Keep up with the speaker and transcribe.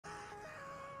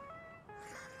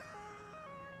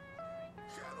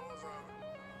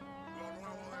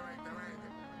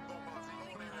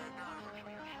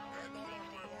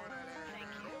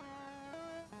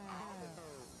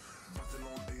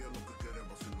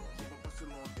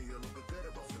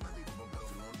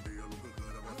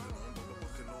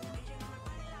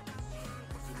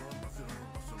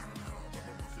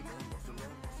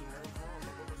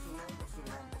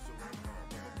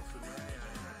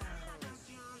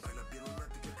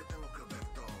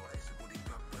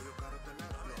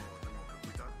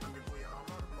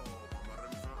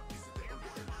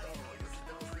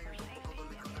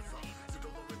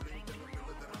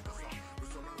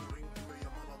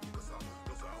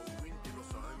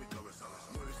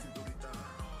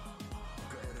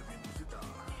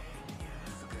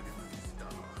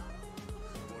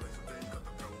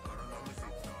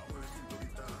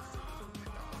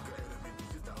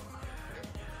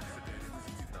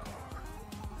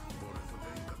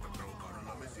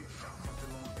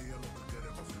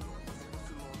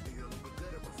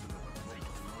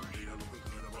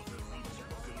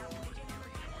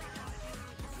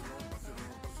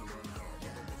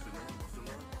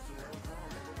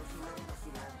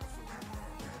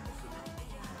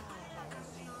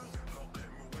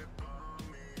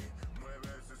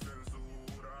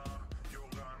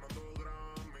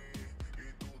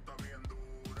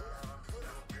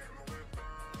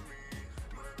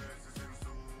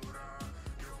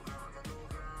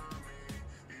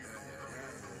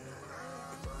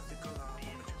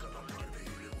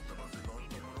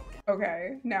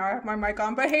Okay, now I have my mic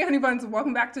on. But hey, honey buns,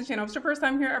 welcome back to the channel. If it's your first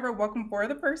time here ever, welcome for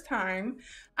the first time.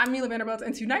 I'm Meela Vanderbuilt,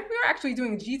 and tonight we are actually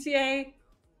doing GTA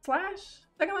slash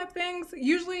Second Life things.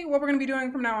 Usually, what we're going to be doing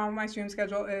from now on my stream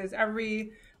schedule is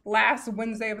every last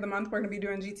Wednesday of the month, we're going to be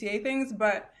doing GTA things.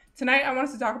 But tonight, I want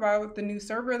us to talk about the new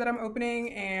server that I'm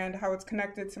opening and how it's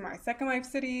connected to my Second Life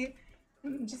city.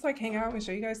 Just like hang out and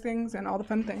show you guys things and all the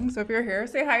fun things. So if you're here,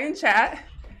 say hi in chat.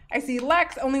 I see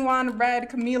Lex, Only One, Red,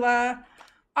 Camila,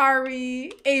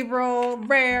 Ari, April,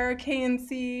 Rare,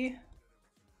 KNC.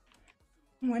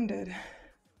 I'm winded.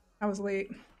 I was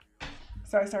late,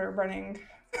 so I started running.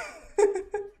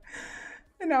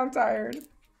 And now I'm tired.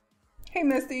 Hey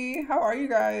Misty, how are you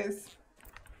guys?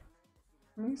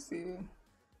 Let me see.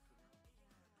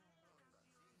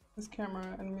 This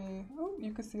camera and me. Oh,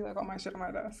 you can see like all my shit on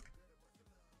my desk.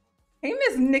 Hey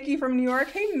Miss Nikki from New York.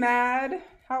 Hey Mad.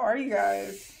 How are you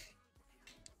guys?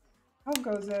 How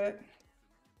goes it?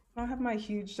 I don't have my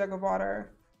huge jug of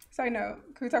water. Side note,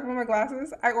 can we talk about my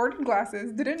glasses? I ordered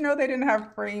glasses, didn't know they didn't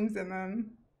have frames in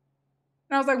them.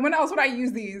 And I was like, when else would I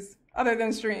use these other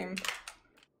than stream?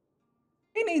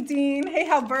 Hey Nadine, hey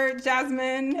Halbert,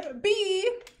 Jasmine, B,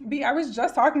 I was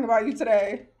just talking about you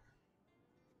today.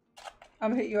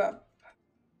 I'm gonna hit you up.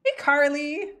 Hey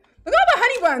Carly, look at all the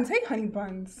honey buns. Hey honey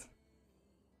buns.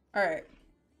 All right.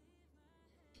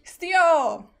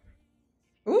 Steel.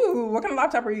 Ooh, what kind of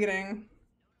laptop are you getting?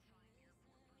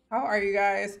 How are you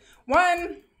guys?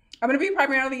 One, I'm gonna be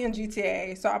primarily in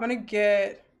GTA, so I'm gonna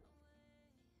get,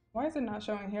 why is it not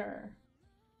showing here?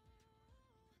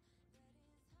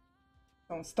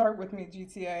 Don't start with me,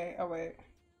 GTA. Oh wait.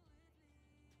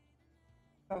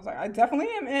 I was like, I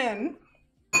definitely am in.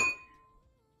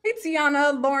 Hey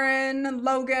Tiana, Lauren,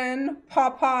 Logan,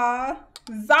 Papa,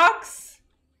 Zox.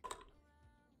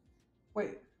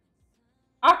 Wait.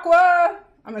 Aqua.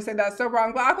 I'm gonna say that so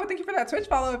wrong, but Aqua, thank you for that Twitch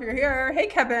follow if you're here. Hey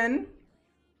Kevin.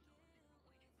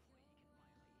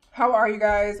 How are you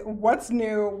guys? What's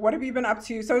new? What have you been up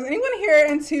to? So is anyone here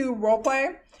into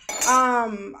roleplay?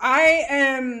 I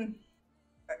am,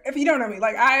 if you don't know me,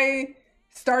 like I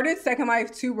started Second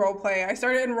Life to roleplay. I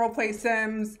started in roleplay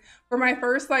sims for my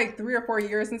first like 3 or 4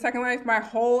 years in Second Life. My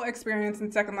whole experience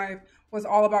in Second Life was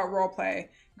all about roleplay.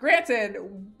 Granted,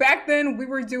 back then we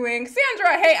were doing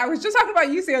Sandra. Hey, I was just talking about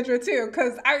you, Sandra, too,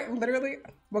 because I literally,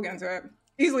 we'll get into it.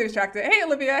 Easily distracted. Hey,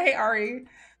 Olivia. Hey, Ari.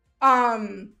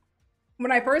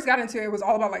 When I first got into it, it was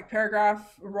all about like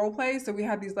paragraph roleplay. So we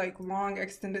had these like long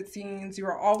extended scenes. You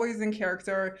were always in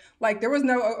character. Like there was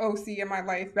no OOC in my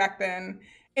life back then.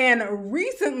 And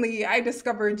recently I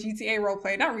discovered GTA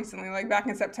roleplay. Not recently, like back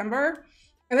in September.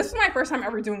 And this was my first time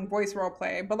ever doing voice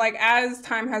roleplay. But like as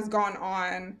time has gone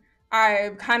on,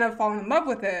 I've kind of fallen in love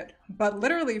with it. But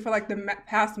literally for like the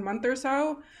past month or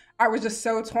so, I was just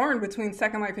so torn between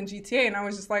Second Life and GTA. And I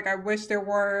was just like, I wish there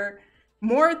were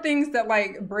more things that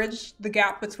like bridge the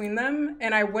gap between them.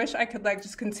 And I wish I could like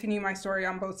just continue my story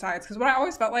on both sides. Because what I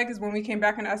always felt like is when we came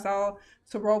back in SL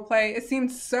to roleplay, it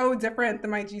seemed so different than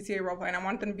my GTA roleplay. And I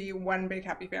want them to be one big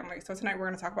happy family. So tonight we're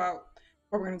going to talk about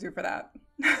what we're going to do for that.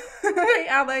 Hey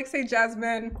Alex, hey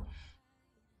Jasmine.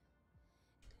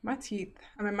 My teeth,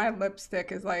 I mean, my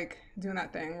lipstick is like doing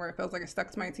that thing where it feels like it stuck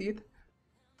to my teeth.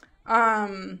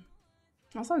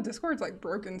 Also Discord's like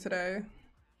broken today.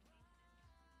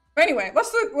 But anyway,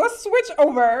 let's switch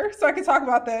over so I can talk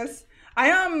about this.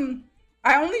 I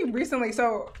only recently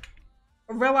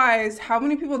realized how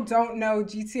many people don't know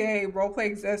GTA roleplay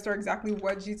exists or exactly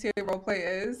what GTA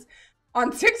roleplay is on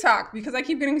TikTok, because I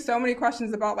keep getting so many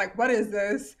questions about like, what is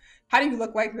this? How do you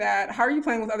look like that? How are you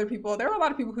playing with other people? There were a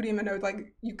lot of people who didn't even know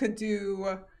like you could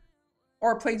do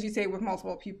or play GTA with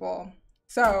multiple people.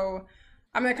 So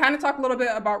I'm gonna kind of talk a little bit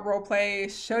about roleplay,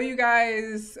 show you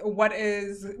guys what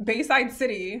is Bayside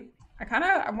City.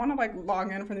 I want to like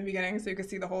log in from the beginning so you can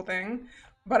see the whole thing.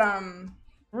 But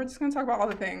we're just gonna talk about all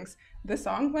the things. This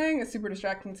song playing is super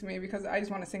distracting to me because I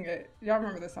just want to sing it. Y'all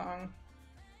remember this song?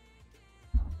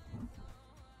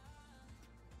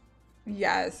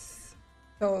 Yes.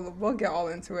 So we'll get all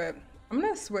into it. I'm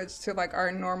gonna switch to like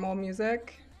our normal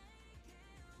music.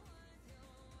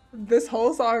 This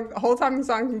whole time the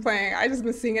song's been playing, I just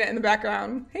been singing it in the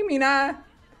background. Hey Mina,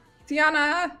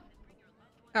 Tiana.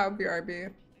 Oh,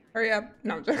 BRB. Hurry up.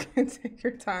 No, I'm joking. Take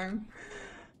your time.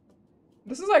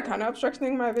 This is like kind of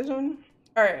obstructing my vision.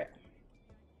 All right.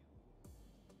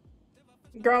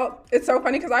 Girl, it's so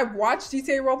funny because I've watched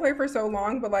GTA roleplay for so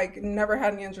long, but like never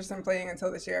had any interest in playing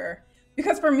until this year.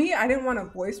 Because for me, I didn't want to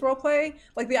voice roleplay.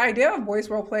 Like the idea of voice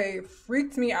roleplay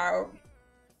freaked me out.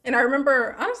 And I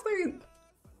remember, honestly,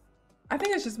 I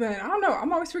think it's just been, I don't know,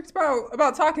 I'm always freaked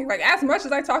about talking. Like, as much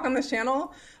as I talk on this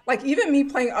channel, like, even me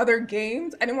playing other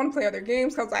games, I didn't want to play other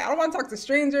games because, like, I don't want to talk to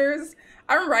strangers.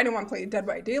 I remember I didn't want to play Dead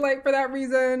by Daylight for that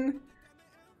reason.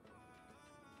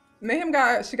 Mayhem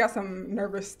she got some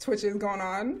nervous twitches going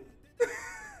on.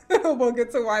 We'll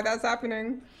get to why that's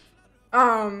happening.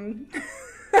 First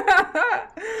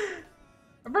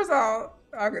of all,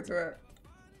 I'll get to it.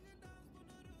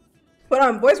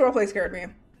 But voice roleplay scared me.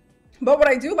 But what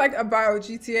I do like about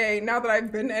GTA, now that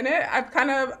I've been in it, I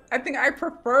think I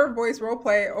prefer voice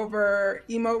roleplay over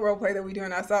emote roleplay that we do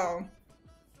in SL.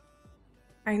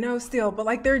 I know still, but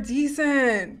like they're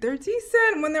decent. They're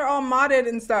decent when they're all modded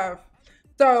and stuff.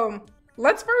 So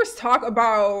let's first talk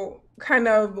about kind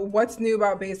of what's new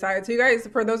about Bayside. So you guys,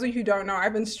 for those of you who don't know,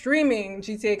 I've been streaming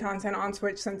GTA content on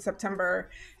Twitch since September,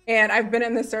 and I've been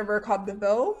in this server called The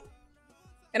Ville.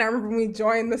 And I remember when we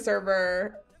joined the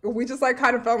server, we just like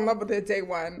kind of fell in love with it day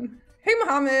one. Hey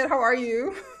Mohammed, how are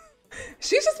you?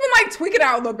 She's just been like tweaking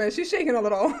out a little bit. She's shaking a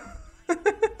little.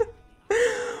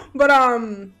 But I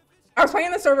was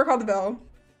playing the server called The Ville.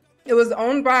 It was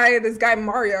owned by this guy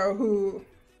Mario, who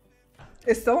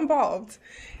is still involved.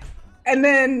 And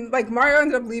then like Mario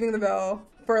ended up leaving The Ville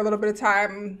for a little bit of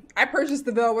time. I purchased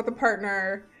The Ville with a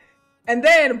partner. And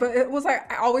then, but it was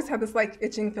like, I always had this like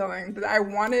itching feeling that I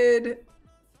wanted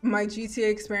my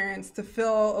GTA experience to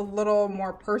feel a little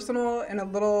more personal and a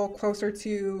little closer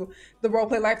to the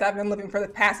roleplay life that I've been living for the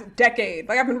past decade.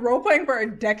 Like I've been roleplaying for a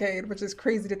decade, which is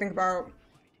crazy to think about.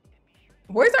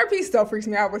 Voice RP still freaks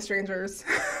me out with strangers.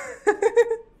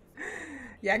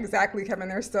 Yeah, exactly, Kevin.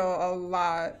 There's still a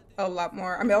lot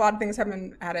more. I mean, a lot of things have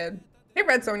been added. Hey,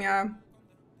 Red Sonia.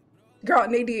 Girl,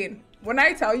 Nadine, when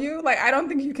I tell you, like, I don't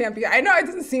think you can be. I know it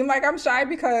doesn't seem like I'm shy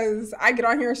because I get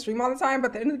on here and stream all the time, but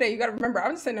at the end of the day, you gotta remember,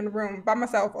 I'm just sitting in the room by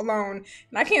myself, alone,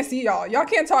 and I can't see y'all. Y'all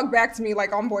can't talk back to me,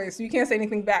 like, on voice. So you can't say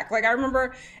anything back. Like, I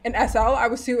remember in SL, I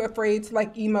was too afraid to,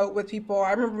 like, emote with people.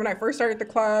 I remember when I first started the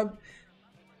club,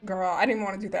 girl, I didn't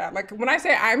want to do that. Like, when I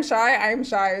say I'm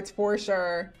shy, it's for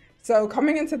sure. So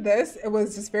coming into this, it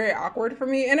was just very awkward for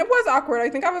me. And it was awkward.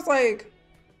 I think I was like,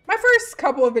 my first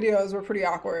couple of videos were pretty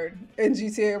awkward in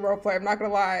GTA roleplay, I'm not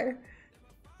gonna lie.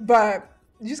 But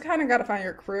you just kind of gotta find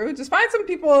your crew. Just find some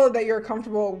people that you're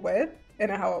comfortable with and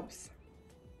it helps.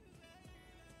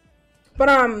 But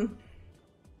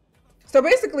so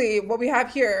basically what we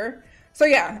have here, so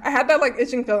yeah, I had that like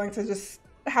itching feeling to just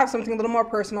have something a little more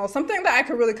personal, something that I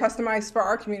could really customize for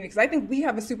our community, because I think we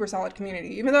have a super solid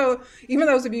community. Even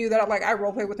those of you that like I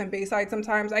roleplay within Bayside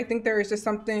sometimes, I think there is just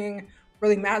something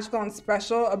really magical and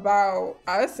special about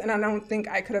us, and I don't think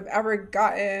I could have ever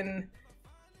gotten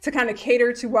to kind of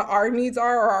cater to what our needs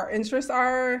are or our interests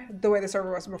are the way the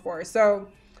server was before. So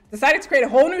decided to create a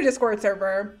whole new Discord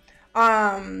server.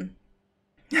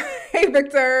 Hey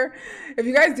Victor, if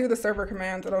you guys do the server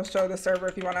commands, it'll show the server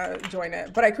if you want to join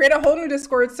it. But I create a whole new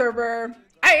Discord server.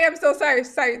 I am so shy,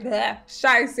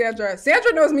 Sandra.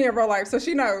 Sandra knows me in real life, so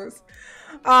she knows.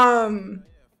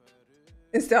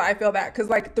 And still, I feel that because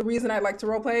like the reason I like to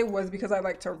roleplay was because I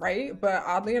like to write. But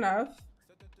oddly enough,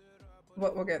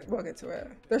 we'll get to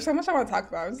it. There's so much I want to talk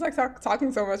about. I'm just like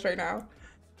talking so much right now.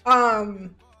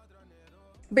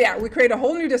 But yeah, we create a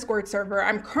whole new Discord server.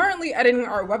 I'm currently editing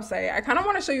our website. I kind of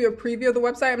want to show you a preview of the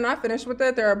website. I'm not finished with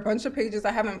it. There are a bunch of pages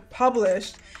I haven't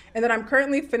published, and then I'm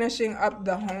currently finishing up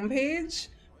the homepage.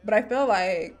 But I feel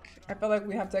like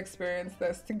we have to experience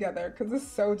this together because it's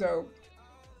so dope.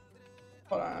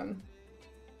 Hold on.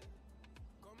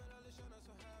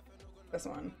 This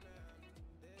one.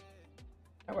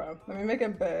 Oh well, let me make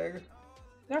it big.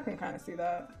 Y'all can kind of see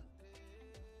that.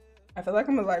 I feel like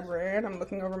I'm a librarian. I'm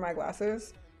looking over my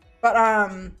glasses. But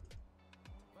I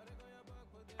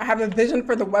have a vision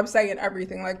for the website and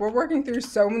everything. Like we're working through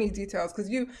so many details because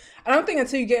I don't think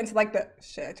until you get into like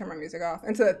I turned my music off,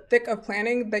 into the thick of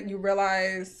planning that you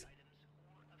realize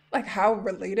like how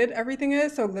related everything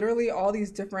is. So literally all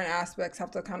these different aspects have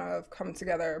to kind of come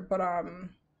together. But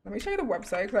let me show you the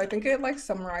website because I think it like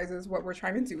summarizes what we're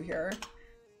trying to do here.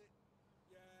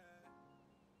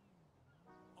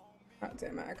 Oh,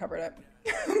 damn it, I covered it.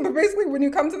 But basically, when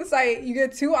you come to the site, you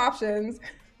get two options.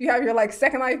 You have your like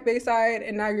Second Life Bayside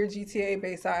and now your GTA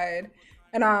Bayside.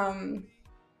 And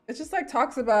it just like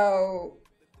talks about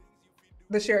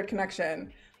the shared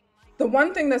connection. The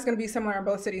one thing that's going to be similar in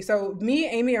both cities. So me,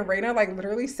 Amy, and Raina like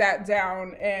literally sat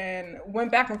down and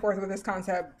went back and forth with this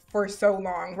concept for so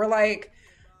long. We're like,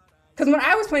 because when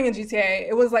I was playing in GTA,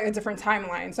 it was like a different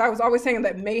timeline. So I was always saying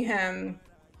that Mayhem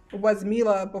was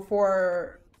Meela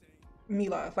before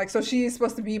Meela. Like, so she's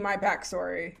supposed to be my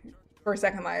backstory for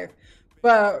Second Life.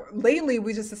 But lately,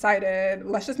 we just decided,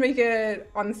 let's just make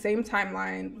it on the same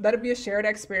timeline. Let it be a shared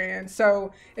experience.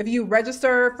 So if you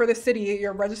register for the city,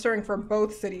 you're registering for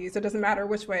both cities. It doesn't matter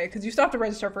which way, because you still have to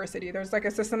register for a city. There's like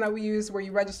a system that we use where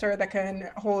you register that can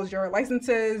hold your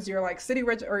licenses, your like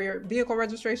or your vehicle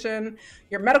registration,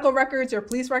 your medical records, your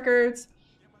police records.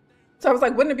 So I was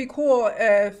like, wouldn't it be cool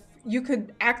if you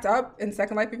could act up in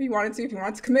Second Life if you wanted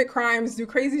to commit crimes, do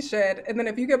crazy shit, and then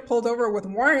if you get pulled over with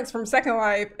warrants from Second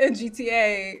Life in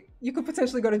GTA, you could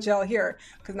potentially go to jail here.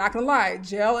 Because not gonna lie,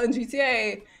 jail in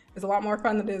GTA is a lot more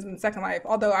fun than it is in Second Life.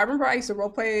 Although I remember I used to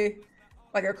roleplay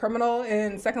like a criminal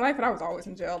in Second Life and I was always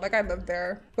in jail. Like I lived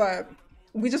there. But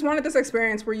we just wanted this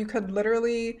experience where you could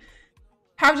literally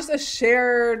have just a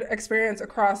shared experience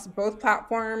across both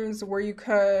platforms where you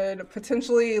could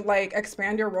potentially like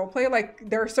expand your roleplay. Like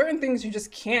there are certain things you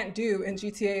just can't do in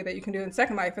GTA that you can do in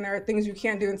Second Life, and there are things you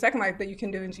can't do in Second Life that you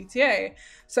can do in GTA.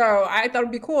 So I thought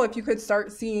it'd be cool if you could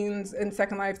start scenes in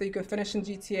Second Life that you could finish in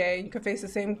GTA. You could face the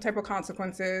same type of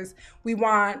consequences. We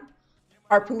want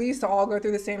our police to all go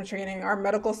through the same training, our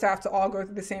medical staff to all go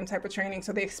through the same type of training.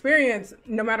 So the experience,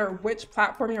 no matter which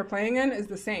platform you're playing in, is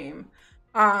the same.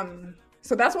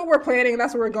 So that's what we're planning.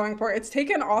 That's what we're going for. It's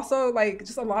taken also like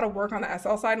just a lot of work on the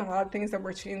SL side and a lot of things that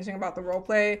we're changing about the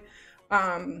roleplay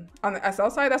on the SL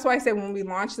side. That's why I say when we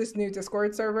launch this new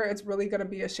Discord server, it's really going to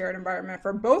be a shared environment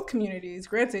for both communities.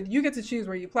 Granted, you get to choose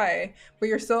where you play, but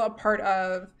you're still a part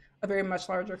of a very much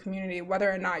larger community,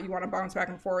 whether or not you want to bounce back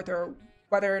and forth or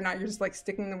whether or not you're just like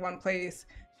sticking to one place.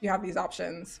 You have these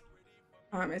options.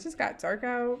 It just got dark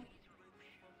out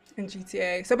in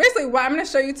GTA. So basically what I'm going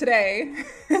to show you today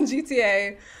in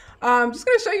GTA, I'm just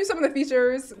going to show you some of the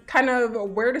features, kind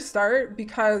of where to start,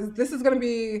 because this is going to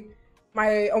be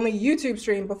my only YouTube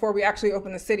stream before we actually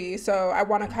open the city. So I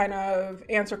want to kind of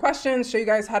answer questions, show you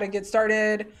guys how to get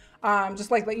started,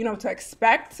 just like let you know what to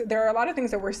expect. There are a lot of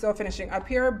things that we're still finishing up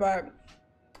here, but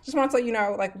just want to let you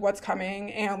know like what's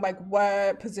coming and like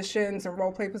what positions and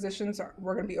roleplay positions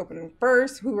we're going to be opening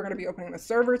first, who we're going to be opening the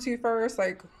server to first,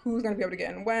 like who's going to be able to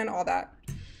get in when, all that.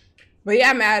 But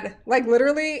yeah, Mad, like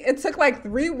literally it took like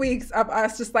 3 weeks of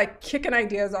us just like kicking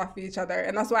ideas off of each other.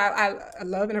 And that's why I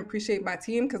love and appreciate my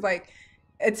team, because like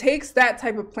it takes that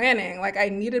type of planning. Like I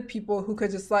needed people who could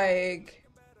just like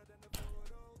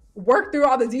work through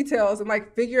all the details and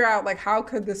like figure out like how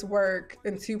could this work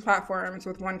in 2 platforms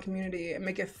with 1 community and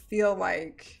make it feel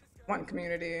like 1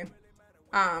 community.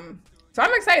 So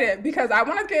I'm excited because I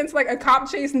want to get into like a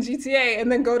cop chase in GTA and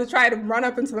then go to try to run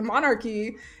up into the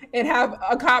Monarchy and have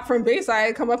a cop from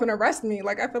Bayside come up and arrest me.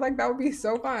 Like I feel like that would be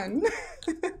so fun.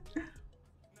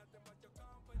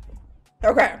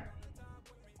 Okay,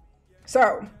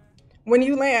 so when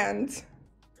you land,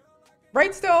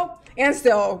 right, still and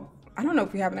still, I don't know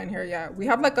if we have it in here yet. We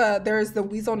have like there's the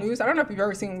Weasel News. I don't know if you've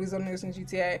ever seen Weasel News in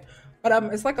GTA, but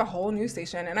it's like a whole news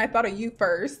station. And I thought of you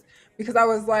first because I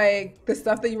was like, the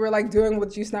stuff that you were like doing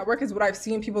with Juice Network is what I've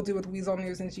seen people do with Weasel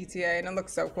News in GTA. And it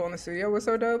looks so cool in the studio. It was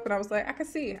so dope. And I was like, I could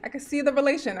see the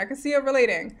relation. I could see it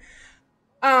relating.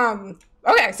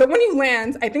 Okay, so when you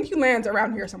land, I think you land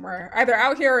around here somewhere, either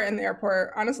out here or in the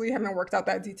airport. Honestly, I haven't worked out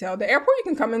that detail. The airport you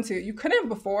can come into, you couldn't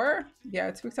before. Yeah,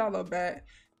 it tweaks out a little bit.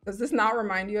 Does this not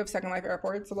remind you of Second Life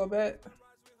airports a little bit?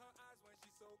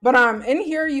 But in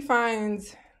here you find,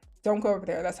 don't go over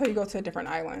there. That's how you go to a different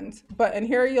island. But in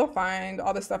here you'll find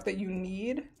all the stuff that you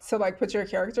need to like put your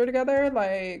character together.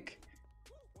 Like,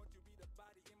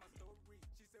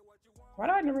 why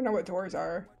do I never know what doors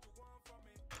are?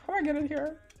 How do I get in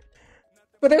here?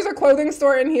 But there's a clothing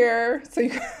store in here, so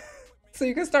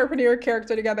you can start putting your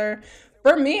character together.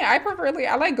 For me, I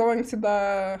like going to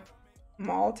the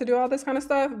mall to do all this kind of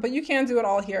stuff, but you can do it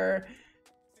all here.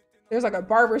 There's like a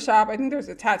barber shop. I think there's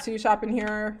a tattoo shop in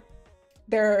here.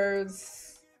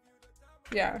 There's,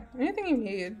 yeah, anything you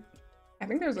need. I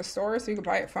think there's a store so you can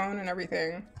buy a phone and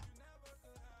everything.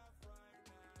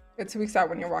 It tweaks out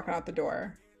when you're walking out the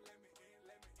door.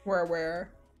 We're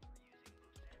aware.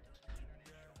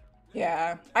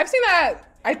 Yeah, I've seen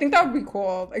that. I think that would be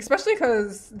cool, especially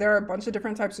because there are a bunch of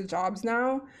different types of jobs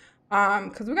now.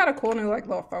 Because we got a cool new like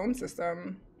little phone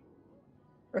system.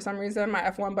 For some reason, my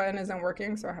F1 button isn't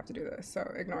working, so I have to do this. So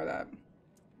ignore that.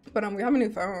 But we have a new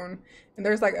phone, and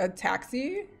there's like a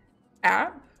taxi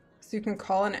app, so you can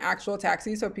call an actual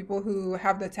taxi. So people who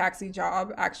have the taxi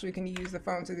job actually can use the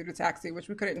phone to do the taxi, which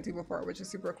we couldn't do before, which is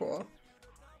super cool.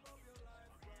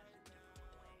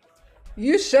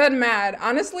 You should, Mad.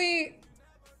 Honestly,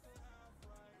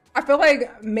 I feel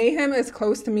like Mayhem is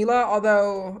close to Meela,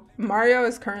 although Mario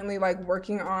is currently like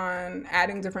working on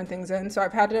adding different things in. So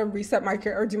I've had to reset my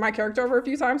or do my character over a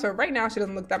few times. So right now she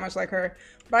doesn't look that much like her.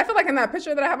 But I feel like in that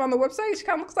picture that I have on the website, she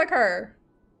kind of looks like her.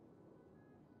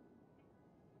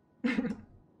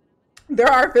 There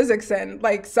are physics in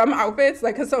like some outfits,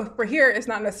 like, 'cause so for here it's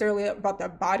not necessarily about the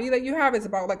body that you have, it's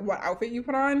about like what outfit you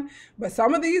put on. But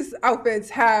some of these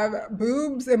outfits have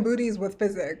boobs and booties with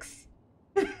physics.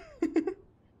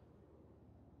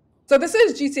 So this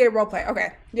is GTA roleplay.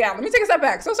 Okay, yeah, let me take a step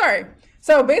back. So sorry.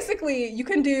 So basically you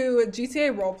can do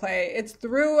GTA roleplay. It's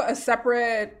through a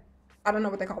separate, I don't know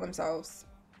what they call themselves,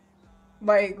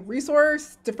 like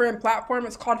resource, different platform.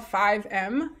 It's called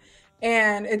 5M.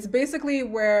 And it's basically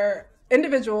where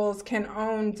individuals can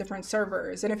own different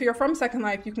servers. And if you're from Second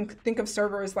Life, you can think of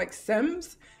servers like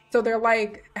Sims. So they're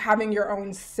like having your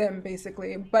own sim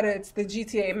basically, but it's the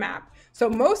GTA map. So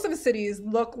most of the cities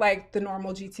look like the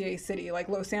normal GTA city, like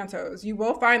Los Santos. You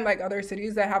will find like other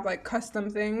cities that have like custom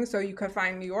things. So you could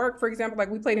find New York, for example. Like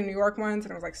we played in New York once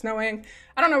and it was like snowing.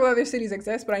 I don't know what other cities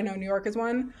exist, but I know New York is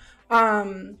one.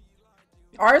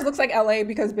 Ours looks like LA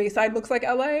because Bayside looks like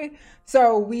LA.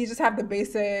 So we just have the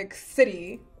basic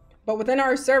city. But within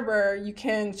our server, you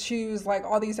can choose like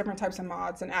all these different types of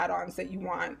mods and add-ons that you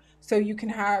want. So you can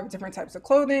have different types of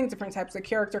clothing, different types of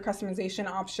character customization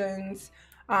options,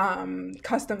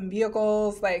 custom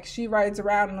vehicles. Like she rides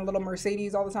around in a little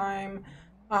Mercedes all the time.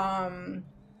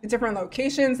 Different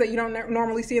locations that you don't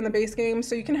normally see in the base game.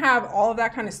 So you can have all of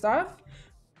that kind of stuff.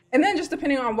 And then just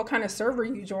depending on what kind of server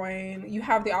you join, you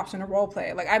have the option to role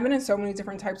play. Like I've been in so many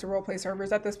different types of role play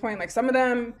servers at this point. Like some of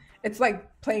them, it's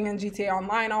like playing in GTA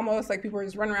Online almost. Like people are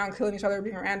just running around killing each other,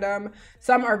 being random.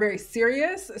 Some are very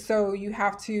serious, so you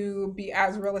have to be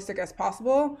as realistic as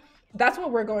possible. That's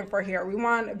what we're going for here. We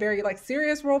want very like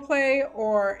serious role play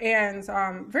and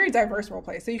very diverse role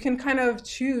play. So you can kind of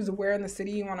choose where in the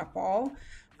city you want to fall.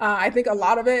 I think a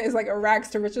lot of it is like a rags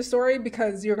to riches story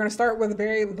because you're going to start with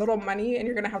very little money and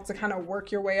you're going to have to kind of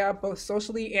work your way up both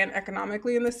socially and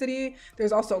economically in the city.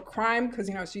 There's also crime because,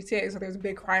 you know, it's GTA, so there's a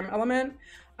big crime element.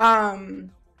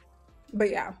 But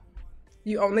yeah,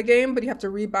 you own the game, but you have to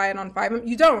rebuy it on 5M.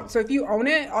 You don't. So if you own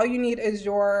it, all you need is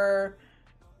you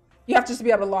have to just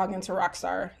be able to log into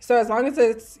Rockstar. So as long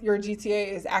as your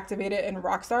GTA is activated in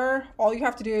Rockstar, all you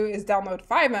have to do is download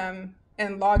 5M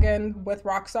and log in with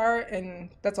Rockstar, and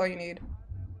that's all you need.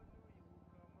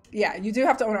 Yeah, you do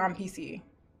have to own it on PC.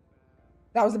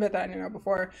 That was a bit that I didn't know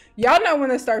before. Y'all know when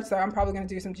this starts though, I'm probably gonna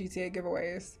do some GTA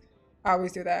giveaways. I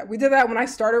always do that. We did that when I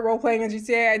started role playing in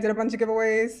GTA. I did a bunch of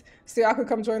giveaways. So y'all could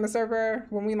come join the server.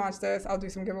 When we launch this, I'll do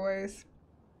some giveaways.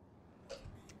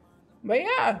 But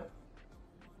yeah.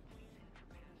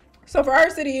 So for our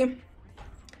city,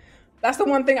 that's the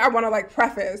one thing I wanna like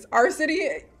preface. Our city,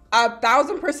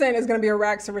 1000% is going to be a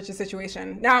rags to riches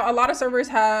situation. Now, a lot of servers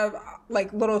have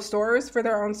like little stores for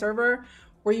their own server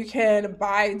where you can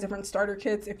buy different starter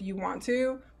kits if you want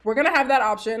to. We're going to have that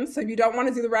option. So if you don't want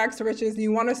to do the rags to riches and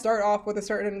you want to start off with a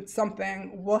certain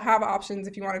something, we'll have options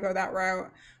if you want to go that route.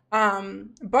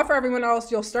 But for everyone else,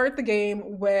 you'll start the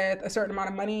game with a certain amount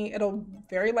of money. It'll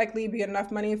very likely be enough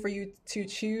money for you to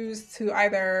choose to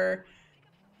either...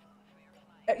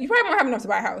 You probably won't have enough to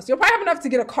buy a house. You'll probably have enough to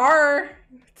get a car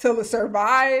to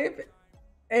survive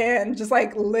and just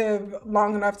like live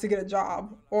long enough to get a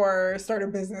job or start a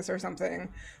business or something.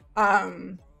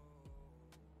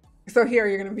 So here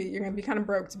you're gonna be kind of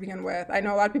broke to begin with. I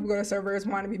know a lot of people go to servers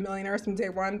want to be millionaires from day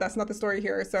one. That's not the story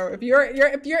here. So if you're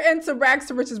into rags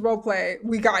to riches roleplay,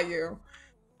 we got you.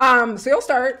 So you'll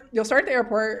start at the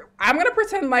airport. I'm gonna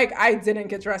pretend like I didn't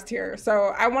get dressed here.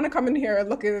 So I want to come in here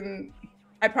looking.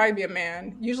 I'd probably be a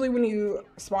man. Usually when you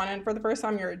spawn in for the first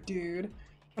time, you're a dude.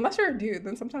 Unless you're a dude,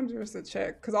 then sometimes you're just a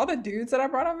chick. Because all the dudes that I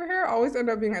brought over here always end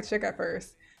up being a chick at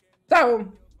first.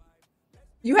 So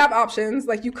you have options.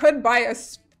 Like you could buy a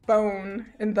phone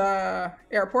in the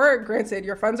airport. Granted,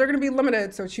 your funds are going to be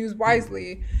limited, so choose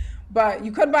wisely. But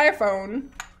you could buy a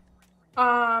phone.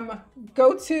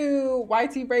 Go to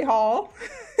YT Ray Hall.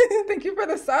 Thank you for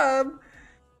the sub.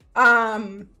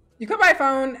 You could buy a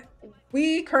phone.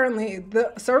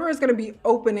 The server is going to be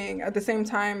opening at the same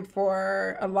time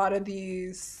for a lot of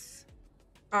these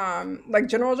like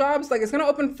general jobs. Like it's going to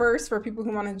open first for people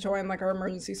who want to join like our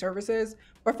emergency services,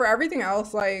 but for everything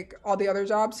else, like all the other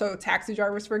jobs, so taxi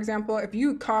drivers, for example, if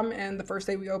you come in the first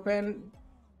day we open,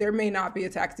 there may not be a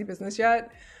taxi business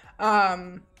yet.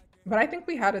 But I think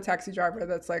we had a taxi driver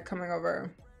that's like coming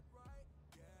over.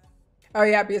 Oh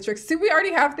yeah, Beatrix. See, we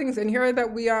already have things in here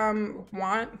that we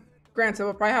want. Granted,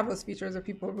 we'll probably have those features if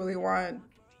people really want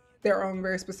their own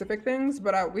very specific things,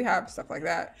 but we have stuff like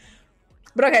that.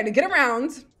 But okay, to get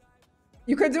around,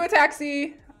 You could do a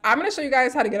taxi. I'm gonna show you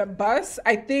guys how to get a bus.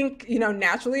 I think, you know,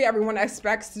 naturally everyone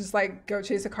expects to just like go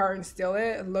chase a car and steal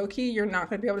it. Low key, you're not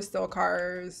gonna be able to steal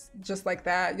cars just like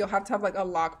that. You'll have to have like a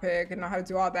lockpick and know how to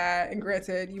do all that. And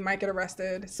granted, you might get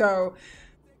arrested. So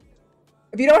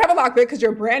if you don't have a lockpick because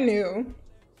you're brand new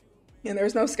and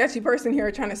there's no sketchy person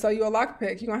here trying to sell you a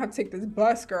lockpick, you're gonna have to take this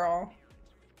bus, girl.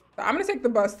 So I'm gonna take the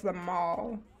bus to the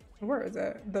mall. Where is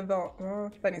it? The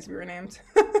that needs to be renamed.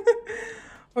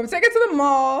 We'll take it to the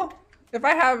mall. If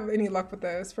I have any luck with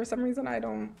this, for some reason I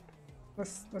don't.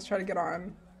 Let's try to get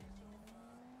on.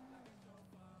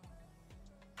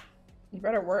 You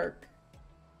better work.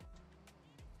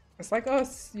 It's like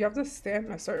us. You have to stand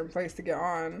in a certain place to get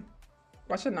on.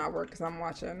 Watch it not work because I'm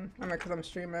watching. I mean, because I'm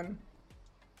streaming.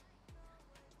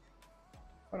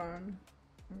 Hold on.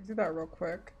 Let me do that real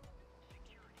quick.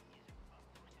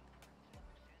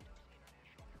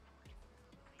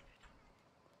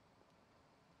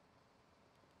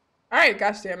 All right,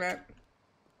 gosh damn it.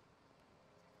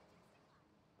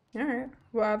 All right,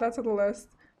 well, that's on the list.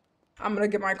 I'm gonna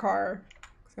get my car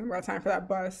because I don't got time for that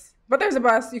bus. But there's a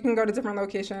bus. You can go to different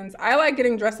locations. I like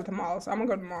getting dressed at the mall, so I'm gonna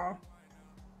go to the mall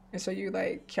and show you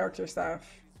like character stuff.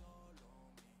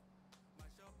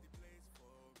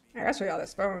 I gotta show y'all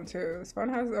this phone too. This phone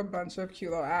has a bunch of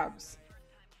cute little apps.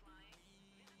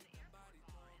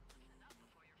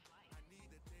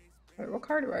 Wait, what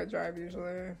car do I drive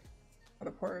usually? The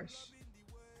Porsche.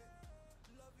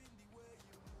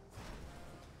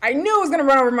 I knew it was gonna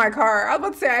run over my car. I was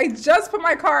about to say, I just put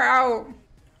my car out.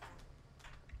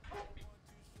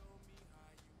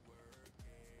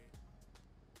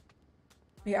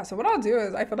 Yeah, so what I'll do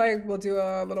is I feel like we'll do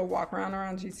a little walk around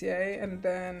GTA and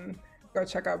then go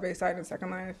check out Bayside and Second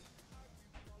Life.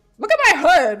 Look at my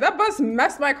hood. That bus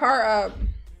messed my car up.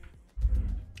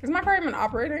 Is my car even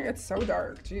operating? It's so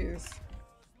dark. Jeez.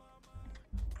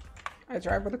 I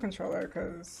drive with a controller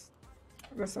because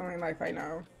that's the only life I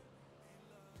know.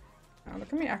 Oh,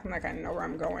 look at me acting like I know where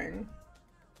I'm going.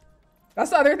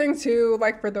 That's the other thing too,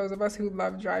 like for those of us who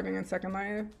love driving in Second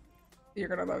Life, you're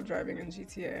gonna love driving in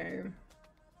GTA.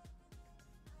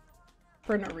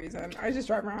 For no reason. I just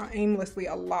drive around aimlessly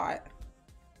a lot.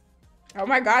 Oh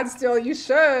my god, still, you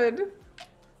should.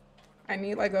 I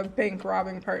need like a bank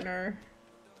robbing partner.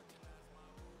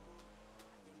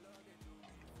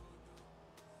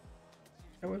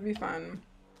 It would be fun.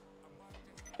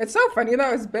 It's so funny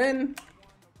though, it's been...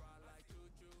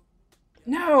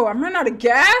 No, I'm running out of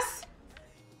gas?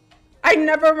 I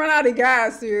never run out of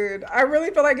gas, dude. I really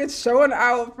feel like it's showing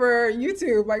out for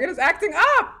YouTube. Like it is acting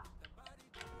up.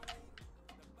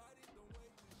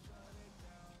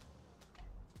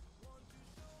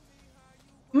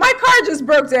 My car just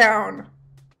broke down.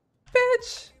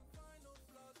 Bitch.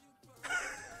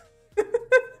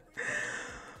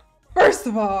 First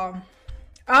of all,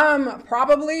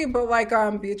 probably, but like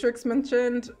Beatrix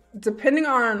mentioned, depending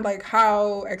on like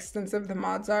how extensive the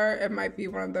mods are, it might be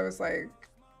one of those like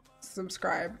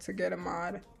subscribe to get a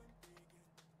mod.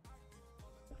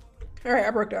 All right,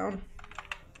 I broke down.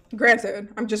 Granted,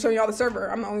 I'm just showing y'all the server.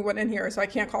 I'm the only one in here, so I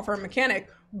can't call for a mechanic.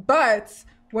 But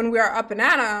when we are up and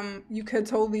at 'em, you could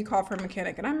totally call for a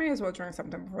mechanic. And I may as well drink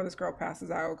something before this girl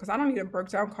passes out, because I don't need a broke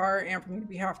down car and for me to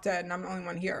be half dead, and I'm the only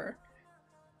one here.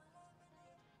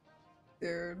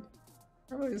 Dude,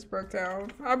 I really just broke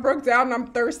down. I broke down and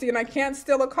I'm thirsty and I can't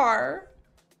steal a car.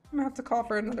 I'm gonna have to call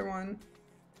for another one.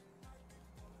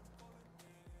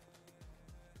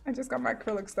 I just got my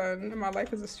acrylics done and my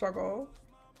life is a struggle.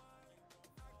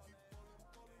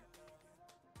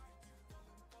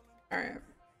 All right.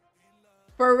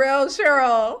 For real,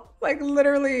 Cheryl. Like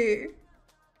literally.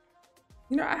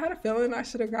 You know, I had a feeling I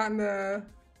should have gotten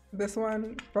this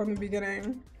one from the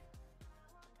beginning.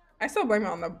 I still blame it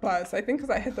on the bus. I think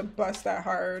because I hit the bus that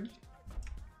hard.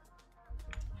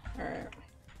 All right.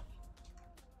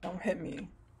 Don't hit me.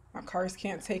 My cars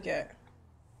can't take it.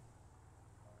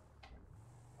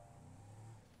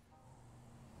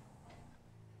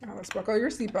 Now let's buckle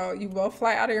your seatbelt. You will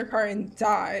fly out of your car and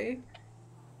die.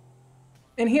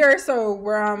 And here, so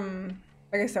we're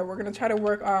like I said, we're gonna try to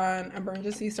work on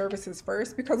emergency services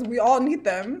first because we all need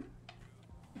them.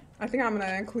 I think I'm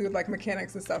gonna include like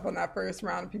mechanics and stuff on that first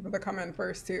round of people that come in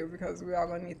first too, because we all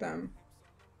gonna need them.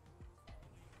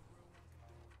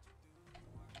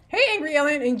 Hey, Angry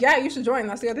Alien, and yeah, you should join.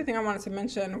 That's the other thing I wanted to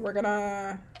mention.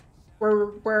 We're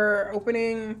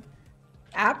opening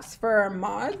apps for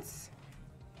mods,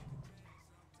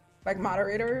 like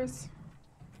moderators.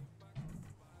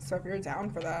 So if you're down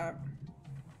for that,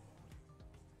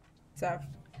 Zeph,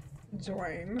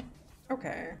 join.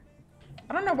 Okay.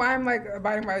 I don't know why I'm like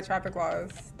abiding by the traffic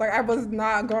laws. Like I was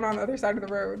not going on the other side of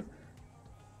the road.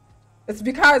 It's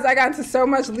because I got into so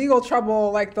much legal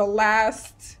trouble like the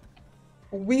last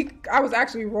week I was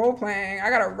actually role playing. I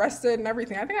got arrested and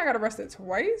everything. I think I got arrested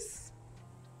twice.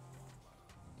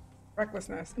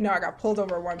 Recklessness. No, I got pulled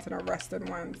over once and arrested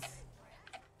once.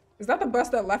 Is that the bus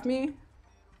that left me?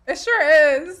 It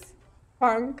sure is.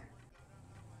 Punk.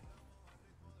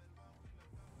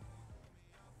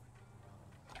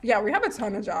 Yeah, we have a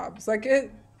ton of jobs. Like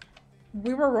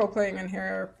we were role playing in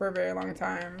here for a very long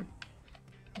time.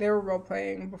 They were role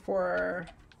playing before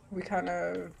we kind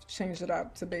of changed it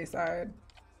up to Bayside.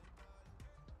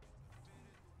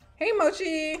 Hey,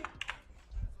 Mochi.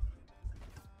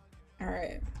 All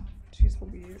right. Jeez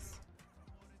Louise.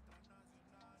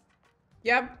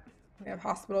 Yep. We have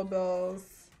hospital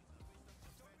bills.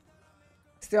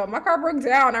 Still, my car broke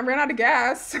down. I ran out of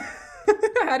gas.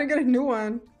 I had to get a new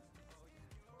one.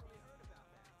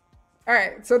 All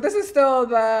right. So this is still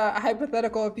the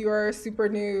hypothetical if you are a super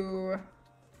new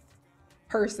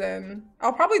person.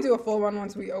 I'll probably do a full one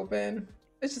once we open.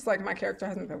 It's just like my character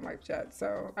hasn't been wiped yet,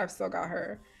 so I've still got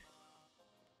her.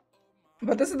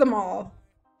 But this is the mall.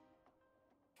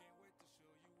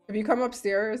 If you come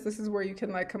upstairs, this is where you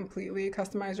can like completely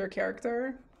customize your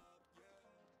character.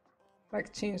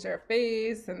 Like change their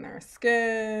face and their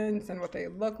skins and what they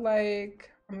look like.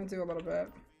 I'm gonna do a little bit.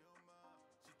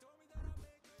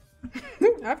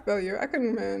 I feel you. I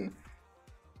couldn't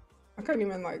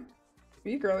even like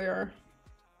speak earlier.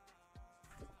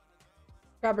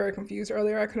 Got very confused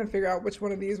earlier. I couldn't figure out which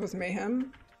one of these was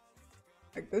mayhem.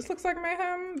 Like this looks like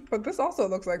mayhem, but this also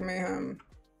looks like mayhem.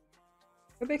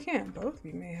 But they can't both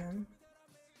be mayhem.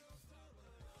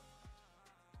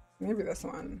 Maybe this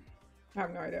one. I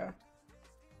have no idea.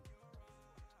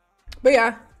 But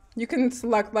yeah, you can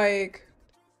select like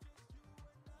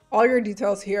all your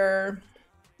details here.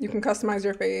 You can customize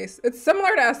your face. It's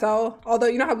similar to SL, although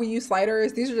you know how we use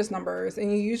sliders? These are just numbers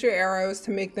and you use your arrows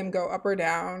to make them go up or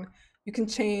down. You can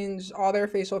change all their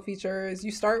facial features.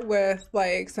 You start with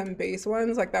like some base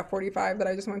ones, like that 45 that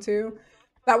I just went to.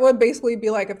 That would basically be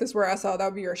like, if this were SL, that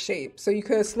would be your shape. So you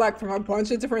could select from a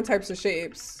bunch of different types of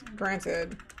shapes.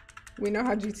 Granted, we know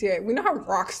how we know how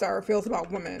Rockstar feels about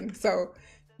women. So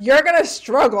you're gonna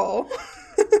struggle.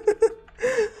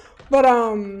 But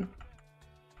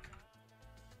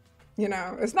you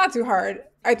know, it's not too hard.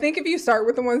 I think if you start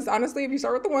with the ones, honestly, if you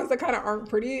start with the ones that kind of aren't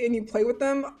pretty and you play with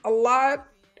them a lot,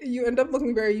 you end up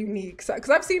looking very unique. Because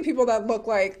I've seen people that look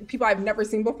like people I've never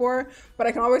seen before, but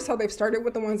I can always tell they've started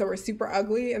with the ones that were super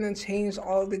ugly and then changed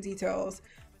all of the details.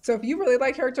 So if you really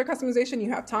like character customization,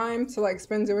 you have time to like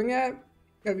spend doing it,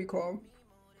 it'll be cool.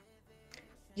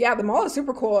 Yeah, the mall is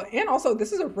super cool. And also,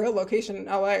 this is a real location in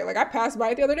LA. Like I passed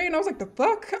by it the other day and I was like, the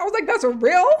fuck? I was like, that's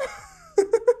real?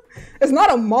 It's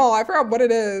not a mall. I forgot what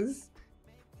it is.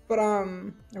 But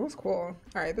it was cool.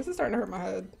 All right, this is starting to hurt my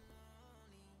head.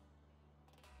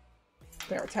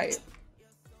 They are tight.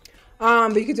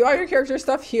 But you could do all your character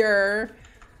stuff here.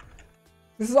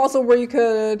 This is also where you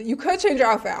could change your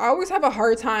outfit. I always have a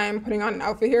hard time putting on an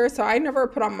outfit here, so I never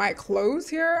put on my clothes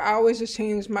here. I always just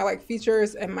change my like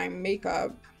features and my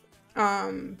makeup.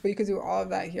 But you could do all of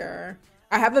that here.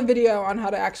 I have a video on how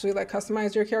to actually like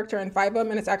customize your character in FiveM,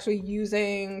 and it's actually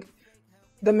using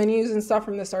the menus and stuff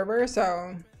from the server,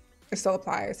 so it still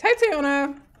applies. Hey,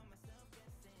 Tiona.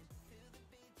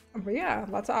 But yeah,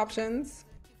 lots of options.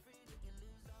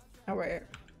 Oh wait,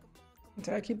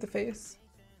 did I keep the face?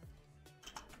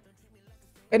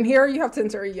 And here you have to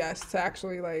enter a yes to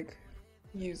actually like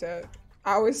use it.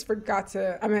 I always forgot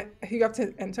to, you have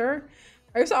to enter.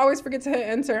 I used to always forget to hit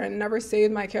enter and never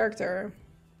save my character.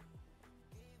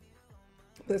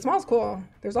 But the mall's cool.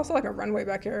 There's also like a runway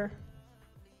back here.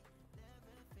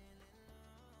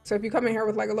 So if you come in here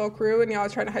with like a little crew and y'all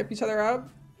trying to hype each other up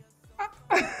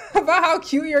about how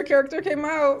cute your character came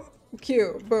out.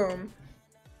 Cute, boom.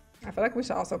 I feel like we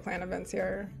should also plan events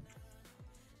here.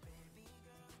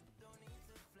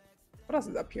 What else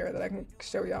is up here that I can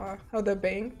show y'all? Oh, the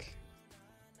bank.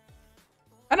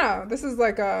 I know, this is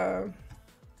like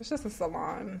it's just a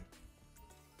salon.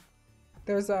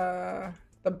 There's the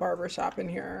barber shop in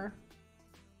here.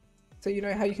 So you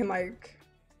know how you can like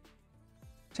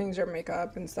change your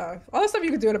makeup and stuff. All the stuff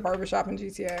you could do at a barber shop in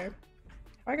GTA.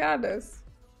 I got this.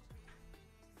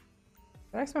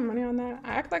 Did I spend money on that?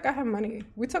 I act like I have money.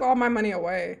 We took all my money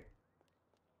away.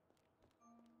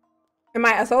 In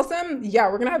my SL sim, yeah,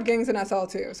 we're gonna have gangs in SL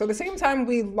too. So the same time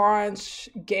we launch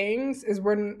gangs is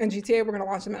when in GTA, we're gonna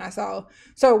launch them in SL.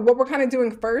 So what we're kind of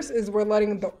doing first is we're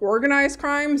letting the organized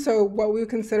crime, so what we would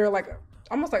consider like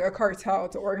almost like a cartel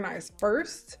to organize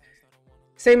first.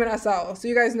 Same in SL. So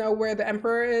you guys know where the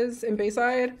Emperor is in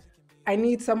Bayside? I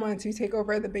need someone to take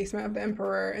over the basement of the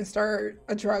Emperor and start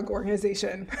a drug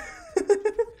organization.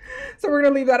 So we're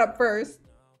gonna leave that up first.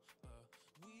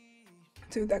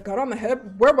 Dude, that gun on the hip,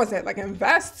 where was it? Like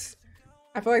invests?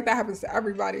 I feel like that happens to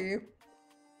everybody.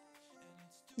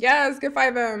 Yes, get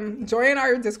 5M. Join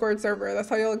our Discord server. That's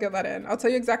how you'll get let in. I'll tell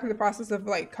you exactly the process of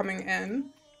like coming in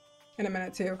a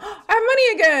minute too. I have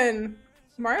money again!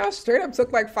 Mario straight up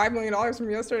took like $5 million from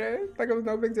me yesterday. Like it was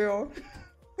no big deal.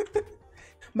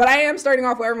 But I am starting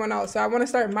off with everyone else. So I want to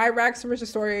start my Rags to Riches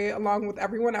story along with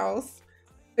everyone else.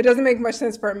 It doesn't make much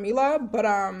sense for Meela, but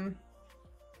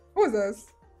who is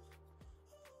this?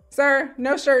 Sir,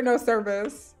 no shirt, no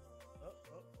service.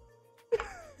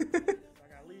 I gotta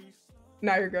leave.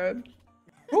 Now you're good.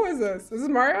 Who is this? Is this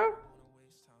Mario? I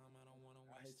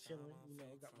had chilling, you know,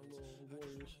 got my little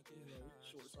Warriors, you know,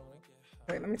 shorts on.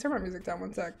 Wait, let me turn my music down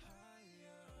 1 sec.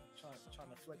 Trying to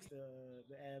flex the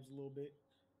abs a little bit.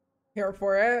 Here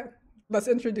for it. Let's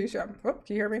introduce you. Oh, can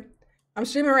you hear me? I'm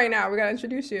streaming right now. We gotta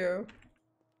introduce you.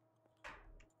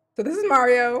 So this is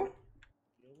Mario.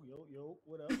 Yo,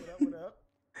 what up?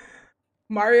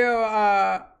 Mario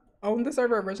owned the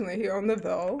server originally. He owned the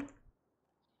Ville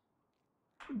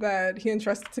that he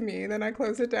entrusted to me. Then I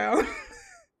closed it down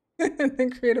and then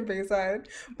created Bayside.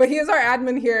 But he is our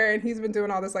admin here, and he's been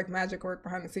doing all this like magic work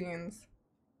behind the scenes.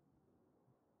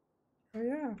 Oh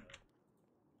yeah.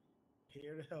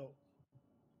 Here to help.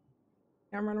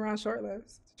 Yeah, I'm running around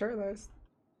shirtless. You know,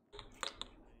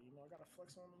 I gotta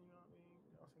flex on them, you know what I mean?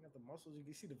 You know, I got the muscles, you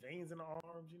can see the veins in the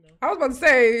arms, you know. I was about to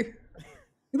say,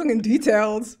 you looking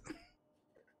detailed.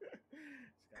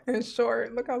 And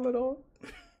short, look how little.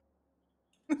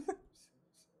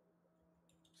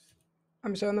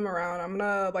 I'm showing them around. I'm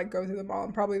gonna like go through the mall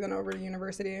and probably then over to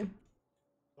university.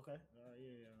 Okay.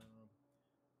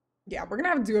 Yeah, we're gonna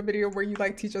have to do a video where you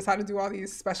like teach us how to do all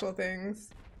these special things.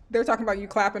 They're talking about you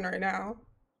clapping right now.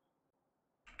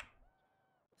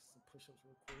 Some push-ups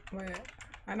real quick. Wait,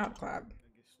 I know how to clap.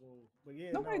 But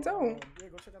yeah, No, I don't. Yeah,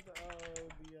 go check out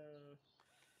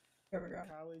There we go.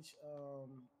 college.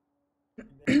 And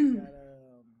then we got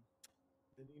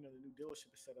you know, the new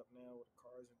dealership is set up now with the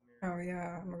cars in there. Oh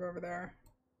yeah, I'm gonna go over there.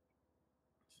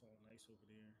 So nice over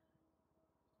there.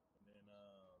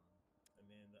 And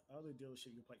then the other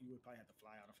dealership you would probably have to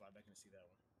fly out and fly back in to see that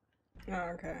one.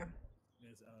 Oh, okay.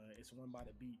 It's one by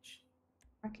the beach.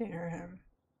 I can't hear him.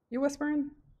 You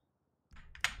whispering?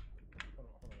 Hold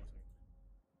on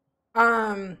 1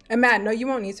 second. And Matt, no, you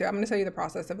won't need to. I'm gonna tell you the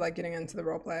process of like getting into the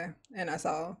roleplay in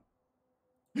SL.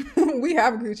 We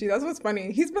have Gucci. That's what's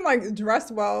funny. He's been like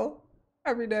dressed well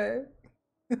every day.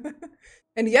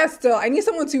 And yes, still, I need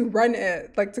someone to run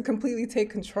it, like to completely take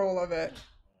control of it.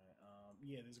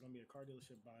 Yeah, there's gonna be a car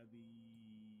dealership by the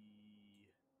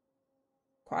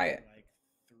Quiet. like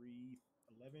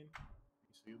 311.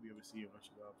 So you'll be able to see it once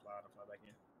you go fly out and fly back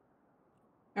in.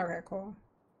 Okay, cool.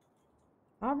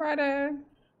 All righty.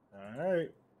 All right.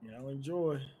 Y'all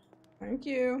enjoy. Thank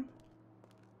you.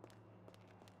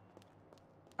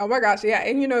 Oh my gosh, yeah,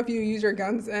 and you know if you use your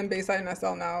guns in Bayside and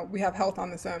SL now, we have health on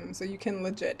the sim, so you can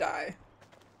legit die.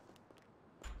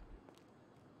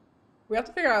 We have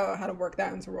to figure out how to work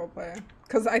that into roleplay.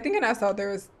 Because I think in SL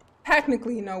there's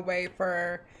technically no way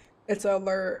for it to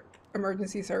alert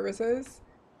emergency services.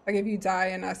 Like if you die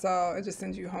in SL, it just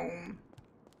sends you home.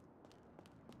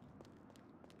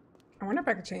 I wonder if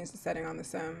I could change the setting on the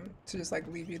sim to just like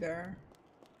leave you there.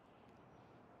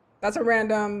 That's a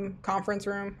random conference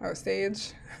room. Oh,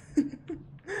 stage.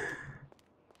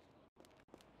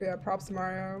 Yeah, props to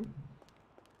Mario.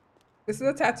 This is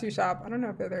a tattoo shop. I don't know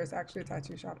if there's actually a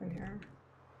tattoo shop in here.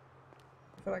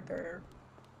 I feel like they're...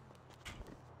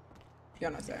 You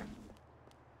know what I'm saying.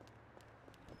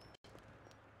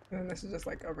 And then this is just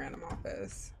like a random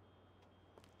office.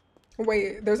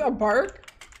 Wait, there's a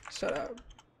bark? Shut up.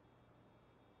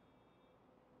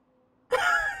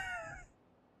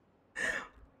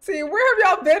 See, where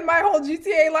have y'all been my whole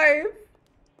GTA life?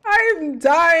 I'm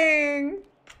dying.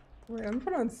 Wait, I'm gonna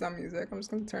put on some music. I'm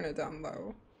just gonna turn it down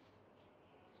low.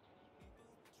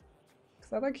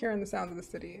 Cause I like hearing the sounds of the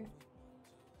city.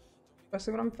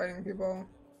 Especially when I'm fighting people.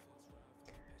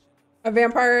 A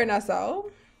vampire in SL?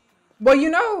 Well,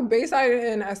 you know, Bayside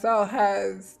in SL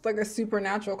has like a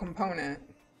supernatural component.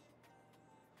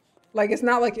 Like, it's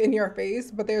not like in your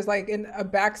face, but there's like a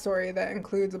backstory that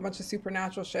includes a bunch of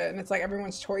supernatural shit. And it's like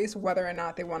everyone's choice whether or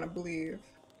not they want to believe.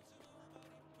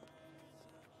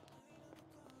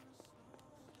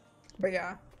 But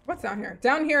yeah, what's down here?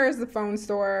 Down here is the phone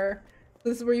store.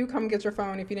 This is where you come get your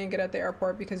phone if you didn't get at the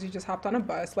airport because you just hopped on a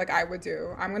bus like I would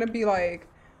do. I'm gonna be like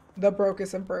the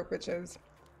brokest of broke bitches.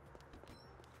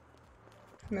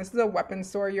 And this is a weapon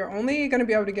store. You're only going to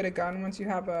be able to get a gun once you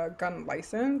have a gun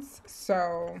license.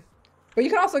 So, but you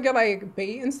can also get like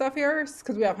bait and stuff here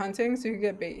because we have hunting. So you can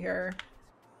get bait here.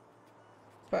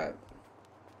 But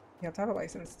you have to have a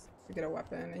license to get a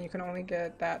weapon. And you can only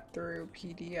get that through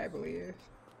PD, I believe.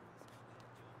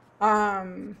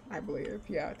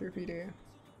 Yeah, through PD.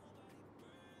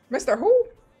 Mr. Who?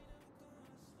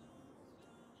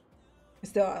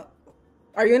 Still out.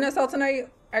 Are you in SL tonight?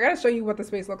 I gotta show you what the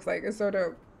space looks like. It's so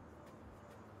dope.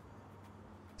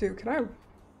 Dude, can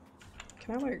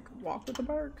I like walk with the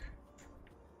bark?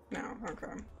 No,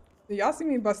 okay. Y'all see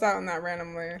me bust out in that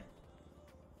randomly.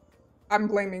 I'm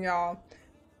blaming y'all.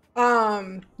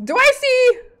 Do I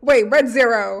see? Wait, Red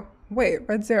Zero. Wait,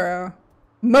 Red Zero.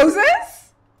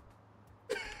 Moses?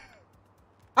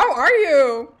 How are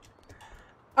you?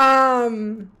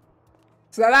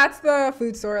 So that's the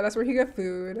food store. That's where you get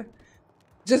food.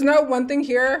 Just know one thing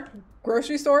here,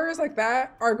 grocery stores like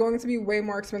that are going to be way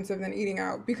more expensive than eating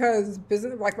out because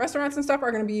business, like restaurants and stuff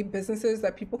are going to be businesses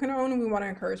that people can own, and we want to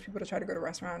encourage people to try to go to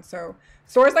restaurants. So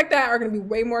stores like that are going to be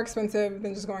way more expensive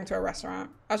than just going to a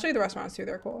restaurant. I'll show you the restaurants too.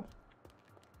 They're cool.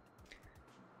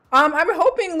 I'm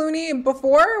hoping, Looney,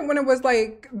 before when it was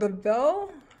like the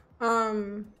Ville,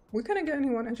 we couldn't get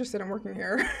anyone interested in working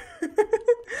here.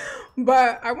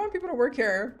 But I want people to work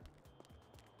here.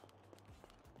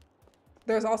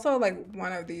 There's also like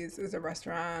one of these is a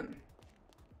restaurant.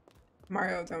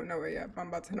 Mario don't know it yet, but I'm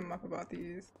about to hit him up about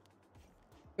these.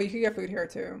 But you can get food here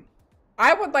too.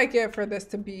 I would like it for this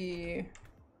to be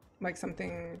like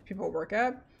something people work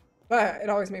at, but it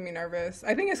always made me nervous.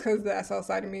 I think it's because the SL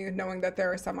side of me, knowing that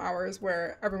there are some hours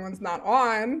where everyone's not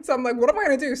on. So I'm like, what am I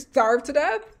gonna do? Starve to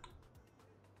death?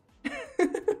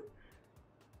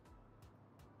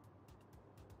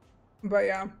 But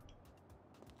yeah,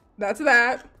 that's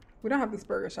that. We don't have this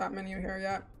Burger Shot menu here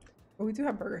yet, but we do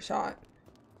have Burger Shot.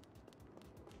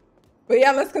 But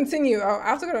yeah, let's continue. Oh, I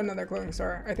have to go to another clothing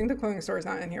store. I think the clothing store is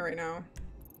not in here right now.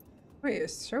 Wait, it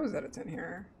shows that it's in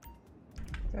here.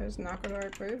 Did I just not go to the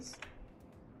right place?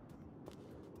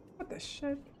 What the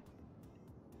shit?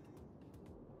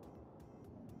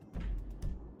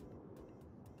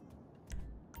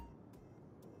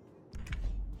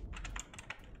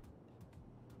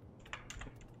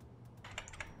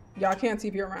 Y'all can't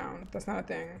TP around. That's not a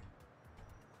thing.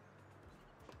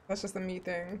 That's just a me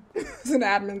thing. It's an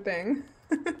admin thing.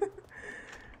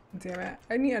 Damn it.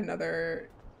 I need another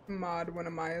mod when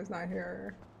Amaya's not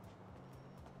here.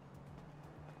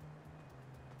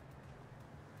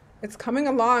 It's coming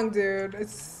along, dude.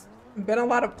 It's been a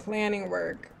lot of planning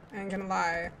work. I ain't gonna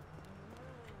lie.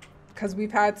 Because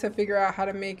we've had to figure out how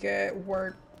to make it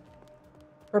work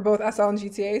for both SL and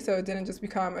GTA, so it didn't just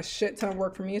become a shit ton of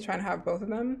work for me trying to have both of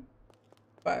them.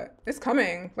 But it's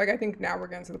coming. Like, I think now we're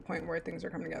getting to the point where things are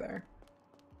coming together.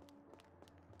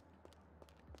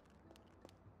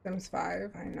 Sims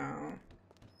 5, I know.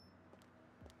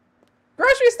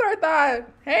 Grocery store thought!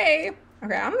 Hey!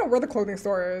 Okay, I don't know where the clothing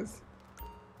store is.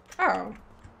 Oh.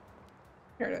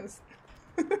 Here it is.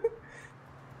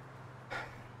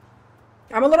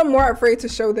 I'm a little more afraid to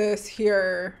show this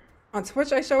here. On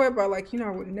Twitch I show it, but like, you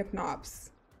know, Nip Nops.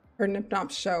 Her Nip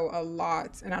Nops show a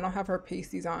lot, and I don't have her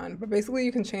pasties on. But basically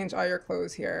you can change all your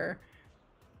clothes here.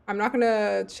 I'm not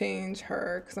gonna change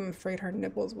her because I'm afraid her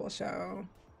nipples will show.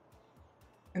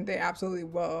 And they absolutely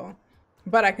will.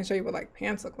 But I can show you what like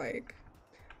pants look like.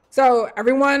 So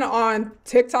everyone on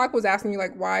TikTok was asking me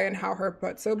like why and how her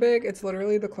butt's so big. It's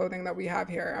literally the clothing that we have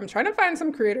here. I'm trying to find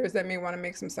some creators that may want to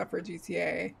make some stuff for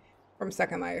GTA from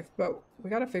Second Life, but we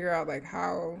got to figure out like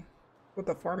what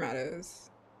the format is.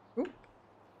 Oop.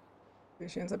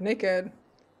 She ends up naked.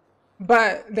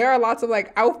 But there are lots of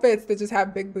like outfits that just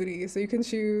have big booties. So you can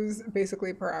choose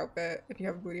basically per outfit if you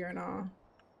have booty or not.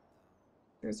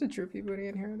 There's a droopy booty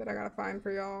in here that I gotta find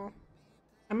for y'all.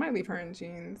 I might leave her in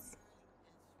jeans.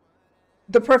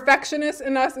 The perfectionist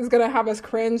in us is gonna have us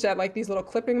cringe at like these little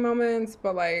clipping moments,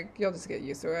 but like you'll just get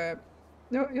used to it.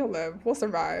 You'll live. We'll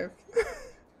survive.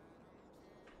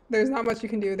 There's not much you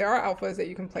can do. There are alphas that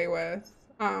you can play with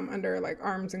under like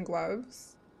arms and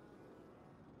gloves.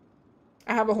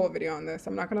 I have a whole video on this.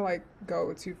 I'm not gonna like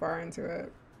go too far into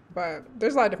it, but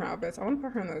there's a lot of different outfits. I want to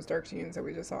put her in those dark jeans that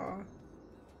we just saw.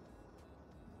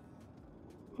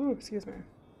 Oh, excuse me.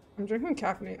 I'm drinking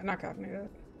caffeinated, not caffeinated.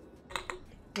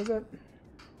 What is it?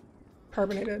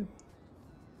 Carbonated.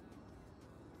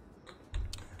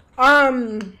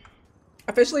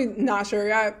 Officially not sure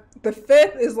yet. The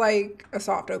 5th is like a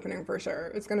soft opening for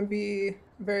sure. It's gonna be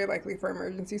very likely for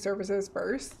emergency services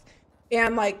first,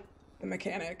 and like the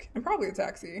mechanic, and probably a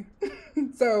taxi.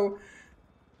 So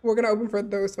we're gonna open for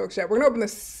those folks yet. We're gonna open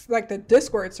this like the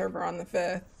Discord server on the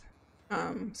 5th.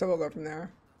 So we'll go from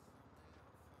there.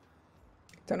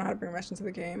 Don't know how to bring mesh into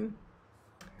the game.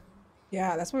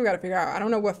 Yeah, that's what we gotta figure out. I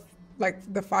don't know what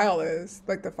like the file is,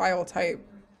 like the file type.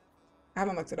 I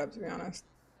haven't looked it up to be honest.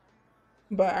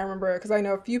 But I remember because I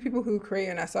know a few people who create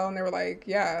an SL and they were like,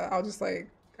 yeah, I'll just like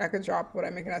I could drop what I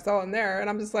make an SL in there, and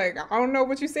I'm just like, I don't know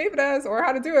what you save it as or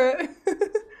how to do it.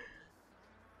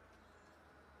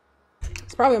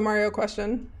 It's probably a Mario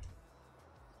question.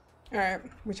 All right,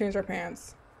 we changed our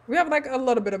pants. We have like a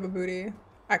little bit of a booty.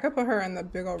 I could put her in the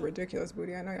big old ridiculous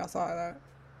booty. I know y'all saw that.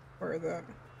 Or the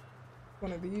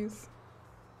one of these.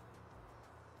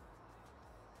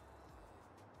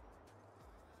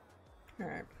 All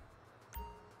right.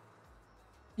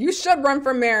 You should run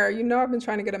for mayor. You know I've been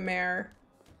trying to get a mayor.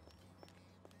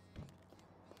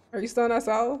 Are you still in SL?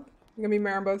 You gonna be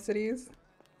mayor in both cities?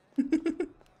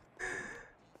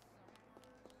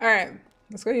 All right,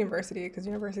 let's go to university because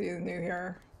university is new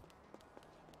here.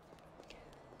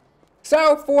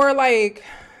 So for like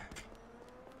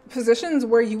positions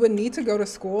where you would need to go to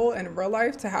school in real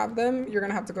life to have them, you're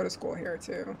gonna have to go to school here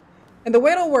too. And the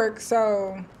way it'll work,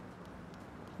 so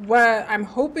what I'm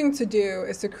hoping to do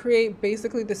is to create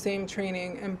basically the same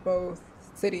training in both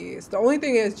cities. The only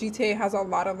thing is GTA has a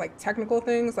lot of like technical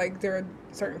things, like there are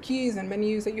certain keys and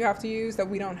menus that you have to use that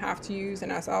we don't have to use in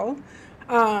SL.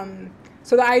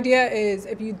 So the idea is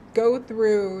if you go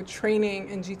through training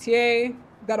in GTA,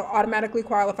 that'll automatically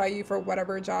qualify you for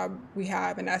whatever job we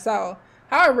have in SL.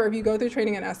 However, if you go through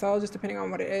training in SL, just depending on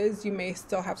what it is, you may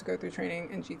still have to go through training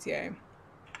in GTA.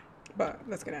 But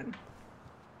let's get in.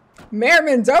 Mayor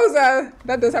Mendoza!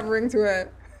 That does have a ring to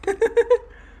it.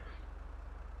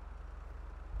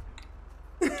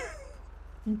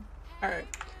 All right,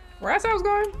 where else I was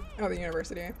going? Oh, the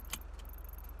university.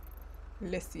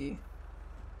 Let's see.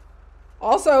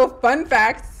 Also, fun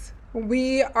facts,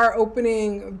 we are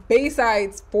opening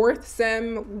Bayside's 4th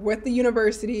sim with the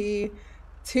university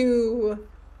to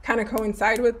kind of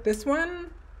coincide with this one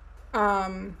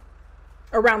around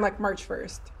like March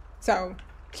 1st. So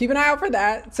keep an eye out for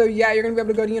that. So yeah, you're gonna be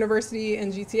able to go to university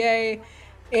in GTA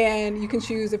and you can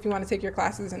choose if you want to take your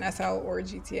classes in SL or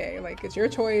GTA. Like it's your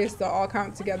choice, they'll all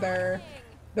count together.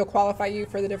 They'll qualify you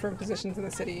for the different positions in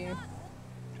the city.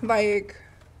 Like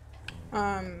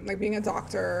being a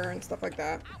doctor and stuff like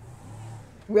that.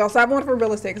 We also have one for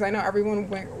real estate because I know everyone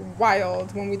went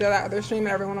wild when we did that other stream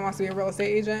and everyone wants to be a real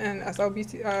estate agent in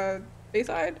SLBT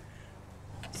Bayside.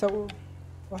 So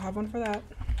we'll have one for that.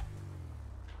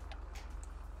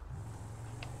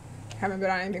 Haven't been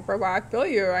on anything for a while. I feel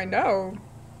you, I know.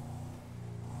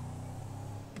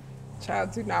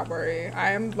 Child, do not worry.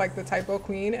 I am like the typo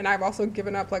queen and I've also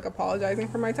given up like apologizing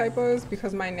for my typos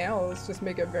because my nails just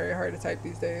make it very hard to type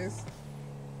these days.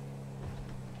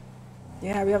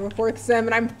 Yeah, we have a 4th sim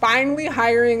and I'm finally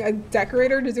hiring a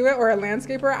decorator to do it or a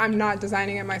landscaper. I'm not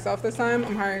designing it myself this time.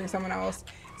 I'm hiring someone else.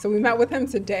 So we met with him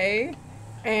today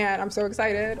and I'm so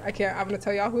excited. I'm gonna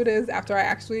tell y'all who it is after I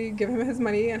actually give him his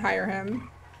money and hire him.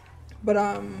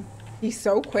 But he's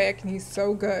so quick and he's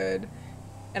so good.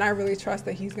 And I really trust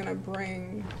that he's gonna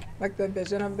bring like the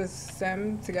vision of this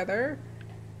sim together.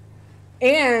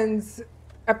 And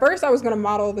at first I was gonna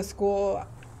model the school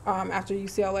after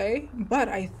UCLA, but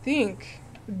I think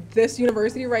this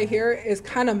university right here is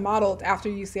kind of modeled after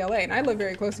UCLA, and I live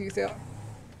very close to UCLA.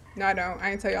 No, I don't.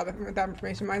 I didn't tell y'all that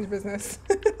information. Mind your business.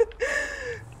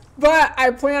 But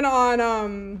I plan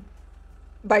on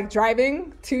like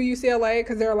driving to UCLA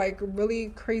because there are like really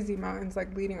crazy mountains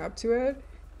like leading up to it,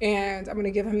 and I'm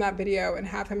gonna give him that video and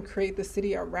have him create the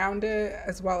city around it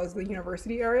as well as the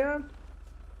university area.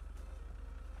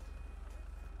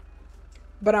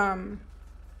 But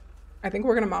I think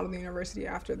we're gonna model the university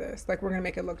after this. Like we're gonna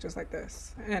make it look just like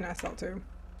this and SL too.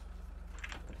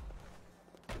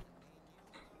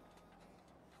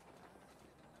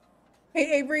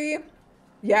 Hey Avery.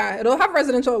 Yeah, it'll have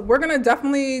residential. We're gonna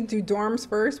definitely do dorms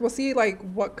first. We'll see like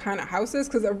what kind of houses,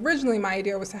 because originally my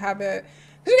idea was to have it,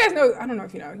 because you guys know, I don't know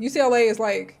if you know, UCLA is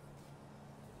like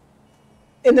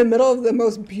in the middle of the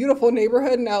most beautiful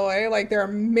neighborhood in LA. Like there are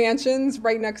mansions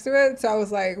right next to it. So I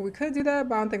was like, we could do that,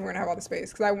 but I don't think we're gonna have all the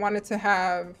space because I wanted to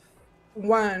have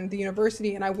one, the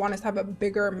university, and I wanted to have a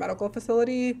bigger medical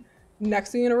facility next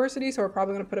to the university. So we're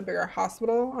probably gonna put a bigger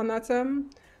hospital on that sim.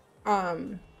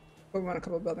 But we want a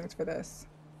couple of buildings for this.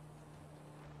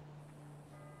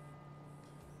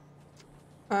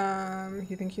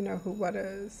 You think you know who what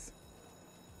is?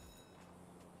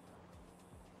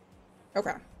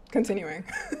 Okay. Continuing.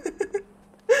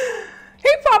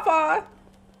 Hey, Papa!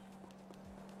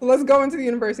 Let's go into the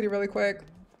university really quick.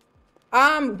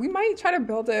 We might try to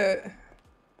build it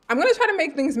I'm gonna try to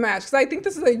make things match because I think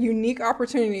this is a unique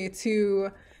opportunity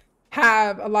to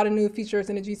have a lot of new features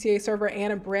in a GTA server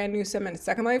and a brand new sim in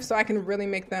Second Life, so I can really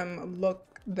make them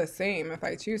look the same if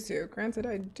I choose to. Granted,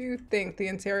 I do think the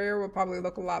interior will probably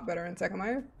look a lot better in Second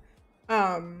Life,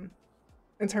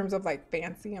 in terms of like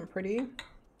fancy and pretty.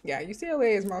 Yeah,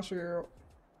 UCLA is Marshall.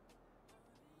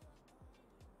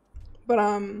 But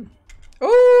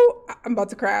oh, I'm about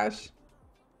to crash.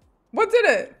 What did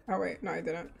it? Oh wait, no, I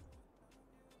didn't.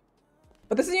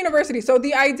 But this is university, so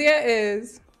the idea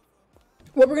is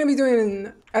what we're gonna be doing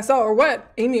in SL, or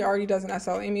what Amy already does in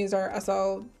SL. Amy is our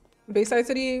SL Bayside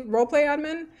City roleplay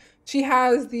admin. She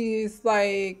has these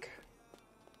like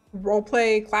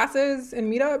roleplay classes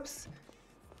and meetups.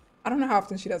 I don't know how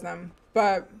often she does them,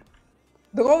 but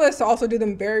the goal is to also do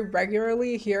them very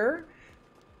regularly here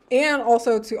and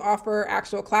also to offer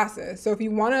actual classes. So if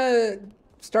you want to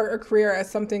start a career as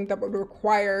something that would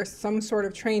require some sort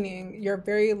of training, you're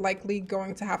very likely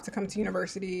going to have to come to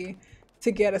university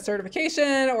to get a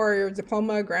certification or your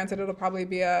diploma. Granted, it'll probably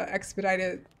be a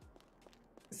expedited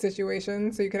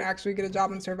situation so you can actually get a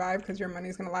job and survive because your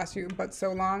money's going to last you but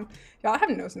so long. Y'all, I have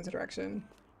no sense of direction.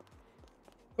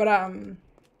 But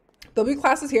there'll be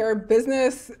classes here.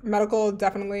 Business, medical,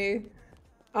 definitely.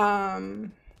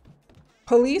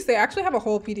 Police, they actually have a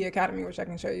whole PD Academy, which I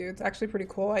can show you. It's actually pretty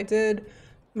cool. I did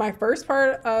my first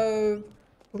part of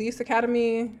Police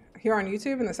Academy here on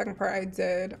YouTube, and the second part I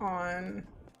did on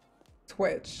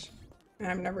Twitch. And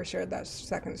I've never shared that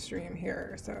second stream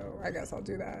here, so I guess I'll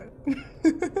do that.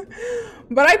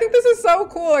 But I think this is so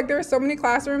cool. Like, there are so many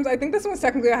classrooms. I think this one's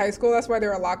technically a high school. That's why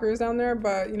there are lockers down there,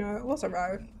 but, you know, we'll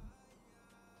survive.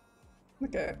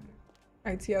 Look at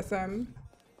ITSM.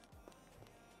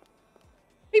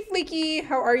 Hey, Fleeky,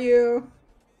 how are you?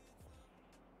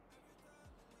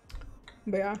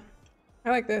 But yeah,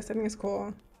 I like this. I think it's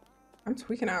cool. I'm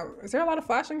tweaking out. Is there a lot of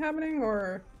flashing happening,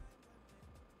 or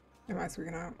am I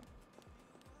tweaking out?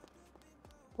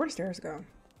 Where do stairs go?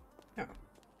 No.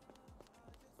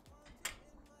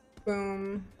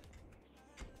 Boom.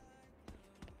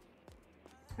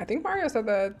 I think Mario said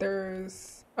that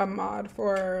there's a mod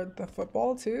for the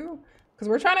football too, because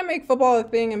we're trying to make football a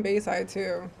thing in Bayside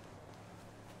too.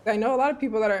 I know a lot of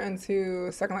people that are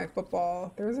into Second Life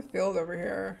football. There's a field over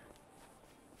here.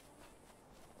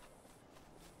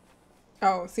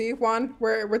 Oh, see, Juan,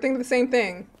 we're thinking the same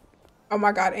thing. Oh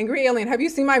my God, Angry Alien. Have you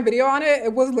seen my video on it?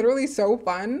 It was literally so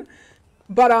fun.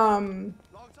 But I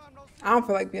don't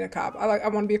feel like being a cop. I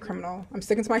want to be a criminal. I'm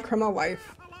sticking to my criminal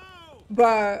life.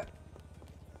 But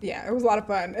yeah, it was a lot of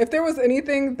fun. If there was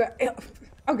anything that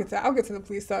I'll get to the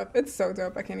police stuff. It's so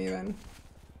dope. I can't even.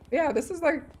 Yeah, this is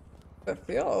like the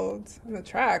field and the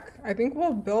track. I think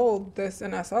we'll build this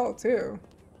in SL too.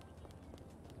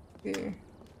 See,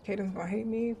 Caden's gonna hate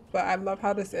me, but I love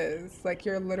how this is. Like,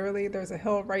 you're literally, there's a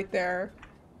hill right there.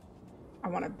 I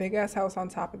want a big ass house on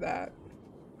top of that.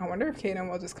 I wonder if Caden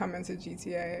will just come into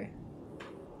GTA.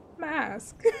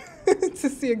 Mask to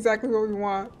see exactly what we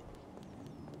want.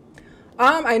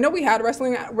 I know we had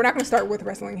wrestling. We're not gonna start with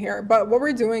wrestling here, but what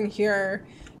we're doing here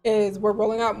is we're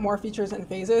rolling out more features in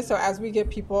phases. So as we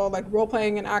get people like role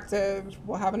playing and active,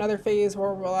 we'll have another phase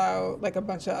where we'll roll out like a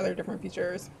bunch of other different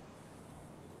features.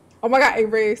 Oh my God,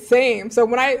 Avery, same. So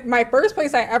when my first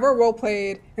place I ever role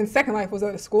played in Second Life was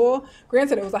at a school.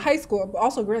 Granted, it was a high school, but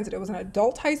also granted, it was an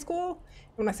adult high school.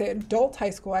 When I say adult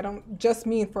high school, I don't just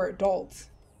mean for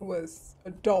adults. It was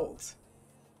adult.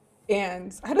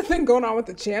 And I had a thing going on with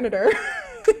the janitor.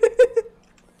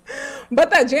 But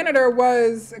that janitor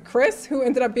was Chris, who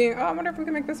ended up being, oh, I wonder if we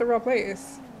can make this a real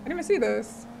place. I didn't even see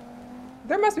this.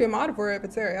 There must be a mod for it if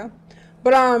it's there, yeah.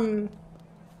 But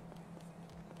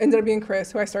ended up being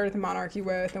Chris, who I started the Monarchy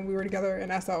with, and we were together in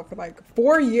SL for like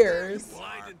 4 years.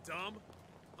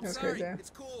 It was crazy. It's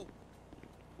cool.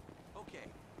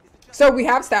 Okay. So we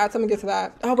have stats. I'm gonna get to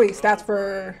that. Oh wait, stats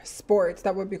for sports.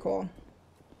 That would be cool.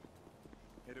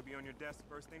 It'll be on your desk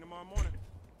first thing tomorrow morning.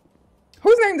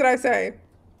 Whose name did I say?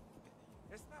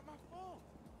 It's not my fault.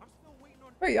 I'm still waiting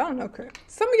on. Wait, y'all know Chris.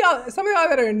 Some of y'all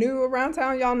that are new around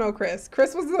town, y'all know Chris.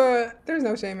 Chris was there's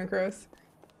no shame in Chris.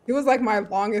 He was like my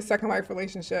longest Second Life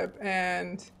relationship,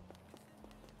 and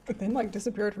then like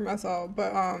disappeared from SL.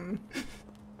 But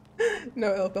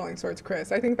no ill feelings towards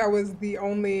Chris. I think that was the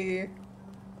only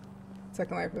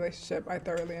Second Life relationship I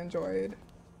thoroughly enjoyed,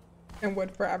 and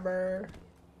would forever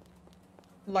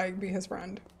like be his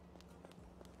friend.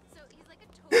 So he's like a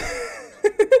total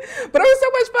but it was so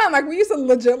much fun. Like, we used to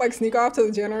legit like sneak off to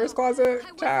the janitor's closet.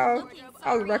 Child,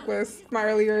 I was reckless my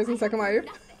early years in Second Life.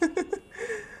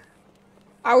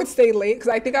 I would stay late because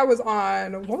I think I was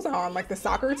on, what was I on, like the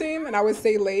soccer team, and I would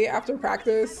stay late after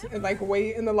practice and like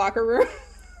wait in the locker room.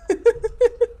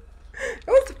 It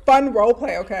was fun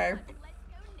roleplay, okay?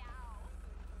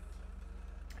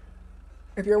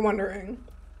 If you're wondering,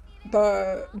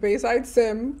 the Bayside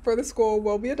sim for the school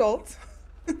will be adults.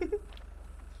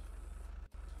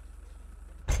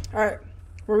 Alright,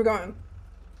 where are we going?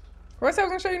 What was I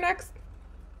gonna show you next?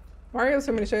 Mario's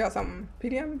told me to show y'all something.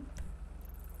 PDM?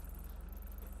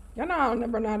 Y'all know I'll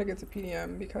never know how to get to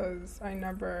PDM because I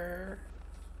never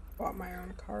bought my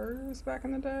own cars back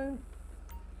in the day.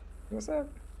 What's up?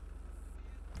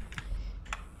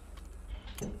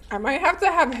 I might have to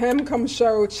have him come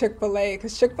show Chick-fil-A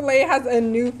because Chick-fil-A has a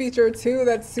new feature too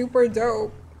that's super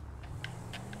dope.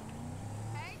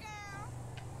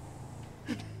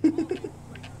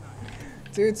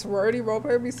 Dude, sorority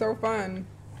roleplay would be so fun.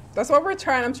 That's what we're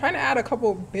trying. I'm trying to add a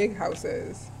couple big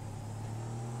houses.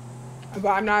 But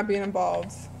I'm not being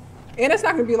involved. And it's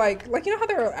not gonna be like you know how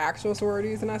there are actual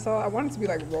sororities and I want it to be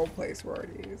like roleplay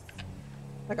sororities.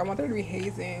 Like I want there to be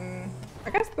hazing. I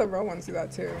guess the real ones do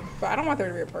that too. But I don't want there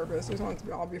to be a purpose. I just want it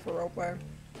to all be for roleplay.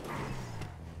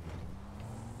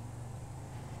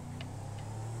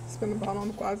 Spin the bottle in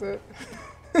the closet.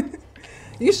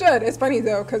 You should. It's funny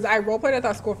though, because I roleplayed at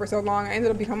that school for so long. I ended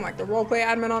up becoming like the roleplay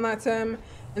admin on that sim.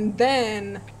 And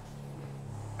then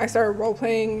I started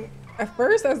roleplaying at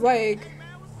first as like,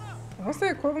 what's the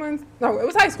equivalent? No, it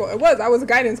was high school. It was. I was a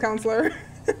guidance counselor.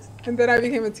 And then I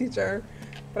became a teacher.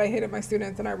 But I hated my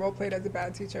students and I roleplayed as a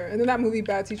bad teacher. And then that movie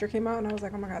Bad Teacher came out and I was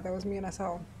like, oh my god, that was me in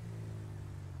SL.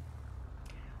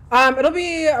 It'll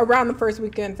be around the first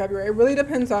weekend in February. It really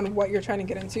depends on what you're trying to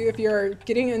get into. If you're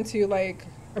getting into like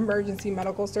emergency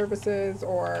medical services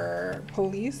or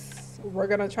police, we're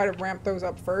gonna try to ramp those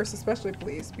up first, especially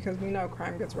police, because we know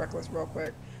crime gets reckless real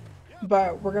quick.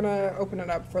 But we're gonna open it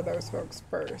up for those folks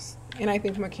first. And I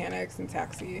think mechanics and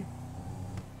taxi.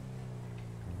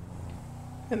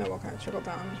 And then we'll kind of trickle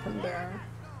down from there.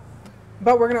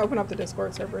 But we're gonna open up the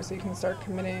Discord server so you can start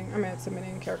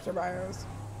submitting character bios.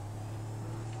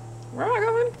 Where am I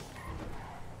going?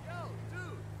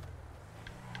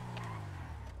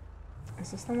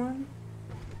 Is this the one?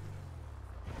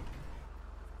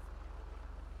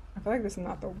 I feel like this is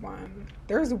not the one.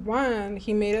 There's one,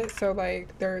 he made it so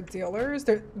like they're dealers.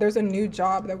 There's a new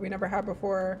job that we never had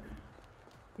before.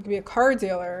 You could be a car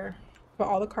dealer, but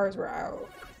all the cars were out.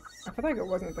 I feel like it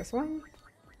wasn't this one.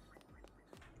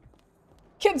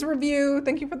 Kids review,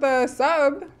 thank you for the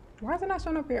sub. Why is it not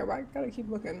showing up here? Why I gotta keep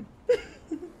looking?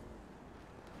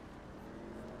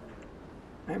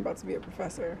 I'm about to be a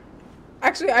professor.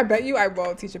 Actually, I bet you I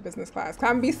will teach a business class. I'm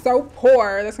gonna be so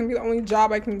poor. That's gonna be the only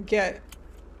job I can get.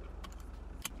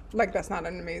 Like, that's not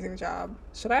an amazing job.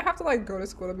 Should I have to like go to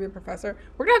school to be a professor?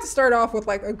 We're gonna have to start off with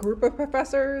like a group of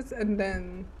professors and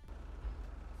then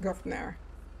go from there.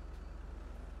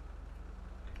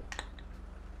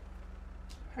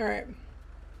 All right.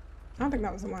 I don't think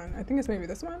that was the one. I think it's maybe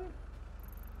this one.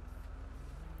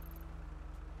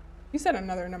 You said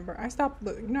another number. I stopped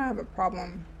looking. You know I have a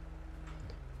problem.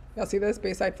 Y'all see this?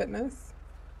 Bayside Fitness.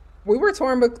 We were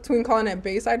torn between calling it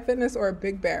Bayside Fitness or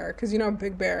Big Bear. Because you know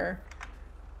Big Bear.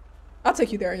 I'll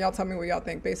take you there and y'all tell me what y'all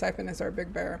think. Bayside Fitness or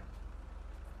Big Bear.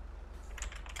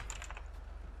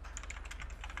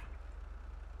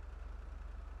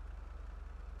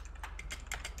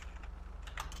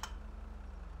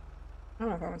 I don't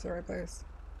know if I went to the right place.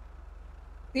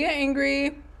 See ya,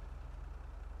 Angry.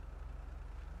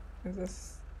 Is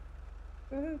this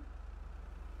it?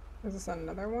 Is this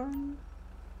another one?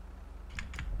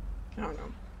 I don't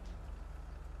know.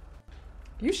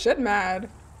 You should mad.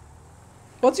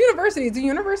 Well, it's university. Do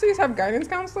universities have guidance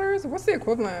counselors? What's the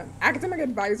equivalent? Academic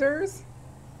advisors?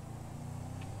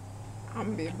 I'm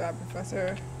gonna be a bad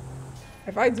professor.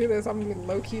 If I do this, I'm gonna be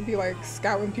low-key be like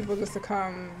scouting people just to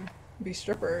come be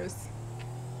strippers.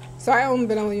 So I own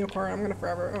Vanilla Unicorn. I'm gonna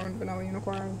forever own Vanilla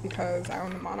Unicorn because I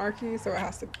own the monarchy, so it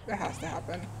has to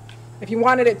happen. If you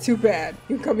wanted it too bad,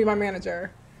 you can come be my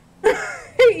manager.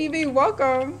 Hey Evie,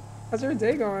 welcome. How's your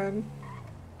day going?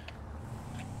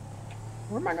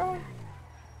 Where am I going?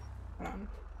 Hold on.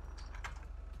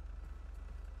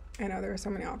 I know there are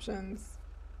so many options.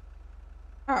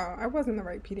 Oh, I was in the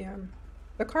right PDM.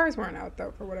 The cars weren't out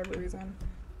though for whatever reason.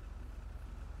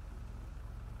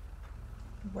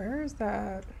 Where is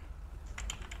that?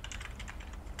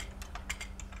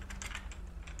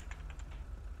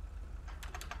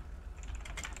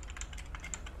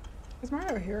 Is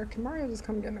Mario here? Can Mario just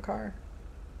come get in the car?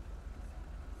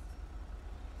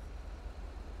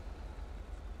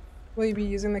 Will you be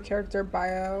using the character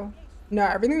bio? No,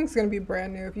 everything's gonna be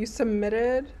brand new. If you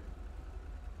submitted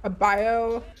a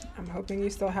bio, I'm hoping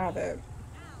you still have it.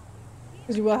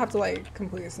 Because you will have to like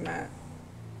completely submit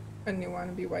a new one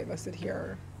and be whitelisted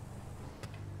here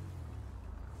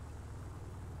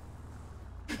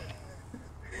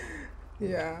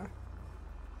Yeah.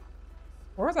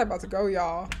 Where was I about to go,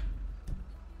 y'all?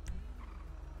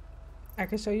 I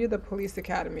can show you the police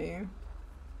academy.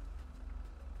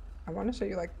 I want to show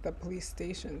you like the police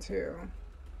station too.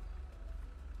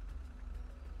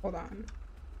 Hold on.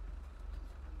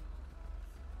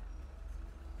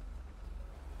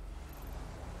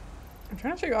 I'm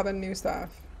trying to show you all the new stuff.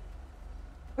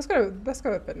 Let's go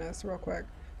to fitness real quick.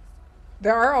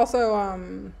 There are also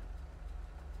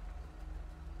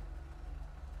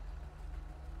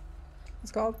what's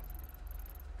it called?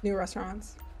 New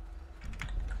restaurants.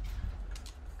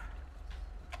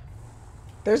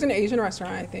 There's an Asian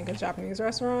restaurant, I think, a Japanese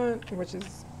restaurant, which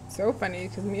is so funny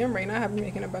because me and Reina have been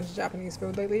making a bunch of Japanese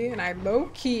food lately, and I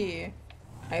low-key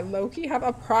have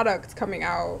a product coming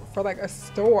out for like a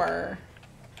store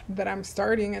that I'm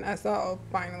starting in SL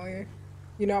finally.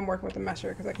 You know I'm working with a mesher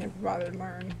because I can't be bothered to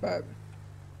learn, but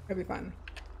it'll be fun.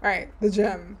 All right, the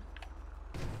gym.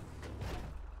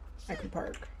 I can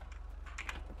park.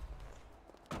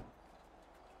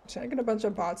 Should I get a bunch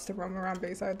of bots to roam around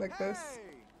Bayside like this?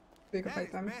 So you can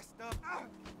fight them.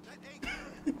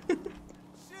 It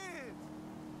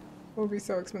would be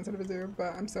so expensive to do,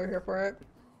 but I'm so here for it.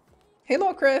 Hey,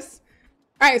 little Chris.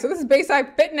 All right, so this is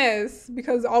Bayside Fitness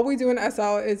because all we do in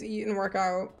SL is eat and work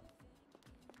out.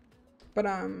 But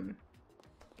you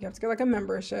have to get like a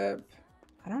membership.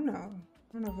 I don't know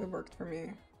if it worked for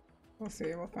me. We'll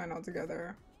see. We'll find out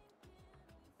together.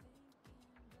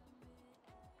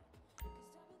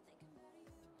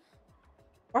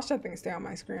 Watch that thing stay on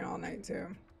my screen all night too.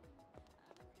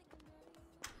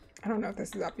 I don't know if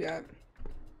this is up yet.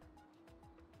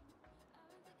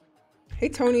 Hey,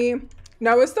 Tony.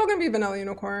 No, it's still gonna be vanilla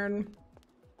unicorn,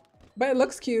 but it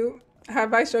looks cute.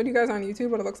 Have I showed you guys on YouTube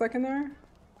what it looks like in there?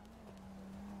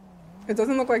 It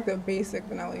doesn't look like the basic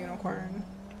vanilla unicorn.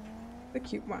 The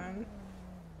cute one.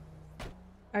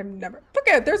 I've never, look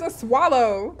at it, there's a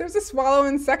swallow. There's a swallow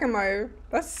in Second Life.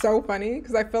 That's so funny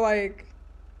because I feel like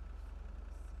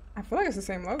it's the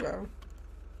same logo.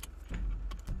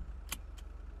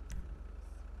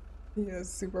 He is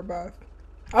super buff.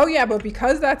 Oh yeah, but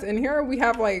because that's in here, we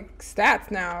have like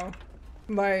stats now.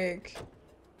 Like,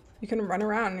 you can run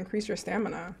around and increase your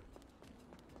stamina.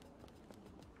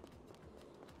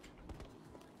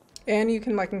 And you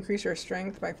can like increase your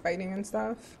strength by fighting and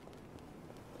stuff.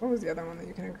 What was the other one that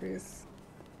you can increase?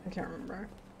 I can't remember.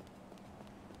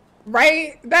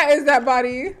 Right? That is that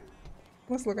body.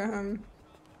 Let's look at him.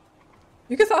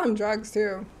 You can sell him drugs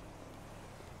too.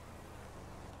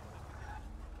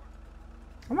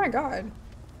 Oh my god.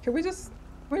 Can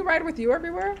we ride with you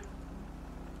everywhere?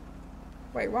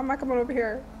 Wait, why am I coming over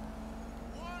here?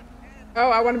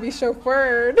 Oh, I want to be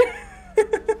chauffeured.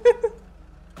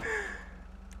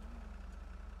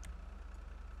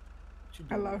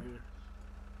 I love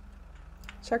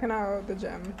checking out the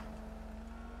gym.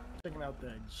 Checking out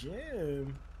the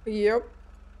gym? Yep.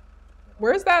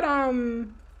 Where's that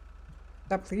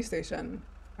that police station?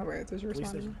 Oh wait, does you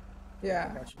respond?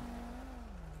 Yeah.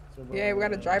 So, Yeah, we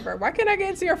got a driver. Why can't I get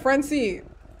into your front seat?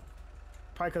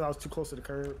 Probably because I was too close to the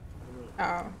curb.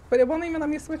 Oh, but it won't even let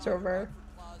me switch over.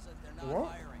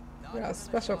 What? Yeah,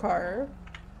 special car.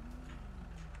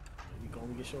 You can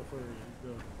only get chauffeur.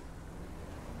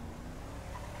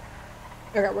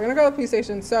 Okay, we're gonna go to the police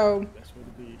station. So That's what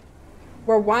it be.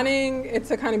 we're wanting it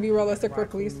to kind of be realistic for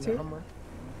police too.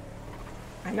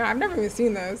 I know, I've never even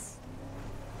seen this.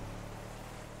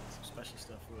 Some special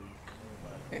stuff for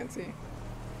you. Fancy.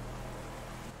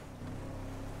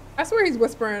 I swear he's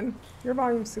whispering. Your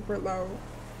volume's super low.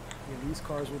 Yeah, these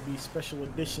cars will be special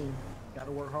edition.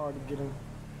 Gotta work hard to get them.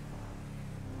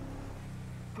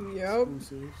 Yep.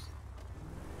 Exclusives.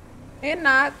 And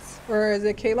not, or is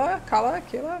it Kayla?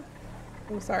 Kayla?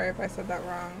 I'm sorry if I said that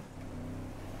wrong.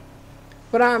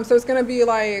 But so it's gonna be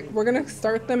like, we're gonna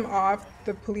start them off,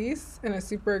 the police, in a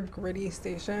super gritty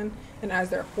station, and as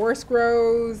their force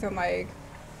grows and like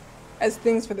as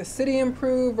things for the city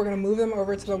improve, we're gonna move them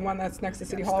over to the one that's next to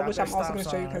City Hall, which I'm also gonna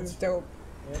show you because it's dope.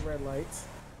 And red lights.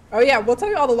 Oh yeah, we'll tell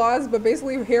you all the laws, but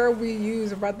basically here we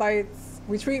use red lights.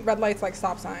 We treat red lights like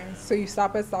stop signs. So you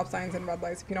stop at stop signs and red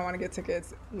lights if you don't want to get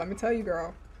tickets. Let me tell you,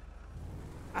 girl,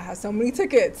 I had so many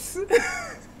tickets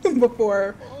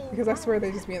before because I swear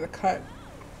they just be in the cut.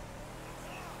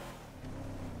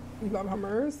 You love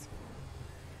Hummers?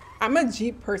 I'm a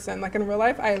Jeep person. Like in real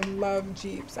life, I love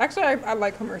Jeeps. Actually, I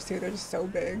like Hummers too. They're just so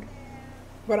big.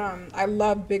 But I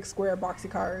love big square boxy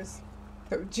cars.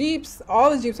 So Jeeps,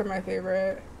 all the Jeeps are my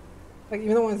favorite. Like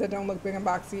even the ones that don't look big and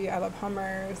boxy, I love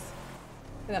Hummers.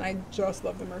 And then I just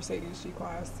love the Mercedes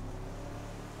G-Class.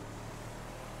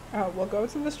 We'll go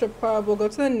to the strip club. We'll go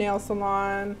to the nail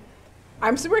salon.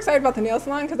 I'm super excited about the nail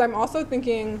salon because I'm also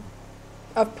thinking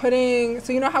of putting,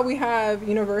 so you know how we have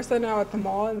Universa now at the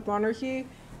mall in Monarchy,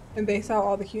 and they sell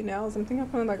all the cute nails? I'm thinking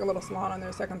of putting like a little salon on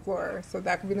their second floor, so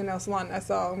that could be the nail salon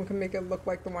SL, and we can make it look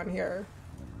like the one here.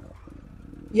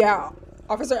 Yeah,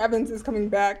 Officer Evans is coming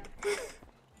back.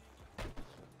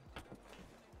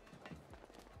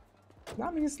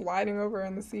 Not me sliding over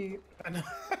in the seat. I know.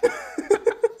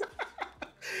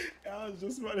 I was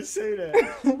just about to say that.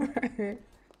 Right.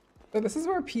 So this is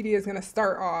where PD is gonna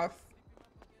start off.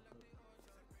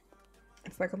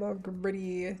 It's like a little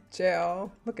gritty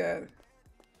jail. Look at,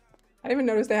 I didn't even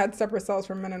notice they had separate cells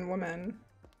for men and women.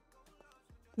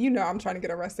 You know I'm trying to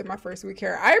get arrested my first week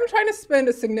here. I am trying to spend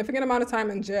a significant amount of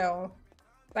time in jail.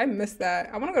 I miss that.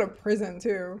 I want to go to prison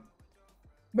too.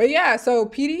 But yeah, so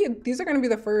PD, these are going to be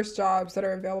the first jobs that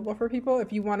are available for people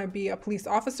if you want to be a police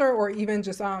officer or even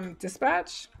just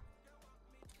dispatch.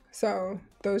 So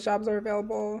those jobs are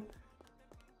available.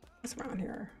 What's around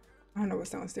here? I don't know what's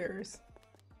downstairs.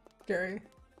 Scary.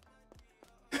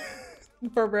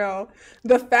 For real.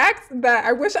 The fact that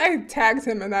I wish I tagged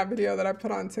him in that video that I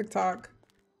put on TikTok.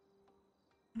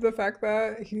 The fact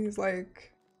that he's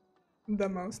like the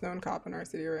most known cop in our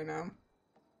city right now.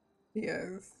 He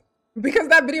is. Because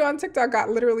that video on TikTok got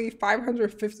literally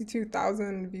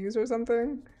 552,000 views or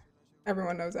something.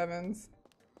 Everyone knows Evans.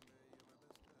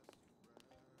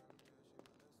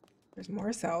 There's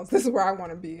more cells. This is where I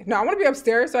want to be. No, I want to be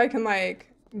upstairs so I can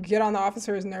like get on the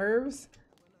officer's nerves.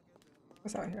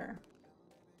 What's out here?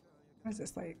 What is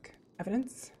this, like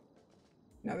evidence?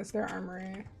 No, this is their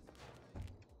armory.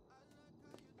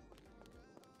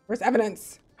 Where's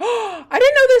evidence? I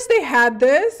didn't know they had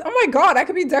this. Oh my god, I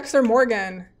could be Dexter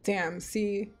Morgan. Damn,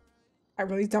 see, I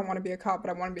really don't want to be a cop,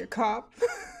 but I want to be a cop.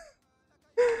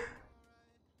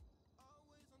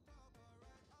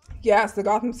 Yeah, it's the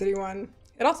Gotham City one.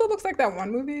 It also looks like that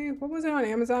one movie. What was it on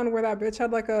Amazon where that bitch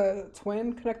had like a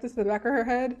twin connected to the back of her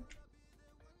head?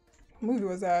 What movie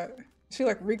was that? She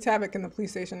like wreaked havoc in the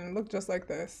police station and looked just like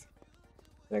this.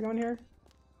 Did I go in here?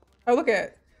 Oh, look at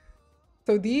it.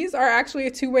 So these are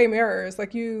actually two-way mirrors.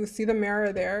 Like you see the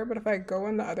mirror there, but if I go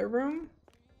in the other room,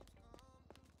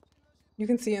 you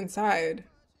can see inside.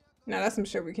 Now that's some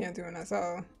shit we can't do in SL.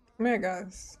 I mean, I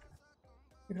guess.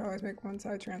 You can always make one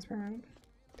side transparent.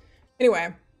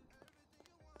 Anyway,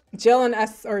 jail in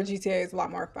S or GTA is a lot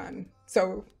more fun.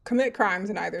 So commit crimes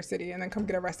in either city and then come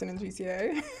get arrested in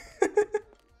GTA.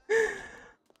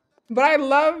 But I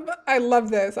love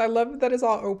this. I love that it's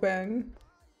all open.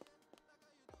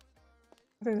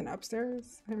 There's an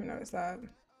upstairs. I didn't even notice that.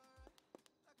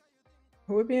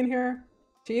 Who would be in here?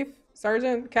 Chief?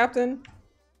 Sergeant? Captain?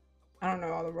 I don't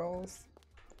know all the roles.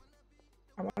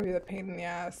 I want to be the pain in the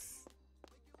ass.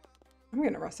 I'm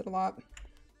getting arrested a lot.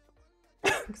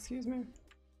 Excuse me.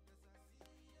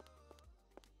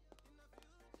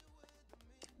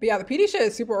 But yeah, the PD shit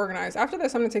is super organized. After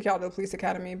this, I'm gonna take y'all to the police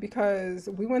academy because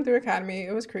we went through academy.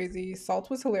 It was crazy.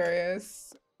 Salt was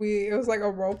hilarious. It was like a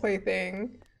role play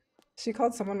thing. She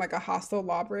called someone like a hostile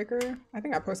lawbreaker. I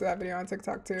think I posted that video on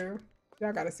TikTok too.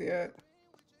 Y'all gotta see it.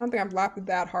 I don't think I've laughed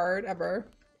that hard ever.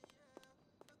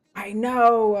 I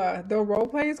know. The role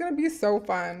play is gonna be so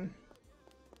fun.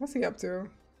 What's he up to?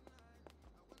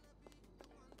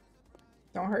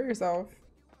 Don't hurt yourself.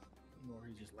 Or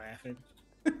he's just laughing.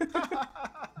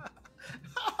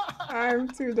 I'm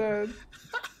too dead.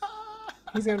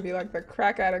 He's gonna be like the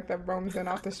crack addict that roams in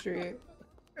off the street.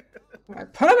 I'm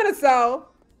like, put him in a cell.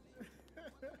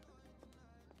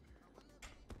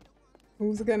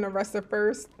 Who's getting arrested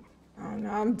first? Oh no,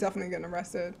 I'm definitely getting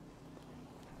arrested.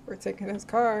 We're taking his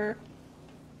car.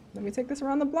 Let me take this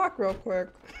around the block real quick.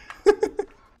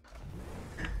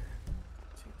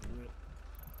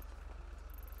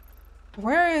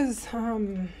 Where is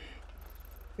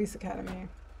Police Academy?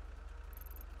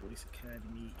 Police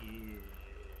Academy is...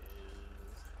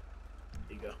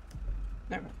 There you go.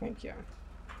 No, thank you.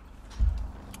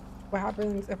 What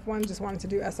happens if one just wanted to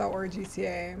do SL or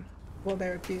GTA? Well,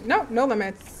 there would be no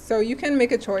limits. So you can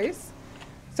make a choice.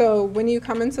 So when you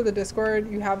come into the Discord,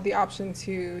 you have the option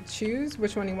to choose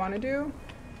which one you want to do.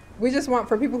 We just want,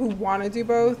 for people who want to do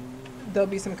both, there'll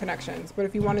be some connections. But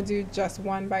if you want to do just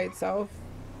one by itself,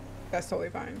 that's totally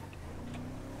fine.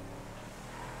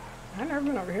 I've never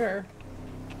been over here.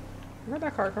 Where'd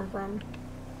that car come from?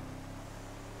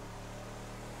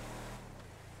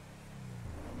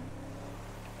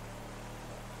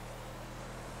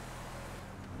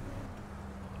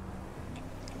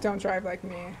 Don't drive like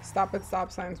me. Stop at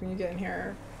stop signs when you get in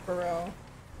here, for real.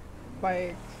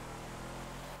 Like,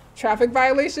 traffic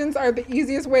violations are the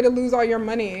easiest way to lose all your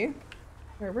money.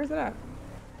 Wait, where's it at?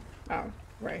 Oh,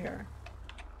 right here.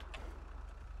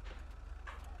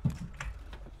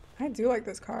 I do like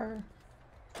this car.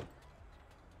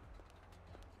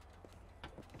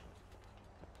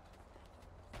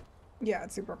 Yeah,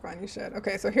 it's super fun. You should.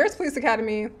 Okay, so here's Police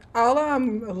Academy. I'll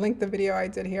link the video I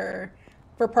did here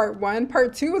for part 1.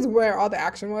 Part 2 is where all the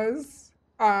action was.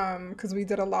 Because we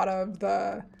did a lot of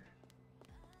the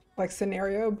like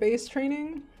scenario-based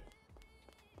training.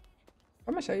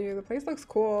 I'm gonna show you. The place looks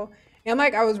cool. And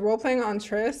like I was role-playing on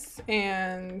Triss,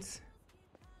 and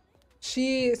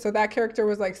so that character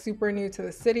was like super new to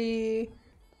the city.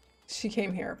 She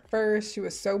came here first. She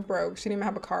was so broke. She didn't even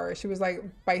have a car. She was like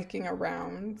biking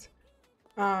around.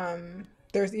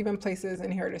 There's even places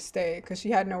in here to stay because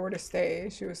she had nowhere to stay.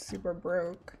 She was super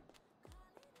broke.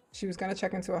 She was gonna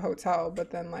check into a hotel, but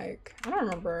then like, I don't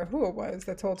remember who it was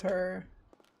that told her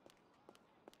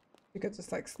she could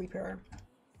just like sleep here.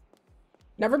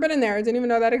 Never been in there. Didn't even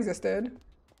know that existed.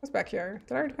 What's back here?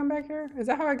 Did I already come back here? Is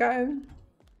that how I got in?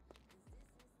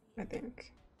 I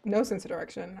think. No sense of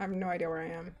direction. I have no idea where I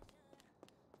am.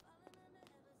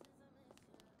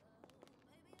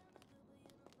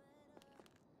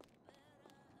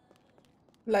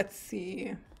 Let's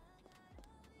see.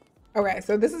 Okay,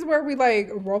 so this is where we like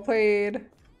role played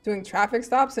doing traffic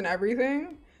stops and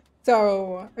everything.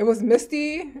 So it was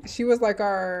Misty. She was like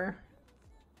our,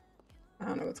 I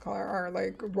don't know what's called, our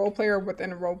like role player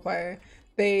within a role play.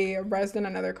 They rezzed in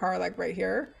another car like right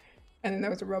here. And then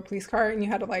there was a real police car, and you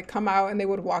had to like come out and they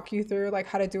would walk you through like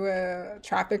how to do a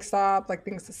traffic stop, like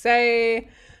things to say,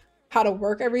 how to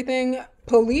work everything.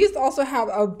 Police also have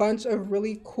a bunch of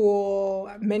really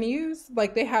cool menus.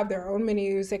 Like they have their own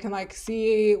menus. They can like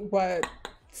see what,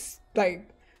 like,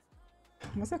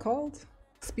 what's it called?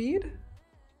 Speed?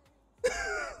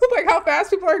 Like how fast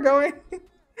people are going.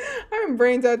 I'm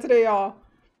brain dead today, y'all.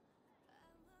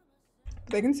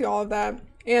 They can see all of that.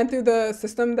 And through the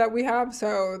system that we have,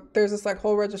 so there's this like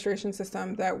whole registration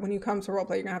system that when you come to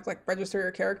roleplay, you're gonna have to like register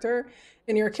your character,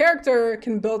 and your character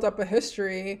can build up a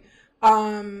history.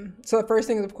 So the first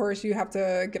thing is, of course, you have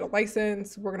to get a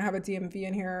license. We're gonna have a DMV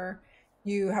in here.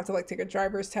 You have to like take a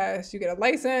driver's test. You get a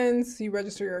license. You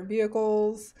register your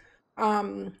vehicles.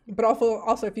 But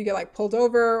also if you get like pulled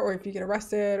over, or if you get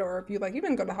arrested, or if you like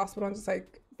even go to the hospital, and just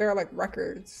like there are like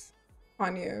records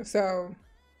on you. So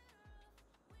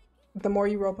the more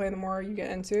you roleplay, the more you get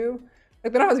into.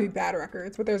 Like, they don't have to be bad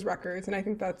records, but there's records, and I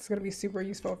think that's going to be super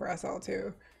useful for SL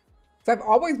too. So I've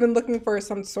always been looking for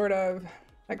some sort of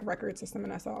like record system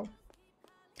in SL.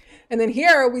 And then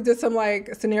here we did some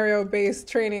like scenario-based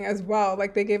training as well.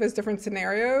 Like they gave us different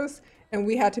scenarios, and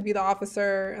we had to be the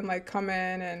officer and like come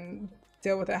in and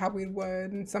deal with it how we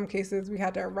would. In some cases, we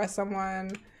had to arrest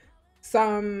someone.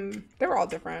 They were all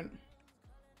different.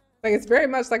 Like, it's very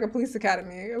much like a police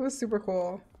academy. It was super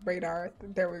cool. Radar.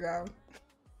 There we go.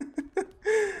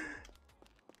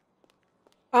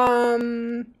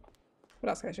 What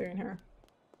else can I show you in here?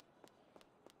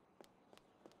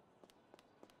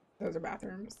 Those are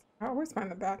bathrooms. I always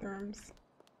find the bathrooms.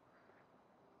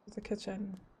 There's a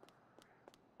kitchen.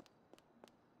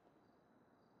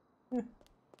 Yeah.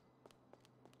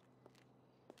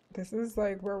 This is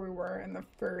like where we were in the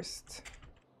first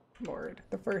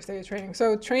day of training.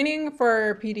 So training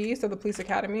for PD, so the police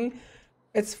academy,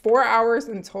 it's 4 hours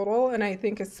in total, and I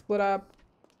think it's split up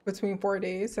between 4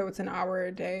 days, so it's an hour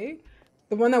a day.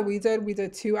 The one that we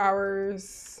did 2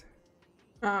 hours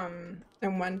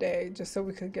in one day, just so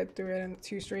we could get through it in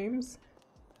 2 streams.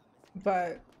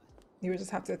 But you would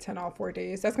just have to attend all 4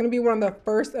 days. That's going to be one of the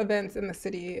first events in the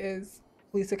city, is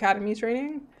police academy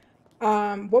training.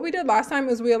 What we did last time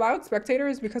is we allowed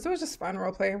spectators because it was just fun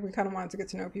roleplay. We kind of wanted to get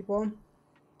to know people.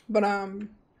 But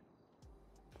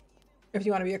if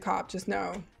you want to be a cop, just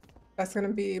know that's going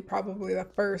to be probably the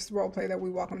first roleplay that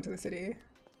we welcome to the city.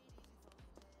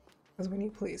 Because we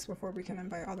need police before we can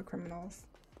invite all the criminals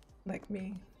like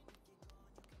me.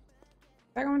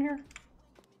 Is that going here?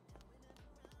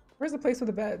 Where's the place with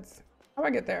the beds? How do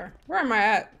I get there? Where am I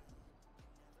at?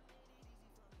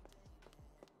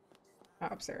 Oh,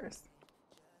 upstairs.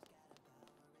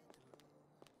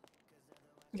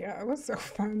 Yeah, it was so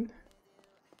fun.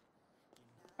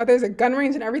 Oh, there's a gun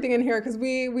range and everything in here because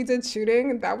we did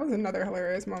shooting. That was another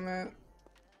hilarious moment.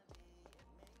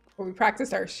 But we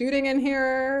practiced our shooting in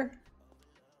here.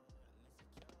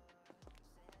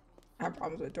 I have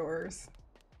problems with doors.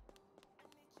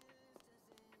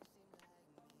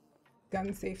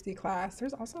 Gun safety class.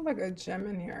 There's also like a gym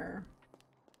in here.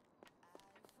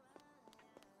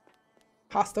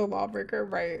 Hostile lawbreaker,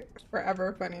 right?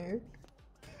 Forever funny.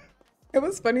 It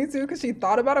was funny too because she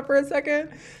thought about it for a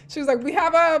second. She was like, we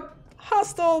have a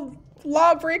hostile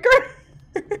lawbreaker.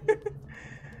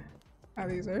 Oh,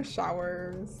 these are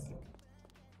showers.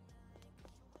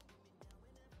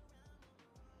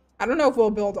 I don't know if we'll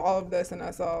build all of this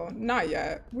in SL. Not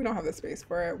yet. We don't have the space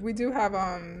for it. We do have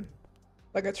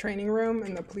like a training room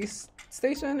in the police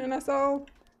station in SL.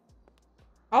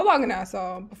 I'll log in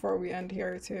SL before we end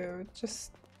here too,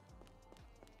 just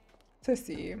to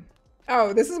see.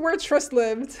 Oh, this is where Trish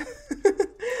lived.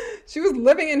 She was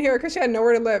living in here because she had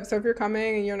nowhere to live. So if you're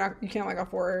coming and you can't like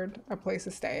afford a place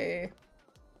to stay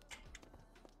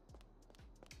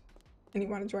and you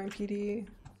want to join PD,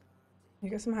 you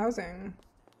get some housing.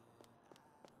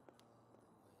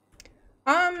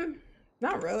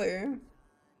 Not really.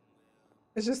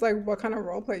 It's just like what kind of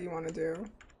roleplay you want to do.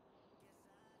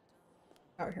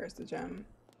 Oh, here's the gym.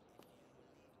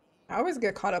 I always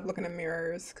get caught up looking at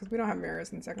mirrors because we don't have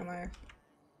mirrors in Second Life.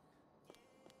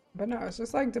 But no, it's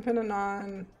just like depending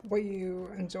on what you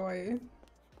enjoy.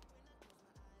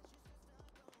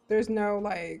 There's no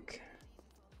like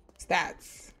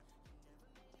stats.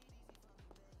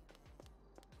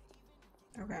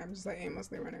 Okay, I'm just like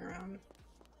aimlessly running around.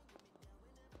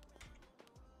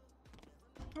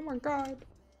 Oh my god,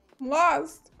 I'm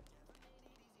lost.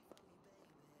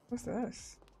 What's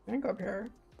this? I didn't go up here.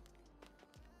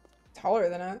 Taller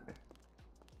than it.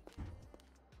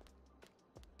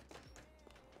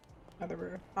 Other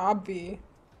roof. Obvi.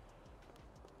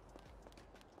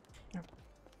 Oh,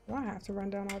 do I have to run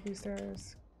down all these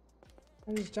stairs?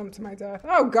 I just jumped to my death.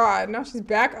 Oh god, now she's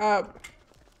back up.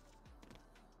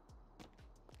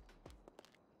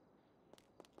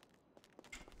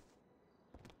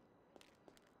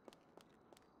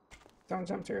 Don't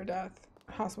jump to your death.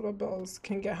 Hospital bills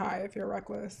can get high if you're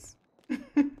reckless.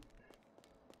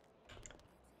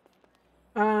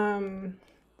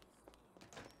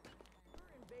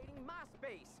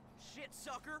 Shit,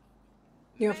 sucker.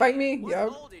 You gonna fight me? What Yup.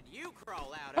 hole did you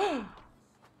crawl out of?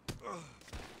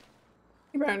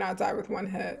 You better not die with one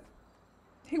hit.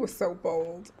 He was so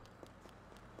bold.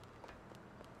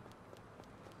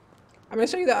 I'm gonna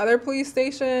show you the other police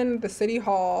station, the city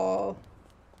hall.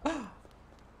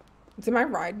 Did my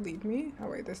ride leave me? Oh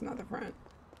wait, there's another front.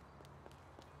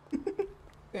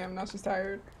 Damn, now she's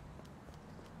tired.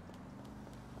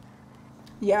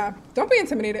 Yeah, don't be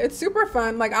intimidated. It's super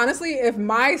fun. Like honestly, if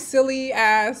my silly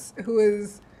ass, who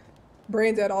is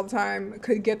brain dead all the time,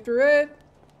 could get through it,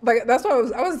 like that's why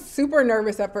I was super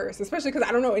nervous at first, especially because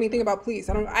I don't know anything about police.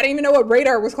 I didn't even know what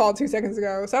radar was called 2 seconds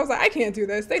ago. So I was like, I can't do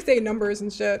this. They say numbers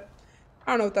and shit.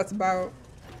 I don't know what that's about,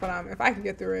 but if I can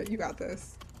get through it, you got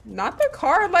this. Not the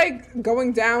car like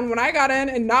going down when I got in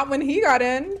and not when he got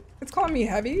in. It's calling me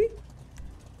heavy.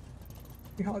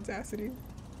 The audacity.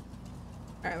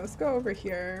 All right, let's go over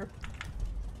here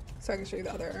so I can show you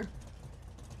the other.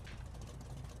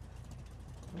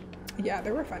 Yeah,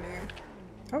 they were funny.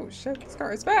 Oh shit, this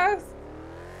car is fast.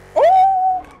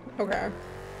 Oh, okay.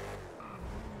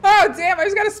 Oh damn, I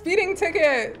just got a speeding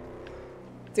ticket.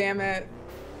 Damn it.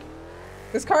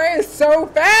 This car is so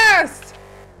fast.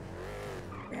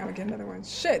 Wait, I'm gonna get another one.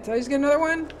 Shit, did I just get another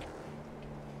one?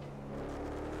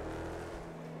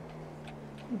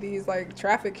 These like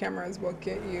traffic cameras will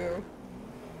get you.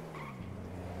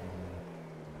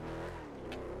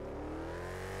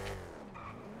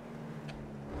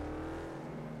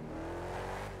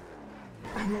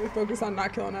 I'm really focused on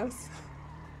not killing us.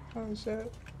 Oh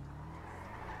shit.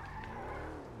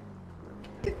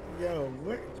 Yo,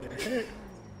 what the heck?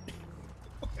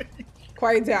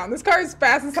 Quiet down. This car is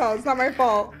fast as hell. It's not my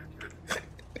fault.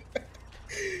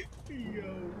 Yo,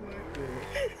 what the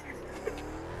heck?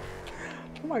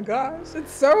 Oh my gosh,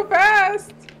 it's so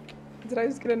fast. Did I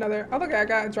just get another? Oh look, I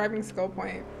got a driving skill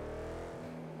point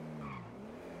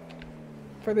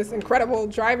for this incredible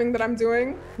driving that I'm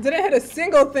doing. Didn't hit a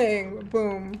single thing.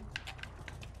 Boom.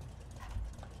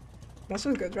 That's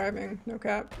just good driving, no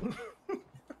cap.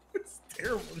 It's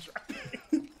terrible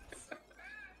driving.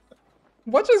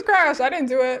 What just crashed? I didn't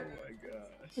do it. Oh my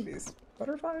gosh. These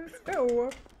butterflies? Ew.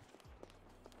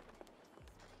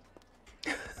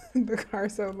 The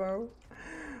car's so low.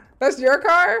 That's your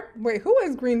car? Wait, who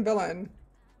is Green Villain?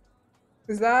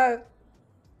 Is that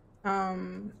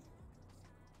Evans?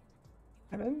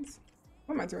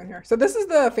 What am I doing here? So this is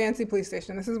the fancy police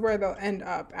station. This is where they'll end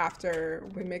up after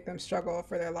we make them struggle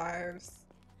for their lives.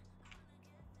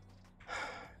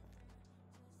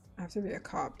 I have to be a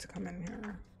cop to come in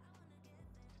here.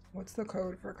 What's the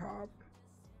code for cop?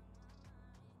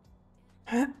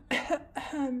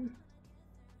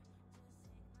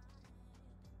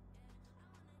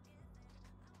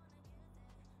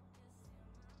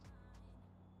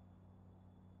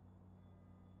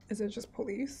 Is it just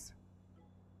police?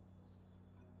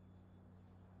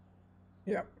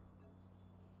 Yep.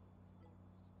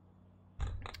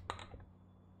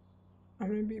 I'm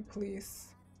gonna be police.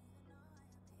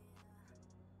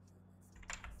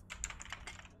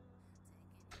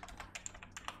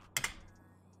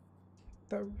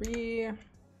 3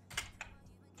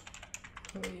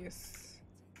 police.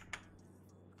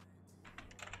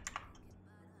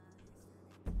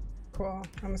 Cool.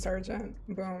 I'm a sergeant.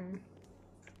 Boom.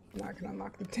 Now I can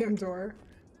unlock the damn door.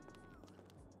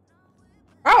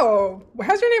 Oh,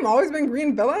 has your name always been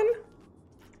Green Villain?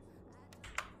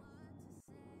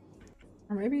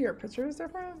 Or maybe your picture is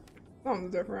different?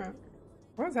 Something's different.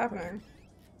 What is happening?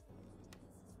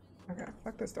 Okay,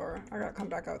 fuck this door. I gotta come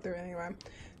back out through anyway.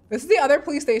 This is the other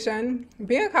police station.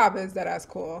 Being a cop is deadass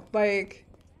cool. Like,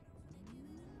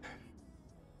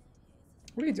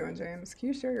 what are you doing, James? Can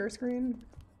you share your screen?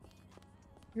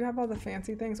 You have all the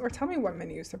fancy things? Or tell me what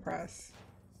menus to press.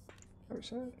 Oh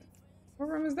shit. What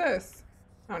room is this?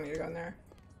 I don't need to go in there.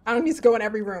 I don't need to go in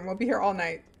every room. We'll be here all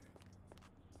night.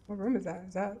 What room is that?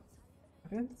 Is that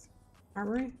evidence?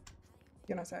 Armory?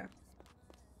 You know, say.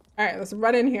 All right, let's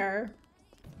run in here.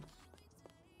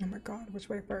 Oh my God, which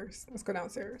way first? Let's go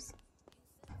downstairs.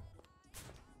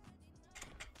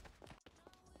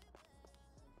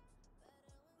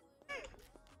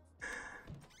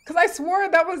 Because I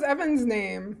swore that was Evan's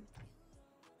name.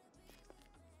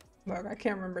 Look, I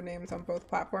can't remember names on both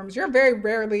platforms. You're very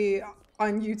rarely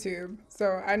on YouTube,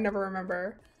 so I never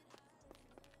remember.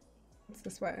 It's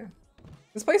this way.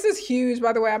 This place is huge,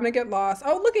 by the way. I'm gonna get lost.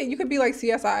 Oh, look it, you could be like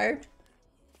CSI.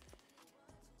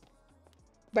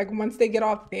 Like once they get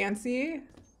all fancy.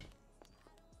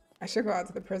 I should go out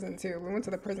to the prison too. We went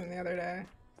to the prison the other day.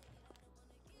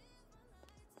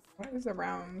 What is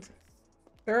around?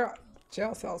 There are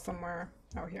jail cells somewhere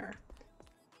out here.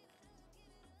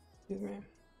 Excuse me.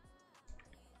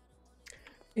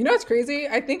 You know what's crazy?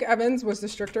 I think Evans was the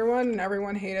stricter one and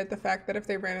everyone hated the fact that if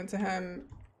they ran into him,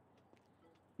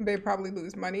 they'd probably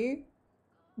lose money.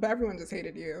 But everyone just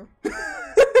hated you.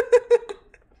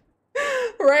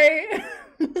 Right?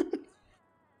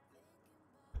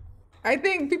 I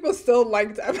think people still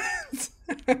liked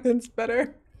Evans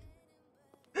better.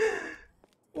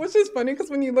 Which is funny because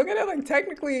when you look at it, like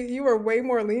technically you were way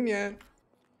more lenient.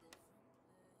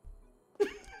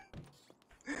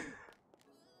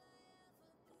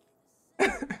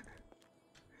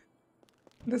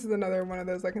 This is another one of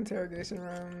those like interrogation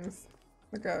rooms.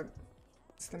 Like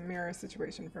it's the mirror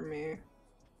situation for me.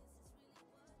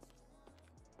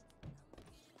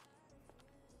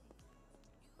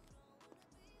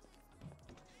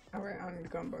 Oh wait, I don't need to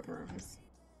go in both rooms.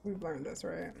 We've learned this,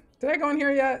 right? Did I go in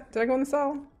here yet? Did I go in the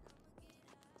cell?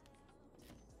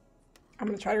 I'm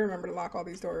gonna try to remember to lock all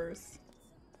these doors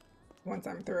once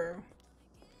I'm through.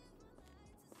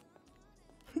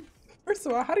 First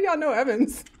of all, how do y'all know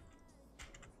Evans?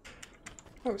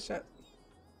 Oh shit.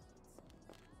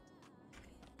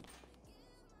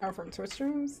 Oh, from Twitch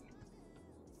streams?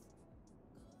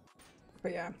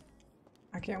 But yeah,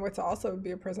 I can't wait to also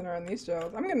be a prisoner in these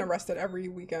jails. I'm getting arrested every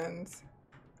weekend.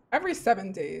 Every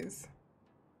 7 days.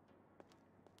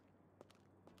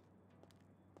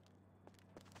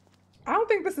 I don't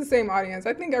think this is the same audience.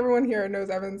 I think everyone here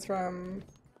knows Evans from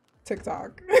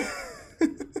TikTok.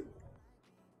 Did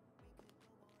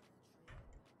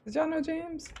y'all know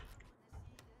James?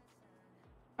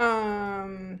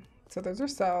 So those are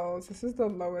cells. This is the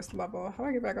lowest level. How do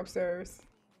I get back upstairs?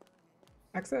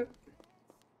 Exit?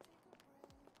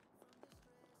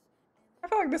 I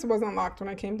felt like this wasn't locked when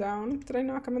I came down. Did I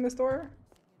not come in this door?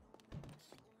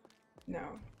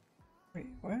 No. Wait,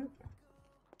 what?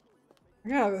 I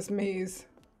got out of this maze.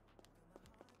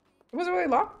 It wasn't really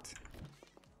locked?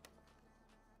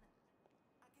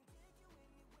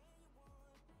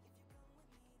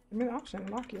 Give me the option,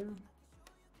 lock you.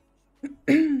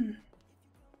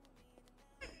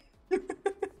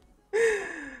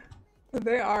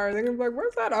 They are. They're gonna be like,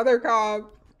 where's that other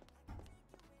cop?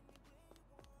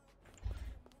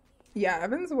 Yeah,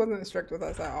 Evans wasn't strict with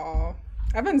us at all.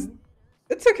 Evans,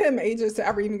 it took him ages to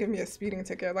ever even give me a speeding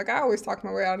ticket. Like, I always talk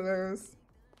my way out of those.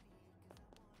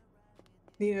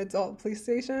 Need an adult police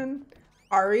station.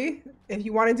 Ari, if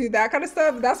you want to do that kind of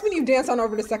stuff, that's when you dance on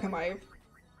over to Second Life.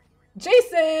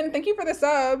 Jason, thank you for the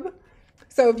sub.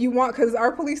 So if you want, because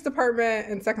our police department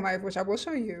in Second Life, which I will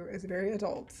show you, is very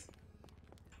adult.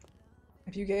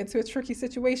 If you get into a tricky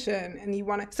situation and you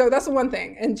want to, so that's the one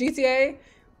thing. In GTA,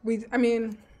 I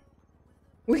mean,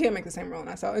 we can't make the same rule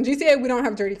in SL. In GTA, we don't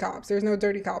have dirty cops. There's no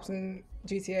dirty cops in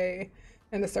GTA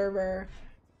in the server.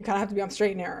 You kind of have to be on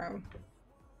straight and narrow.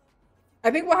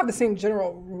 I think we'll have the same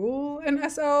general rule in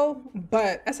SL,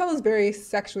 but SL is very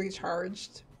sexually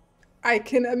charged. I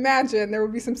can imagine there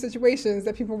would be some situations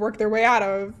that people work their way out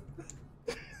of.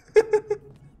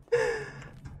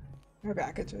 More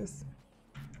packages.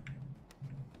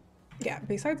 Yeah,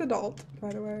 Bayside's adult,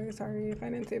 by the way. Sorry if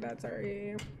I didn't say that,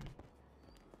 sorry.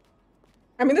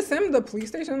 I mean, the sim the police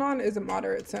station on is a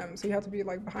moderate sim, so you have to be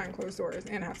like behind closed doors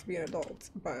and have to be an adult,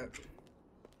 but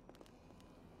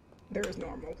there's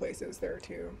normal places there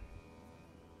too.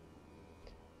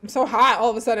 I'm so hot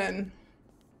all of a sudden.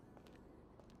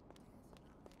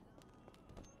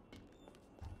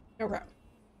 Okay.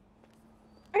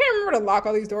 I can't remember to lock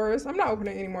all these doors. I'm not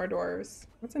opening any more doors.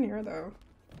 What's in here though?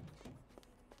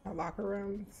 Oh, locker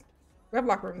rooms. We have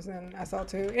locker rooms in SL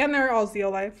too, and they're all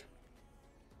Zeal Life.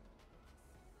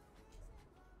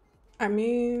 I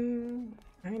mean,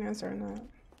 I ain't answering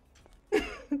that.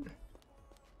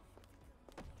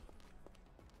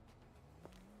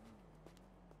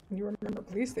 You remember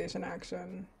police station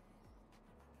action.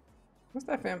 What's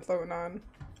that fan floating on?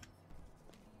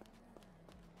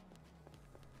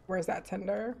 Where's that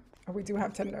Tinder? Oh, we do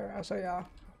have Tinder. I'll show y'all.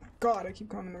 Oh my God, I keep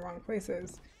going in the wrong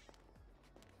places.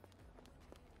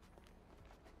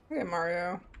 Look at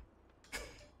Mario.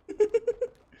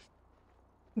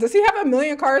 Does he have a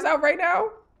million cars out right now?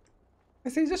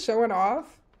 Is he just showing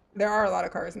off? There are a lot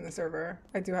of cars in the server.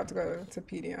 I do have to go to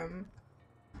PDM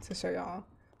to show y'all.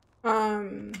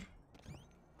 I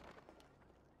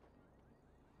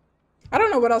don't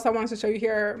know what else I wanted to show you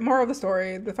here. Moral of the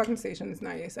story, the fucking station is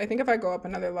nice. I think if I go up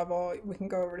another level, we can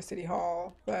go over to City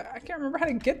Hall, but I can't remember how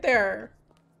to get there.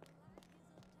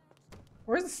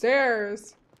 Where's the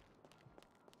stairs?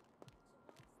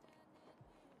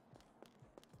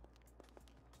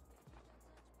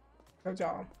 Go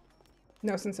y'all.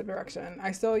 No sense of direction.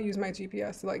 I still use my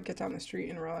GPS to like get down the street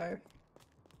in real life.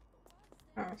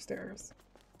 Oh, stairs.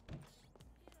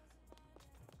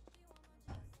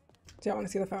 Do y'all want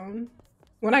to see the phone?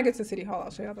 When I get to City Hall, I'll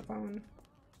show y'all the phone.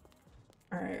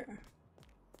 All right.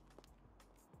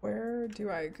 Where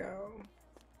do I go?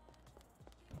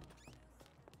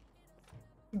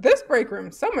 This break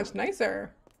room's so much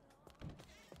nicer.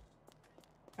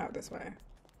 Out this way.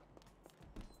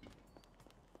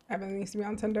 Evan needs to be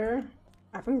on Tinder.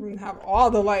 I don't even have all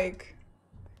the like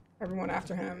everyone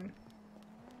after him.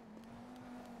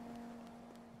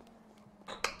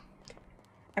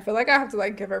 I feel like I have to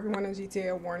like give everyone in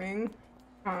GTA a warning.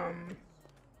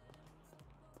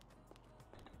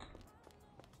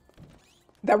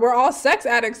 That we're all sex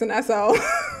addicts in SL.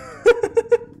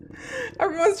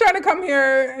 Everyone's trying to come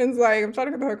here and it's like, I'm trying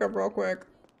to get the hookup real quick.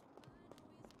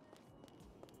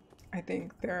 I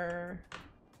think their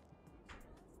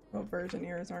little virgin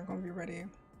ears aren't gonna be ready.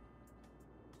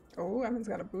 Oh, Evan's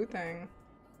got a boo thing.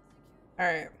 All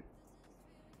right.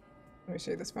 Let me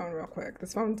show you this phone real quick.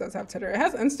 This phone does have Tinder. It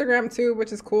has Instagram too,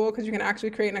 which is cool because you can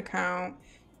actually create an account.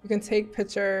 You can take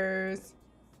pictures.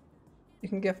 You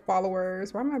can get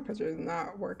followers. Why are my pictures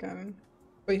not working?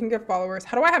 But you can get followers.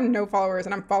 How do I have no followers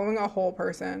and I'm following a whole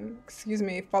person? Excuse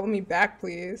me, follow me back,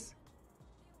 please.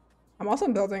 I'm also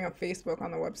building a Facebook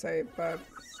on the website, but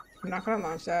I'm not gonna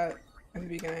launch that in the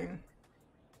beginning.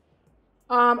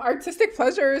 Artistic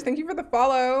Pleasures, thank you for the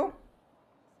follow.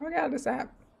 Oh my God, this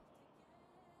app.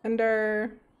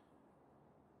 Under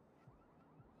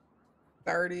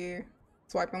 30,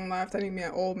 swiping left. I need me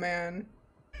an old man.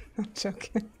 I'm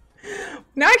joking.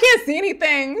 Now I can't see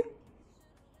anything.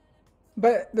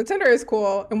 But the Tinder is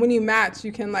cool. And when you match,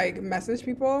 you can like message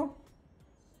people.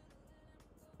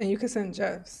 And you can send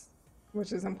GIFs,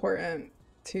 which is important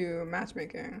to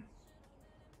matchmaking.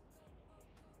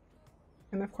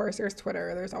 And of course, there's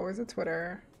Twitter. There's always a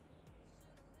Twitter.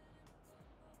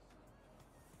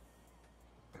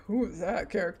 Who is that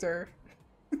character?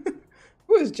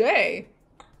 Who is Jay?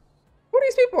 Who are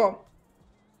these people?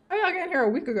 How y'all get in here a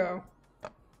week ago?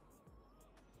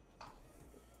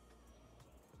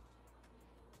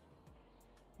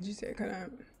 Did you say I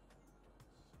couldn't?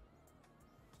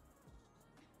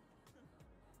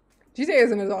 GTA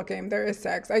is an adult game. There is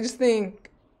sex. I just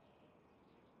think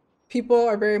people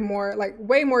are very more, like,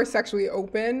 way more sexually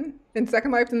open in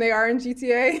Second Life than they are in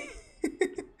GTA.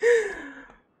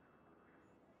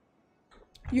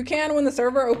 You can when the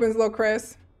server opens, Lil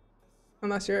Chris.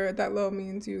 Unless you're, that low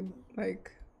means you,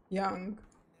 like, young.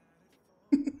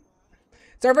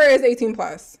 Server is 18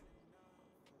 plus.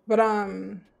 But,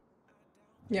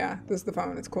 yeah, this is the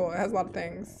phone. It's cool. It has a lot of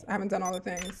things. I haven't done all the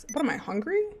things. What am I,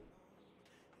 hungry?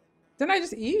 Didn't I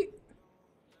just eat?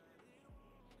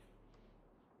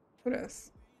 What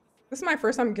is? This is my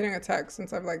first time getting a text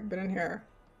since I've, like, been in here.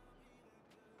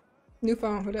 New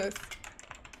phone, who does?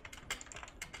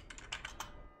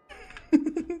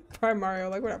 Hi Mario,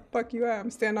 like where the fuck you at?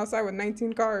 I'm standing outside with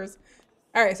 19 cars.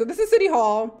 All right, so this is City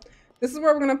Hall. This is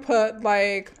where we're gonna put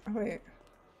like, oh wait.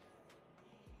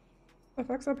 What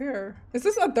the fuck's up here? Is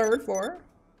this a 3rd floor?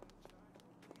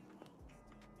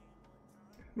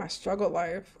 My struggle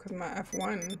life, because my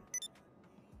F1.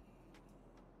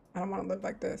 I don't want to live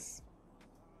like this.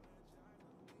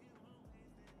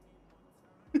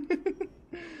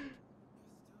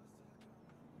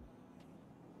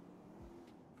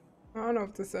 I don't know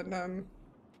if to send him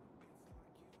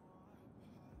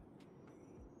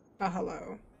a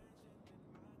hello.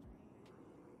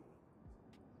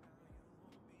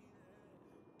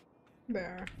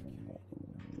 There.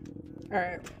 All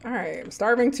right. I'm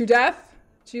starving to death.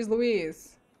 Jeez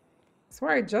Louise. I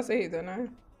swear I just ate, didn't I?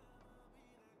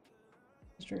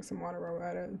 Just drink some water while we're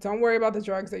at it. Don't worry about the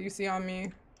drugs that you see on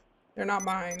me. They're not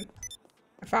mine.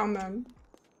 I found them.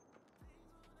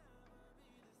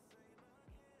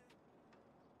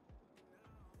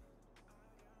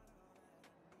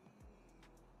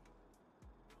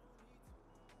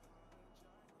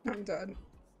 I'm dead.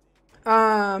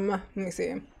 Let me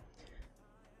see.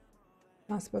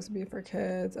 Not supposed to be for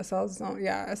kids. SL's not,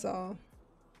 yeah, SL.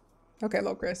 Okay,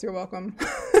 Locris, you're welcome.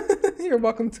 You're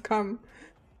welcome to come.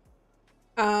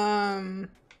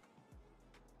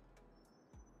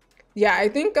 Yeah, I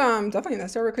think definitely in the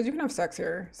server because you can have sex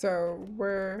here. So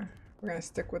we're gonna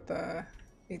stick with the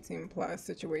 18 plus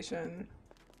situation.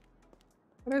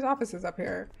 Well, there's offices up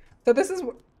here. So this is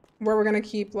where we're gonna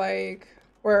keep like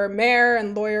where mayor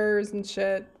and lawyers and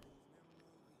shit,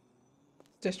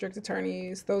 district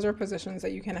attorneys, those are positions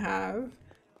that you can have.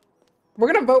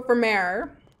 We're gonna vote for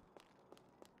mayor.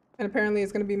 And apparently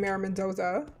it's gonna be Mayor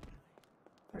Mendoza.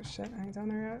 Oh shit, I ain't down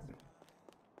there yet.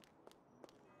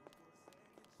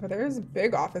 But there's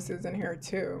big offices in here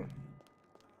too.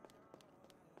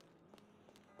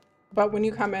 But when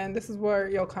you come in, this is where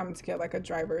you'll come to get like a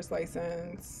driver's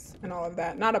license and all of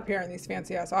that. Not up here in these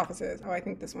fancy ass offices. Oh, I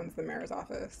think this one's the mayor's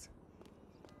office.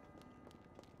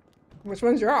 Which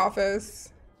one's your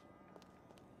office?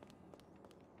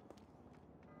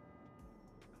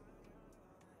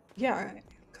 Yeah,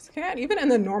 because even in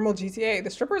the normal GTA, the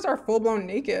strippers are full-blown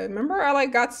naked. Remember I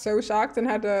like got so shocked and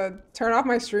had to turn off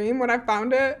my stream when I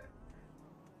found it?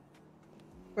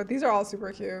 But these are all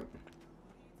super cute.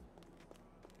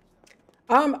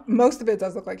 Most of it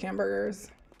does look like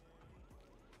hamburgers.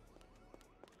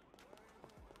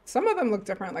 Some of them look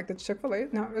different, like the Chick-fil-A.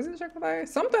 No, is it Chick-fil-A?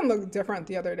 Something looked different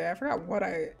the other day. I forgot what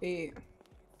I ate.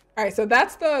 All right, so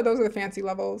those are the fancy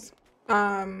levels.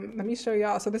 Let me show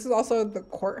y'all. So this is also the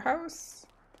courthouse.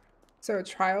 So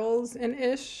trials and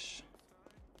ish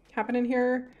happen in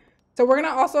here. So we're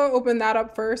gonna also open that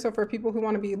up first. So for people who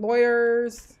want to be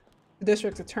lawyers, the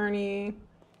district attorney,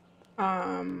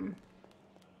 I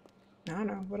don't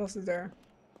know, what else is there?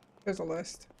 There's a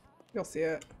list. You'll see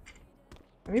it.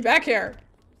 Let me back here.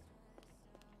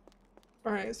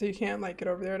 All right, so you can't like get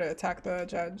over there to attack the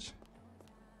judge.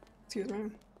 Excuse me.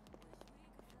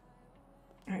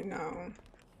 I know.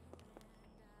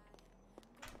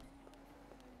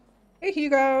 Hey,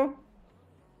 Hugo.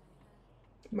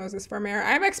 Moses for mayor.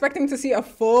 I'm expecting to see a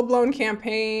full-blown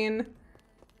campaign.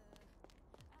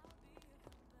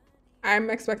 I'm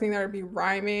expecting there to be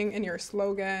rhyming in your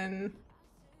slogan.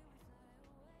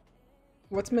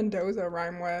 What's Mendoza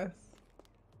rhyme with?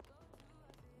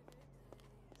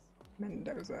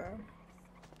 Mendoza.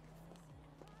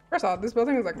 First of all, this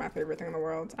building is like my favorite thing in the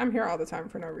world. I'm here all the time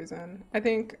for no reason. I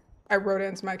think I wrote it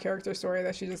into my character story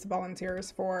that she just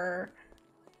volunteers for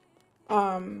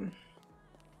Chamber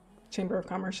of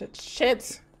Commerce.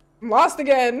 Shit. I'm lost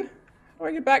again. How do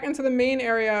I get back into the main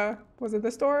area? Was it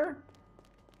this door?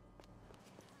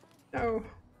 No.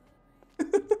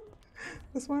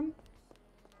 This one?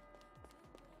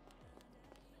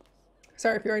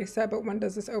 Sorry if you already said, but when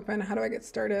does this open? How do I get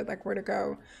started? Like where to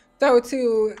go? So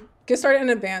to get started in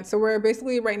advance, so we're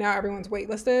basically right now everyone's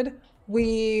waitlisted.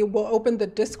 We will open the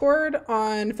Discord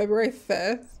on February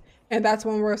 5th, and that's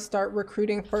when we'll start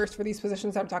recruiting first for these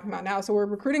positions I'm talking about now. So we're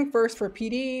recruiting first for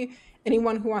PD,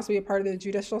 anyone who wants to be a part of the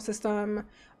judicial system,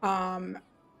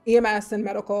 EMS and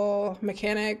medical,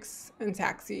 mechanics, and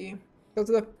taxi. Those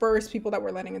are the first people that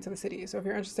we're letting into the city. So if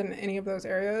you're interested in any of those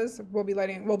areas, we'll be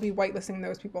whitelisting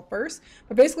those people first.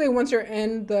 But basically, once you're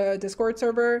in the Discord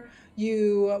server,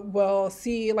 you will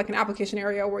see like an application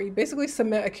area where you basically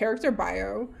submit a character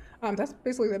bio. That's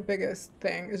basically the biggest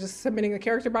thing, is just submitting a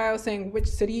character bio saying which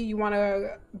city you want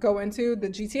to go into, the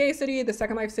GTA city, the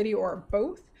Second Life city, or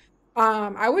both.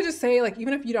 I would just say, like,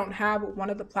 even if you don't have one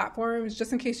of the platforms,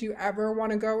 just in case you ever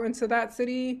want to go into that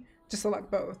city, just select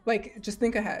both. Like, just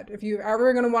think ahead. If you're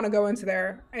ever going to want to go into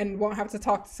there and won't have to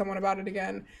talk to someone about it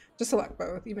again, just select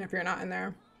both, even if you're not in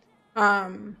there.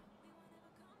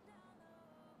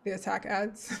 The attack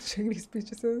ads, shady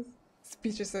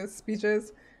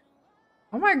speeches.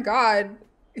 Oh my God,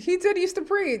 he did used to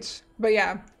preach. But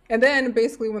yeah, and then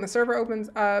basically when the server opens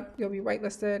up, you'll be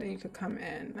whitelisted and you could come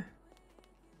in.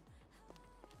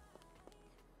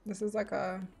 This is like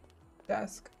a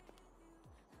desk.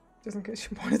 Just in case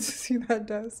you wanted to see that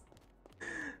desk.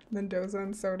 Mendoza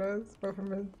and sodas. Vote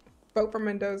for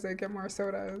Mendoza, get more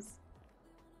sodas.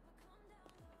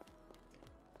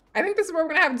 I think this is where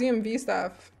we're gonna have DMV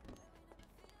stuff.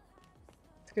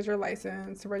 To get your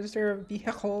license, to register your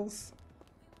vehicles.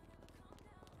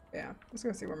 Yeah, let's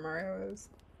go see where Mario is.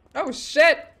 Oh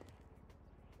shit!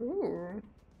 Ooh.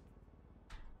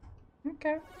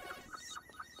 Okay.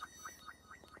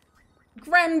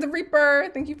 Grim the Reaper,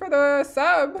 thank you for the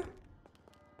sub.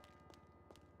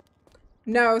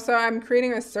 No, so I'm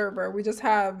creating a server. We just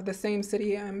have the same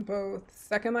city in both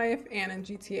Second Life and in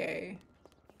GTA.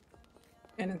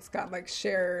 And it's got like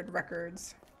shared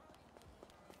records.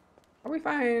 How do we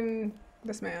find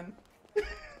this man?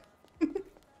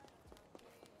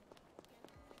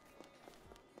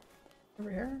 Over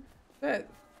here? Shit.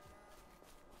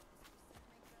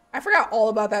 I forgot all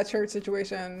about that church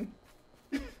situation.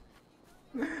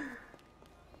 I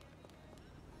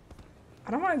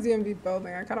don't want a DMV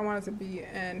building. I kind of want it to be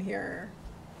in here.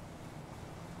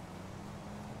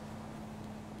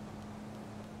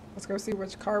 Let's go see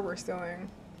which car we're stealing.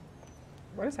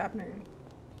 What is happening?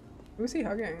 Who's he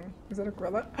hugging? Is it a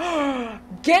gorilla?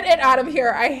 Get it out of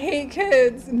here! I hate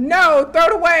kids! No! Throw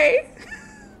it away!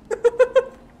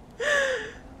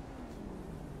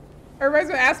 Everybody's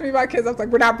been asking me about kids. I was like,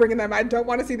 we're not bringing them. I don't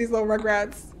want to see these little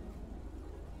rugrats.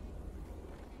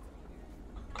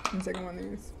 I'm taking one of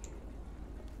these.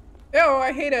 Ew,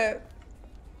 I hate it.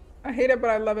 I hate it, but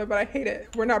I love it, but I hate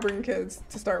it. We're not bringing kids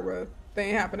to start with. They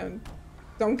ain't happening.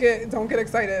 Don't get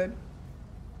excited.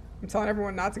 I'm telling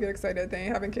everyone not to get excited. They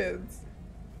ain't having kids.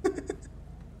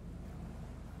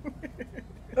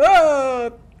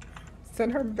 Oh,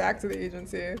 send her back to the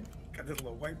agency. Got this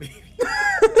little white baby.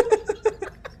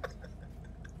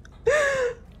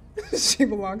 She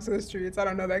belongs to the streets. I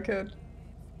don't know that kid.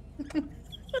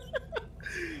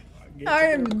 I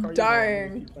am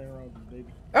dying.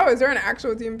 Oh, is there an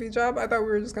actual DMV job? I thought we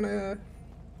were just gonna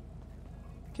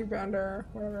keep it under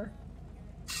whatever.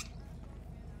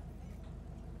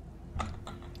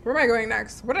 Where am I going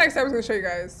next? What did I say I was gonna show you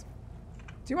guys?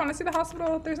 Do you want to see the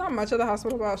hospital? There's not much of the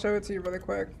hospital, but I'll show it to you really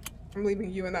quick. I'm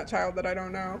leaving you and that child that I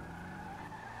don't know.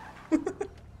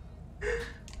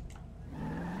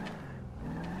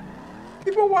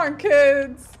 People want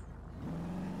kids.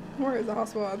 Where is the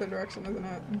hospital? Other direction, isn't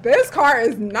it? This car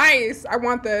is nice. I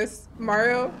want this.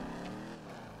 Mario.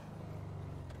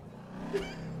 I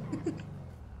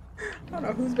don't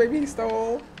know whose baby he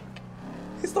stole.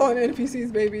 He stole an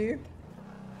NPC's baby.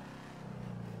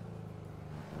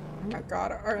 Oh my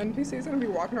god, are NPCs gonna be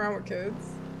walking around with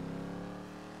kids?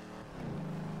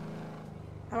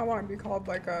 I don't want to be called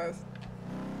like a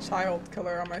child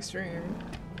killer on my stream.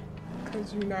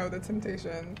 Because you know the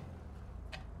temptation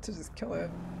to just kill it.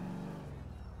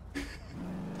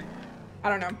 I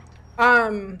don't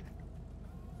know.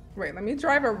 Wait, let me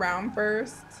drive around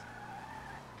first.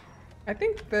 I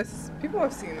think people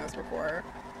have seen this before,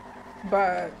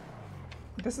 but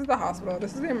this is the hospital.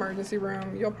 This is the emergency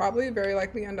room. You'll probably very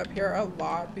likely end up here a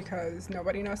lot because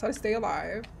nobody knows how to stay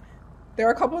alive. There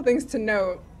are a couple of things to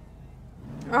note.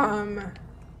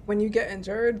 When you get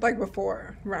injured, like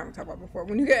before, we're not gonna talk about before.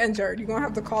 When you get injured, you're gonna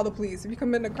have to call the police. If you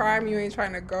commit a crime, you ain't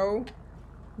trying to go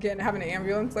have an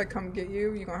ambulance like come get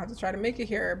you. You're gonna have to try to make it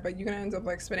here, but you're gonna end up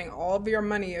like spending all of your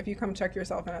money if you come check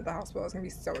yourself in at the hospital. It's gonna be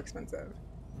so expensive.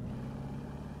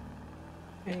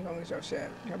 And you're gonna lose your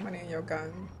shit, your money and your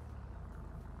gun.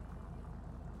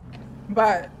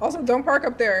 But also don't park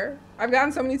up there. I've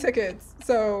gotten so many tickets,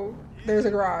 so there's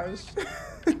a garage.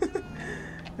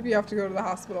 If you have to go to the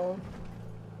hospital.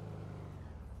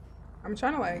 I'm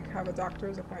trying to like have a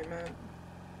doctor's appointment.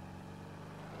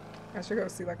 I should go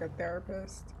see like a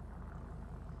therapist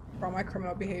for all my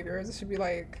criminal behaviors. It should be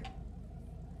like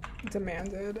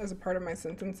demanded as a part of my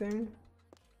sentencing.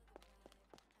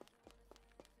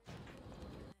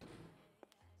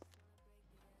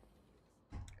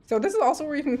 So this is also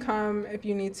where you can come if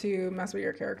you need to mess with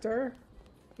your character.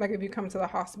 Like if you come to the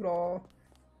hospital,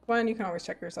 one, you can always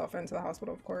check yourself into the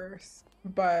hospital, of course,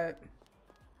 but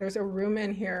there's a room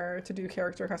in here to do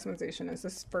character customization. It's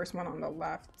this first one on the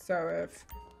left. So if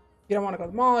you don't want to go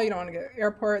to the mall, you don't want to get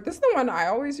airport, this is the one I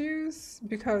always use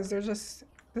because there's just,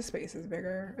 the space is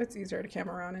bigger. It's easier to cam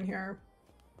around in here.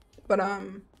 But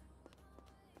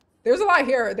there's a lot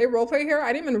here. They roleplay here.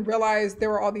 I didn't even realize there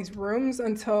were all these rooms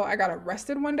until I got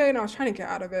arrested one day and I was trying to get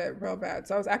out of it real bad.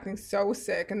 So I was acting so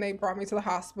sick and they brought me to the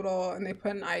hospital and they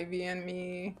put an IV in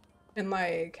me and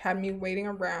like had me waiting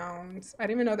around. I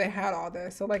didn't even know they had all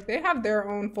this. So like they have their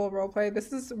own full roleplay.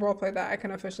 This is roleplay that I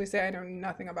can officially say I know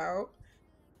nothing about.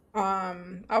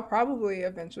 I'll probably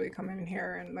eventually come in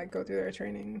here and like go through their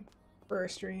training for a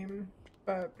stream.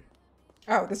 But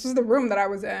oh, this was the room that I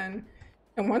was in.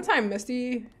 And one time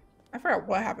Misty, I forgot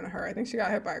what happened to her. I think she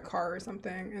got hit by a car or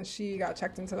something and she got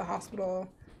checked into the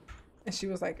hospital and she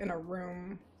was like in a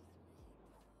room.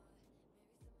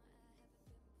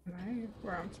 Am I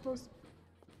where I'm supposed to?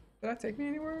 Did that take me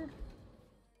anywhere?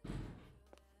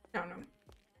 I don't know.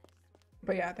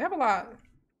 But yeah, they have a lot.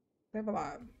 They have a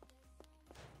lot.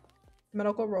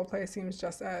 Medical roleplay seems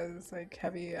just as like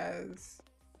heavy as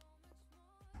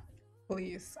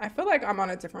police. I feel like I'm on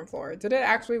a different floor. Did it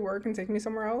actually work and take me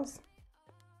somewhere else?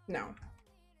 No.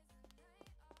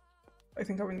 I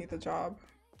think I would need the job.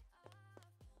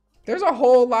 There's a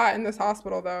whole lot in this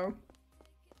hospital though.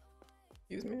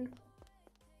 Excuse me.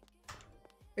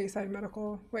 Bayside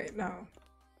Medical. Wait, no.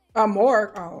 A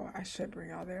morgue. Oh, I should bring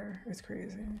y'all there. It's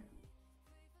crazy.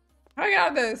 How do I get out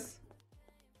of this?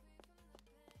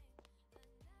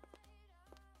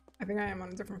 I think I am on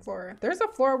a different floor. There's a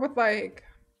floor with like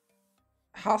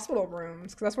hospital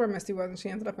rooms because that's where Misty was and she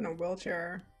ended up in a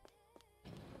wheelchair.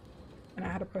 And I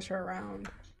had to push her around.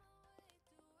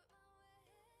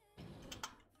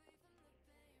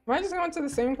 Am I just going to the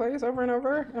same place over and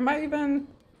over? Am I even...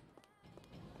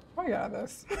 How do I get out of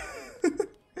this?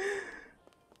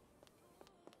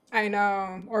 I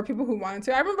know, or people who wanted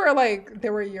to. I remember like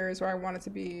there were years where I wanted to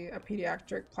be a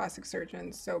pediatric plastic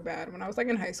surgeon so bad when I was like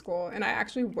in high school, and I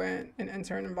actually went and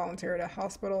interned and volunteered at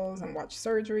hospitals and watched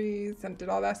surgeries and did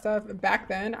all that stuff. Back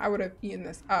then, I would have eaten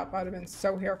this up. I would have been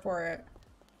so here for it.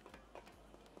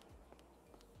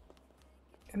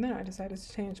 And then I decided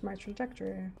to change my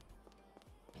trajectory.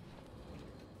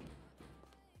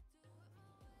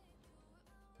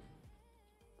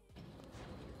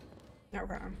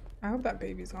 Okay. I hope that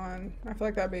baby's gone. I feel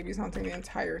like that baby's haunting the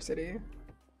entire city.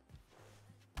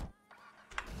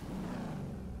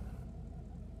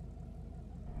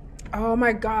 Oh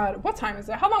my god. What time is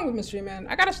it? How long have we been streaming?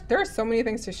 There's so many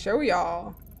things to show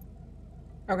y'all.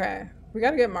 Okay. We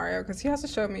gotta get Mario because he has to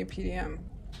show me PDM.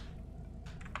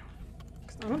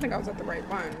 I don't think I was at the right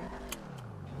one.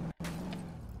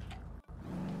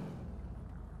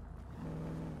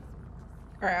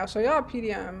 Alright, I'll show y'all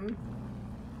PDM.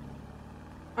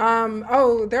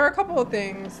 Oh, there are a couple of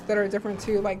things that are different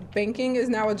too. Like banking is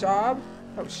now a job.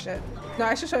 Oh shit. No,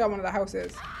 I should show y'all one of the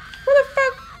houses. Where the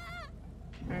fuck?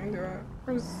 I didn't do it.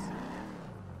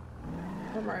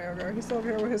 Where'd Mario go? He's still up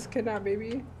here with his kidnapped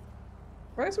baby.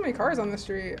 Why are there so many cars on the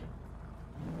street?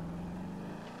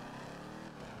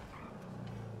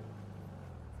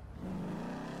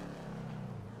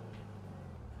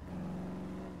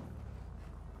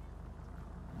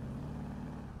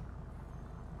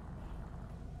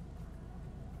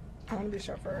 I want to be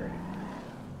chauffeur.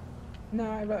 No,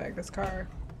 I really like this car.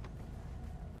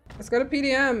 Let's go to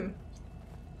PDM.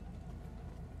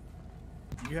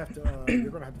 You have to, you're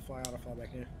gonna have to fly out and fly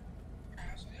back in.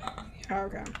 Oh,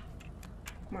 okay.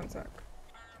 1 sec.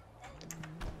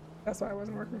 That's why it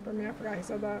wasn't working for me. I forgot he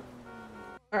said that.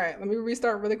 All right, let me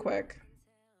restart really quick.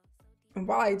 And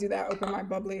while I do that, open my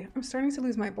bubbly. I'm starting to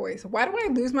lose my voice. Why do I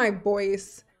lose my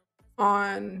voice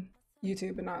on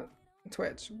YouTube and not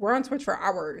Twitch? We're on Twitch for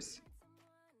hours.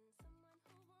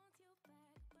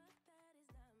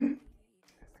 I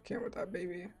can't with that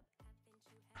baby.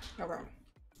 Okay.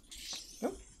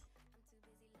 Nope.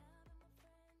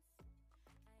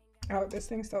 Oh, this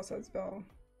thing still says Bill.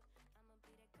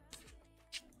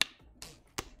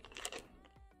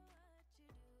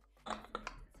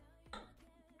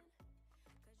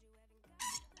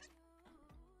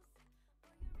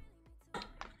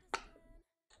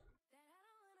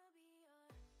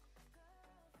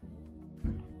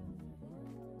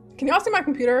 Can y'all see my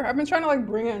computer? I've been trying to like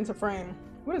bring it into frame.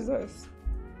 What is this?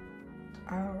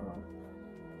 Oh.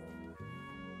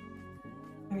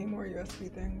 I need more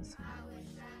USB things.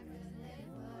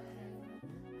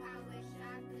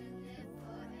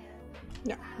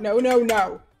 No, no, no,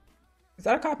 no. Is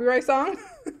that a copyright song?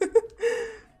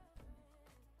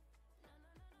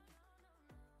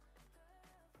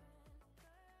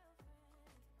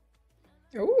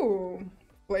 Ooh,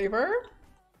 flavor.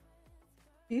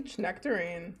 Peach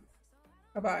nectarine.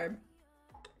 A vibe.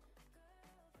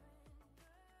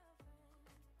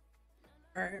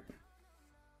 All right.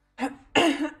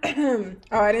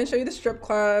 Oh, I didn't show you the strip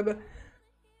club.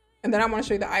 And then I want to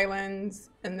show you the islands.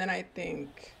 And then I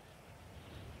think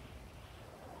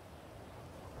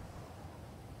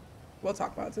we'll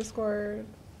talk about Discord.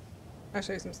 I'll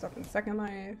show you some stuff in Second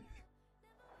Life.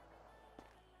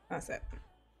 That's it.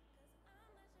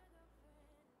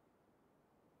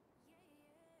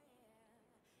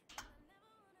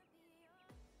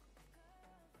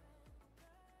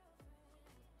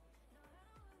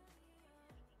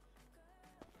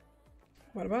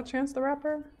 What about Chance the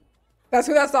Rapper? That's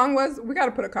who that song was? We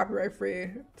gotta put it copyright free.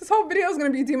 This whole video is gonna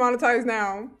be demonetized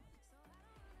now.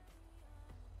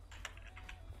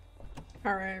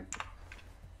 All right.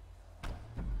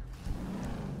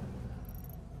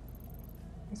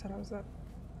 I said I was up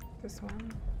this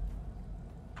one.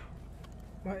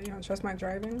 What, you don't trust my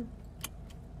driving?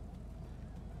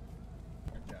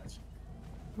 I got you.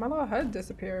 My little HUD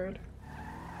disappeared.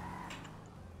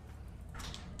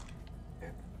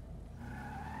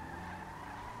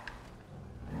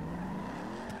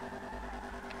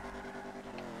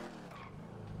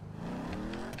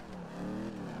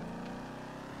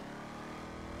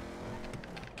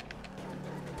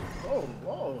 Oh,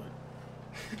 Lord.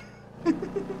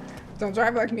 Don't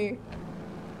drive like me.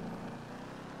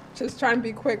 Just trying to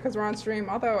be quick because we're on stream.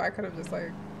 Although I could have just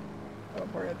like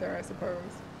teleported there, I suppose.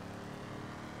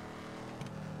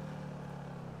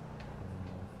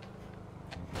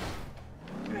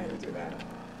 I didn't do that.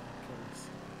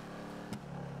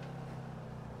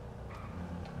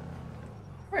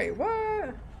 Wait,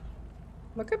 what?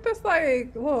 Look at this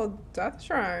like little death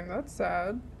shrine. That's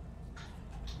sad.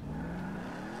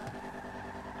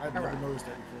 I've never noticed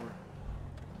that before.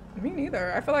 Me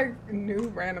neither. I feel like new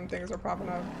random things are popping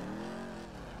up.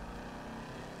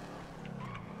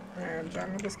 Alright, I'm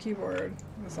driving with this keyboard.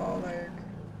 It's all like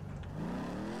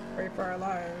wait for our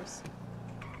lives.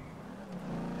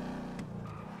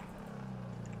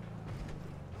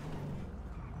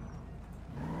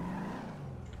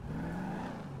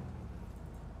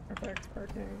 Perfect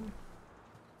parking.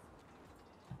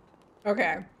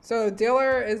 Okay, so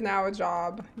dealer is now a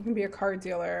job. You can be a car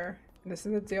dealer. This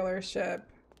is a dealership.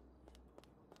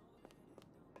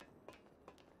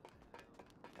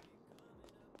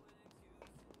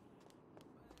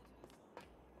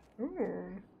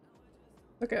 Ooh.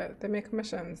 Look at, they make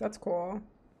commissions. That's cool.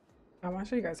 I want to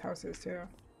show you guys houses too.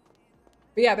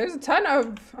 But yeah, there's a ton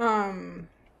of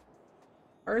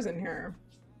cars in here.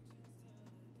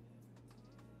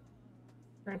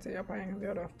 Granted, you're probably not gonna be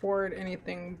able to afford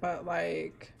anything but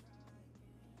like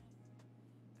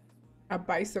a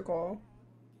bicycle.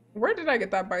 Where did I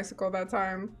get that bicycle that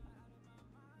time?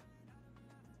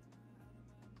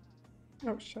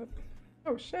 Oh shit.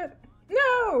 Oh shit.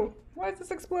 No! Why is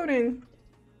this exploding?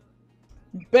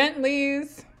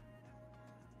 Bentleys.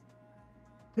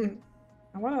 I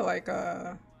want like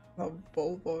a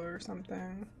Volvo or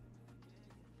something.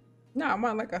 No, I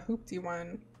want like a hoopty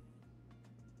one.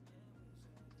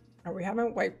 Oh, we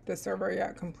haven't wiped the server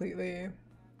yet completely.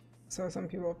 So some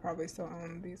people probably still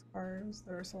own these cars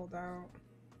that are sold out.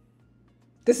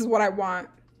 This is what I want.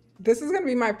 This is gonna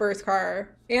be my first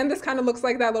car. And this kind of looks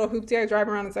like that little hoopty I drive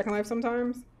around in Second Life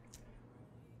sometimes.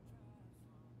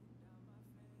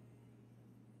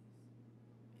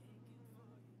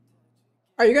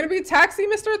 Are you gonna be taxi,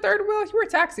 Mr. Third Wheel? You were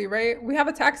taxi, right? We have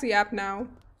a taxi app now.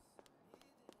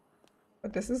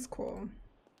 But this is cool.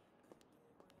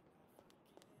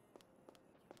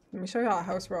 Let me show y'all a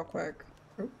house real quick.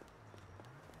 Oop.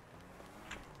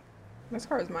 This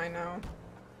car is mine now.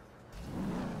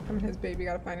 Him and his baby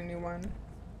gotta find a new one.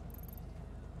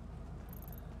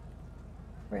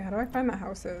 Wait, how do I find the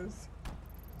houses?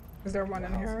 Is there one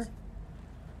in here?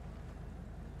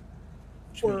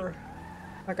 Or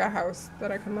like a house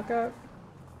that I can look at?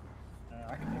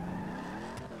 I can make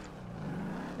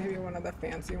Maybe one of the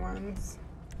fancy ones.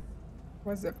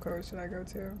 What zip code should I go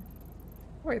to?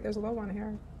 Wait, there's a low one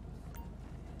here.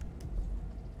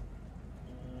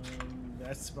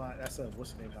 that's a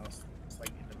what's the name house? It's like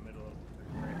in the middle of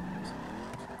the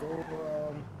right. Go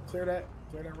clear that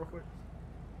real quick.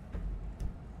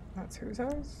 That's whose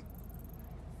house?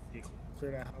 Yeah,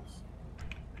 clear that house.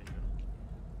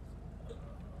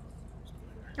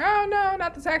 Oh no,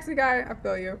 not the taxi guy. I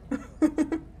feel you.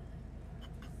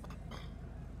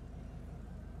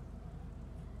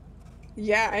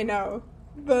 Yeah, I know.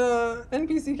 The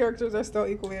NPC characters are still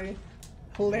equally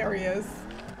hilarious.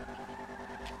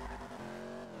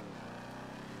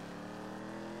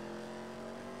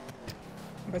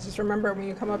 But just remember, when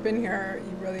you come up in here,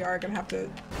 you really are gonna have to...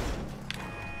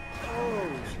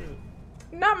 Oh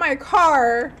shit. Not my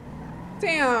car!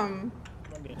 Damn!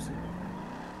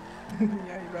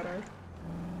 Yeah, you better.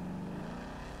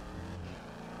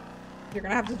 You're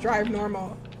gonna have to drive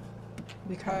normal.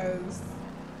 Because...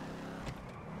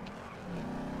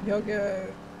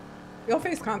 you'll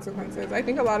face consequences. I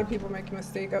think a lot of people make a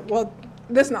mistake of... Well,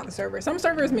 this is not the server. Some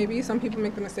servers maybe. Some people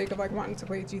make the mistake of like wanting to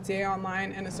play GTA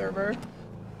online in a server.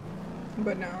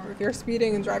 But no, if you're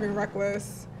speeding and driving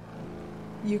reckless,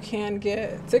 you can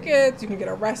get tickets, you can get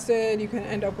arrested, you can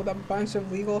end up with a bunch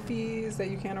of legal fees that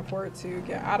you can't afford to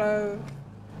get out of.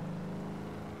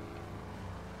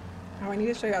 Oh, I need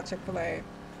to show y'all Chick-fil-A.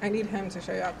 I need him to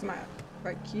show y'all, because my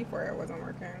like key for it wasn't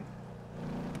working.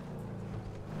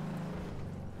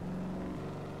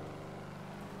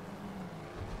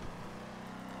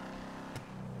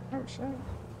 Oh shit.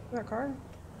 Is that a car?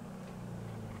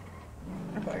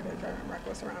 I feel like they're driving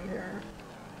reckless around here.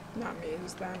 Not me,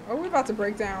 just them. Oh, we're about to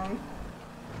break down.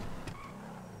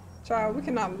 Child, we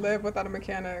cannot live without a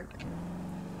mechanic.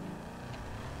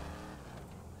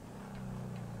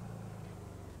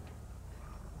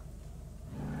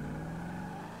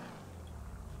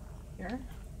 Here.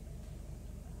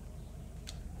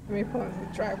 Let me pull into the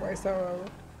driveway so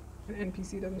an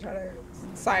NPC doesn't try to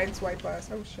sideswipe us.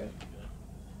 Oh shit.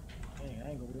 Dang,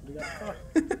 I ain't gonna be able to get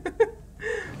the car.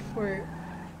 Wait.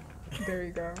 There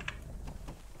you go.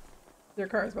 Your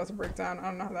car is about to break down. I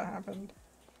don't know how that happened.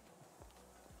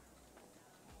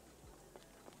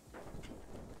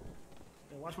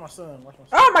 Hey, watch my son. Watch my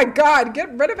son. Oh my god!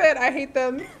 Get rid of it! I hate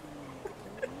them.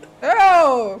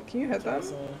 Oh! Can you hit them?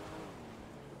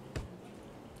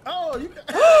 Oh, you can.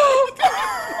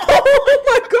 Oh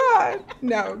my god!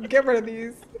 No, get rid of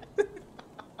these.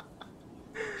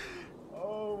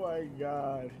 Oh my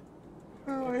god.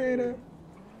 Oh, I hate it.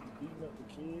 Beating up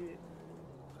the kid.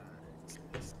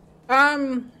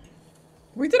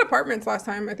 We did apartments last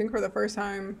time, I think for the first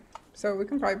time. So we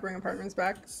can probably bring apartments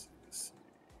back.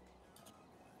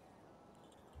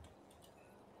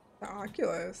 The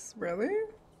Oculus, really?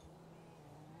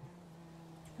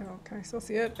 Oh, can I still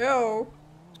see it? Ew.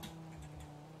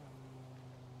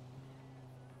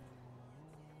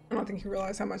 I don't think you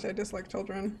realize how much I dislike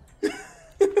children.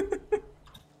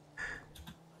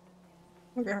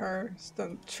 Look at her. Just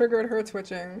done triggered her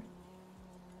twitching.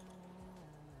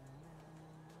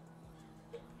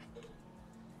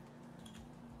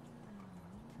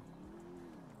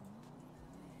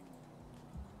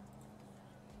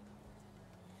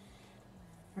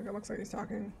 Like, it looks like he's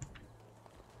talking.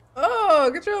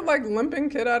 Oh, get your like limping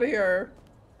kid out of here.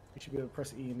 You should be able to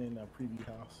press E and then preview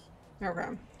house.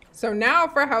 Okay. So now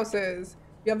for houses,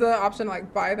 you have the option to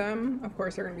like buy them. Of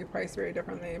course, they're going to be priced very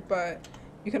differently, but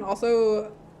you can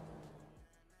also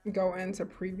go in to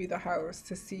preview the house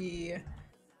to see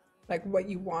like what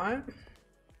you want.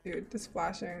 Dude, this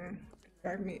flashing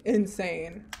drives me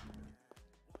insane.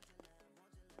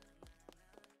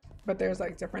 But there's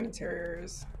like different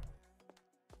interiors.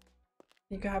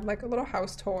 You can have like a little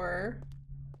house tour.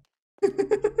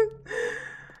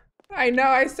 I know,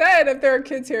 I said if there are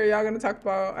kids here, y'all gonna talk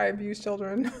about I abuse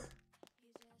children.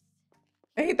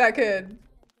 I hate that kid.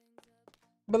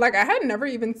 But like, I had never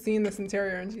even seen this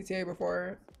interior in GTA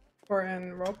before, or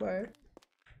in roleplay.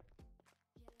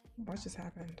 What just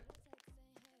happened?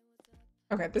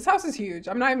 Okay, this house is huge.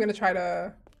 I'm not even gonna try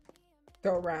to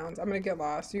go around. I'm gonna get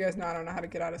lost. You guys know I don't know how to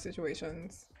get out of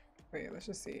situations. Wait, let's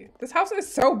just see. This house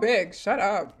is so big. Shut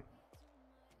up.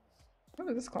 What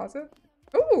is this closet?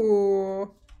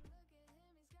 Ooh.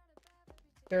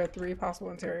 There are 3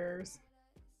 possible interiors.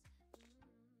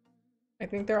 I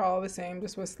think they're all the same,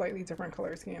 just with slightly different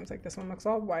color schemes. Like this one looks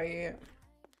all white.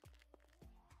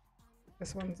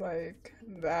 This one's like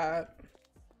that.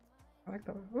 I like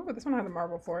the, ooh, this one had a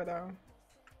marble floor though.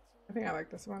 I think I like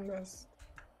this one best.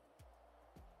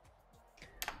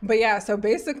 But yeah, so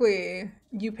basically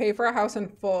you pay for a house in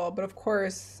full, but of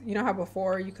course, you know how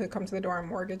before you could come to the door and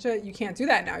mortgage it? You can't do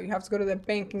that now. You have to go to the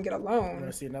bank and get a loan. You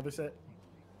wanna see another set?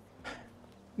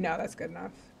 No, that's good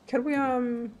enough. Could we,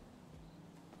 can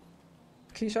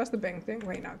you show us the bank thing?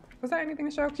 Wait, no. Was that anything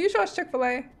to show? Can you show us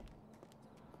Chick-fil-A?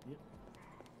 Yep.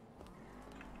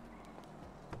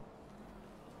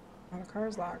 Oh, the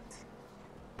car's locked.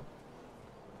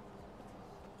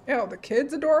 Ew, the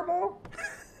kid's adorable?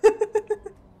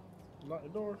 Lock the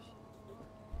doors.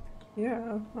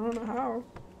 Yeah, I don't know how.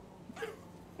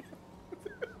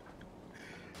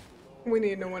 We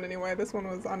need a new one anyway. This one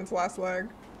was on its last leg.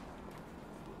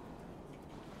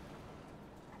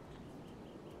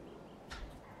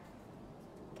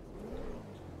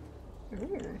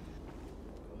 Ooh.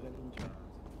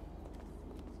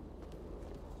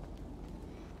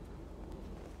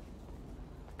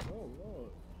 Oh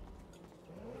Lord.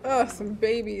 Ugh, some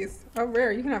babies. Oh,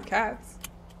 rare. You can have cats.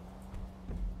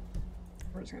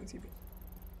 We're just gonna see.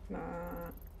 Nah.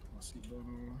 My seatbelt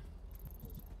on.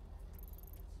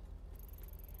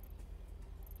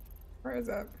 Where is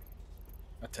that?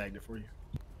 I tagged it for you.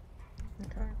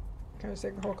 Okay. Can I just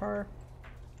take the whole car?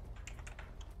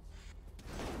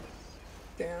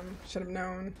 Damn. Should have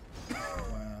known.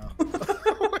 Wow.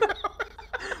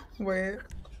 Wait.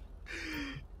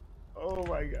 Oh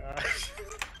my gosh.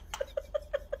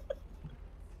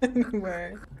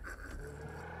 Anyway.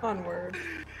 Onward.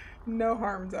 No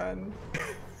harm done.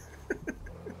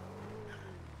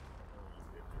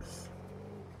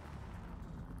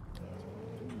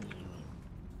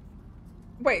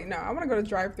 wait, no, I want to go to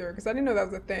drive-thru because I didn't know that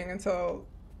was a thing until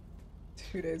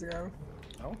 2 days ago.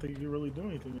 I don't think you can really do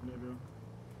anything in there, though.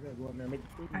 You gotta go in there and make the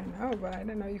food. I know, but I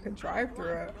didn't know you could drive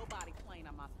through it. Nobody playing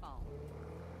on my phone.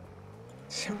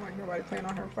 Sound like nobody playing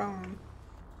on her phone.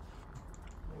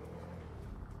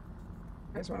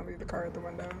 I just want to leave the car at the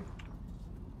window.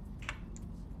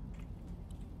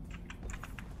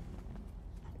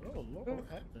 Oh, Lord, what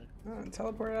happened? Oh,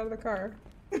 teleport out of the car.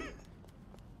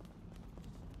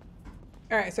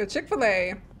 Alright, so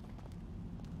Chick-fil-A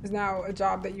is now a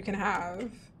job that you can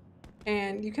have.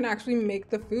 And you can actually make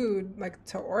the food, like,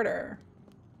 to order.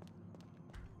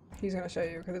 He's gonna show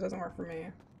you, because it doesn't work for me.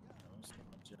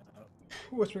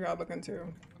 Which we gotta look into,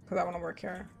 because I want to work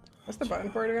here. What's the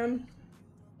button for it again?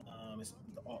 It's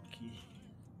the Alt key.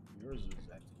 Yours is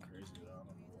acting crazy, though. I don't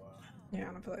know why. Yeah,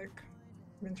 I feel like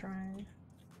I've been trying.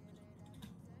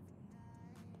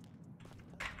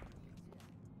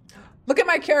 Look at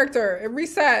my character. It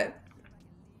reset.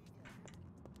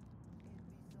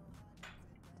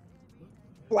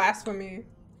 Blasphemy.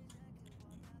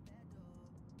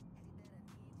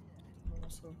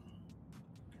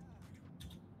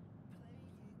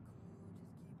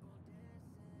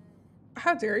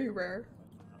 How dare you, Rare?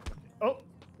 Oh,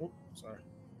 sorry.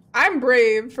 I'm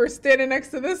brave for standing next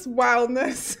to this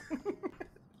wildness.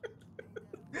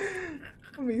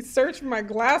 Let me search for my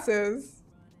glasses.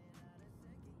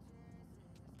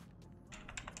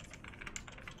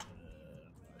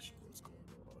 Not sure what's going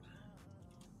on.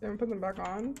 You haven't put them back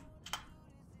on?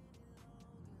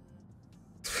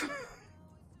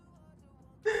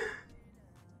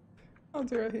 How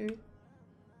dare he?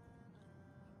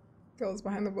 Goes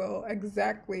behind the wheel.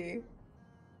 Exactly.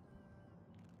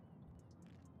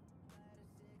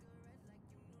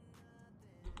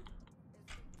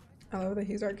 I love that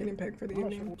he's our guinea pig for the I'm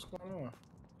not sure evening. what's going on.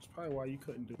 That's probably why you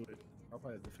couldn't do it. I'll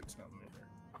probably have to fix something in here.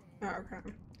 Oh,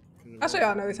 okay. I'll show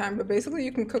y'all another time, but basically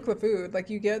you can cook the food. Like,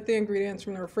 you get the ingredients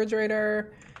from the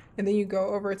refrigerator, and then you go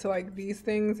over to, like, these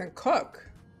things and cook.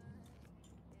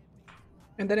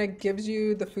 And then it gives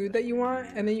you the food that you want,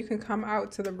 and then you can come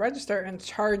out to the register and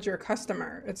charge your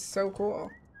customer. It's so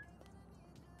cool.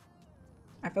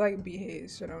 I feel like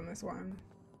B-Hayes should own this one.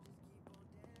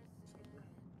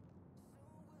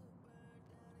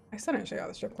 I still didn't show y'all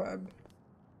the strip club.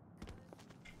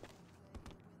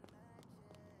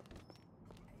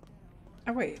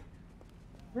 Oh, wait.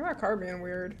 Look at that car being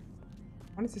weird.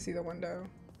 I wanted to see the window.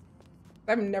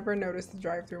 I've never noticed the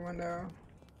drive-thru window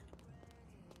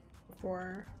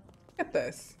before. Look at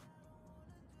this.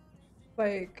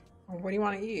 Like, what do you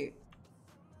want to eat?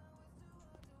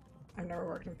 I've never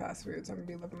worked in fast food, so I'm gonna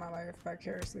be living my life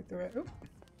vicariously through it. Oop.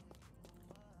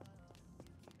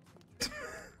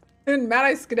 And mad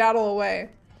I skedaddle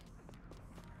away.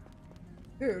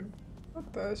 Dude,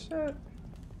 what the shit?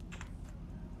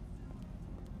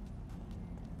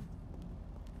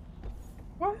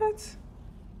 What?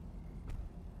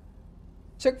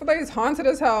 Chick-fil-A is haunted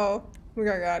as hell. We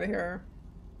gotta get out of here.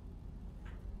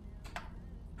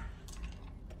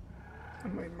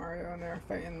 I'm leaving Mario in there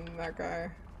fighting that guy.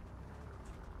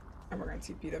 And we're gonna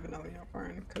TP to Vanilla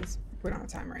Unicorn because we don't have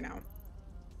time right now.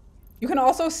 You can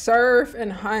also surf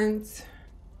and hunt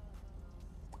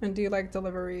and do like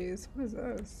deliveries. What is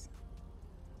this?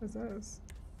 What is this?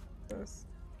 What is this?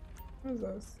 What is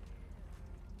this?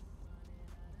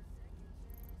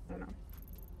 I don't know.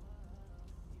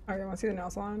 Oh, you want to see the nail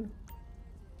salon?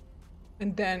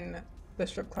 And then the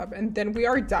strip club. And then we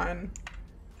are done.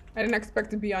 I didn't expect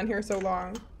to be on here so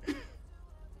long.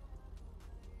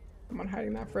 Someone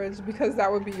hiding that fridge because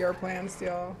that would be your plan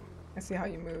still. I see how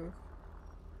you move.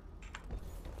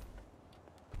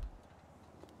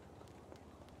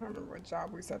 I don't remember what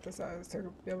job we set this as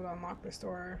to be able to unlock this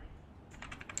door.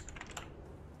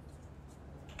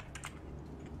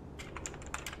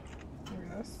 Maybe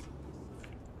this?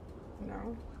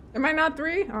 No. Am I not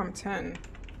 3? Oh, I'm 10.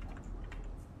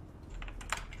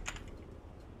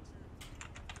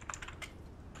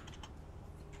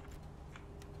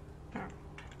 Oh.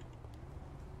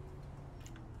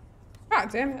 Ah,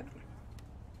 damn it.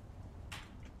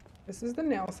 This is the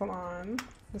nail salon.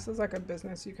 This is like a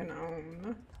business you can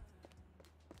own.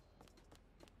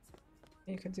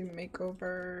 You can do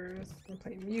makeovers and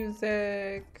play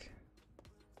music.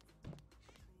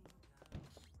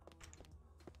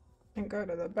 And go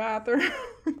to the bathroom.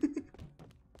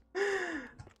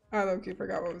 I low-key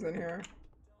forgot what was in here.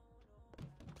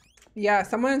 Yeah,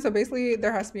 so basically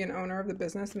there has to be an owner of the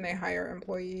business and they hire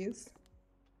employees.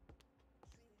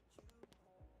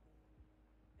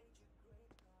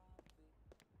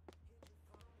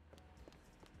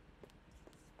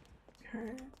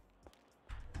 Alright.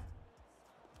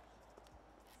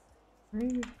 Let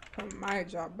me put my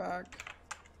job back.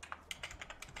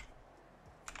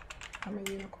 I'm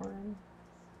a unicorn.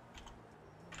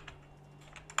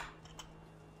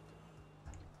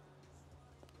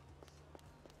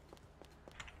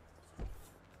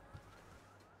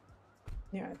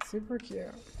 Yeah, it's super cute.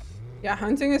 Yeah,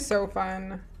 hunting is so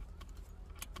fun.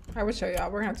 I would show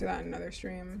y'all. We're gonna have to do that in another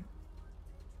stream.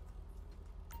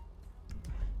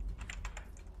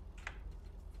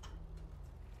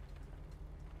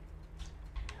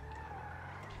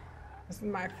 This is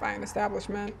my fine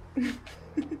establishment.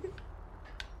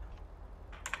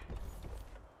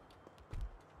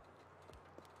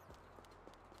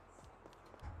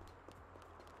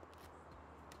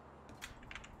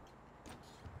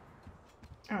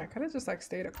 Oh, I could have just like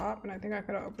stayed a cop and I think I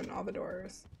could have opened all the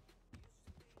doors.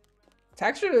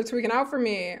 Textures are tweaking out for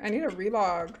me. I need a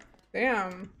relog.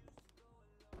 Damn.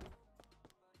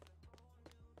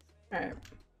 Alright.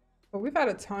 Well, we've had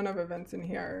a ton of events in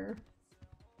here.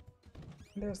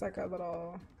 There's like a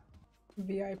little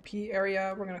VIP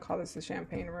area. We're gonna call this the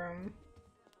champagne room.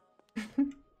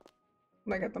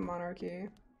 Like at the Monarchy.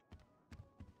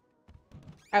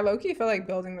 I low-key feel like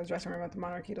building the dressing room at the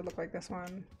Monarchy to look like this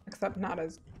one, except not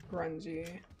as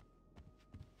grungy.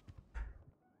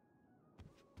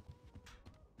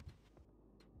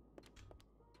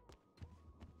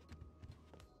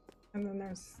 And then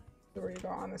there's where you go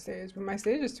on the stage, but my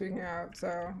stage is tweaking out, so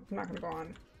I'm not gonna go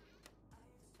on.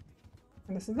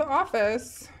 And this is the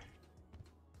office.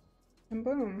 And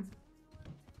boom.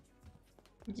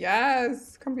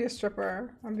 Yes, come be a stripper.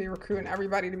 I'm gonna be recruiting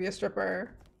everybody to be a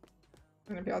stripper.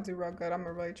 And if y'all do real good, I'm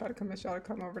gonna really try to convince y'all to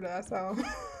come over to SL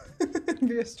and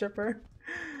be a stripper.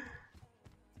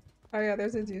 Oh yeah,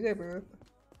 there's a DJ booth.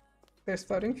 There's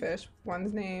floating fish.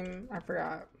 One's name, I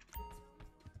forgot.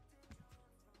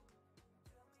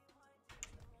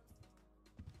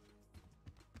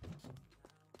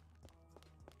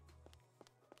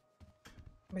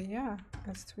 But yeah,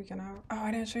 it's tweaking out. Oh,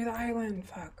 I didn't show you the island.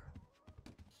 Fuck.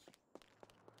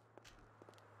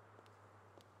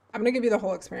 I'm gonna give you the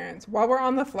whole experience. While we're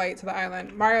on the flight to the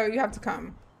island, Mario, you have to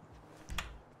come.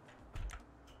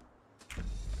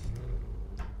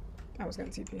 I was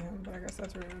gonna TP him, but I guess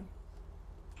that's rude.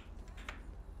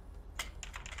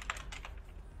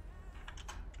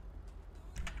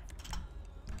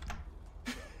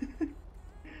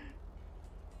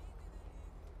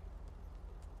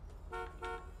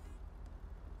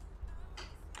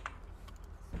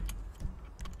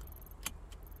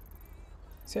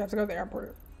 So you have to go to the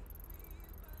airport.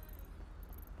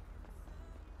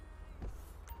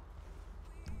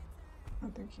 I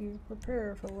don't think he's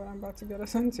prepared for what I'm about to get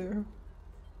us into.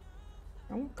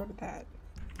 Don't go to that.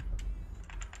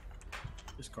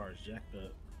 This car is jacked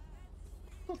up.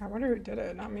 I wonder who did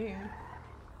it, not me.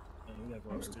 Oh, we gotta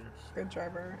go upstairs. Good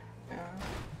driver. Yeah.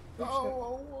 Whoa,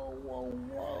 whoa, whoa,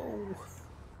 whoa,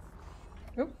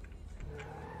 whoa. Oop.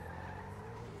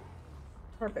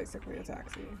 Or basically a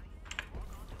taxi.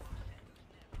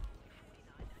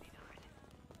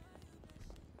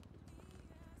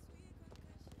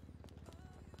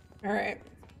 All right.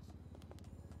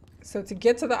 So to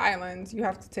get to the island, you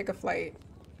have to take a flight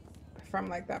from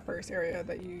like that first area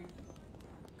that you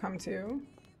come to.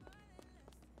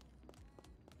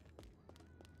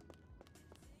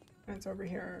 And it's over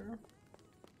here.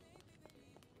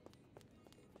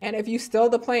 And if you steal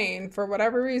the plane for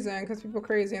whatever reason, because people are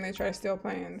crazy and they try to steal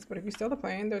planes, but if you steal the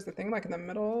plane, there's a thing like in the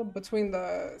middle between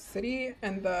the city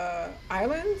and the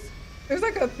islands. There's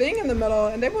like a thing in the middle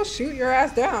and they will shoot your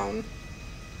ass down.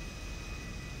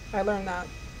 I learned that.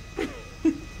 I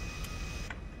can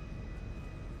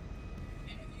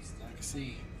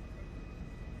see.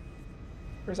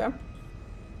 Where's that? I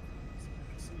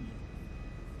can see.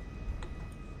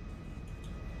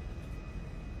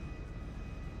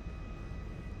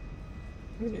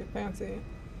 Look at you, fancy.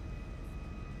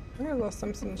 I got a little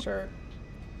Simpson shirt.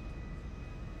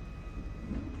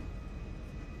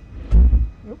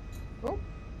 Oop. Oh.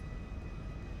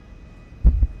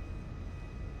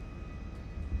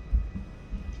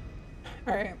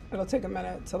 All right, it'll take a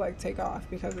minute to like take off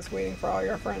because it's waiting for all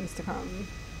your friends to come.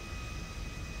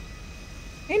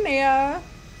 Hey, Nia.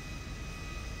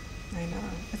 I know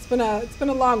it's been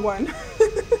a long one.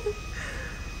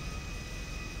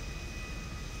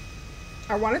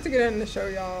 I wanted to get in to show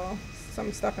y'all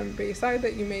some stuff in Bayside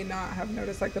that you may not have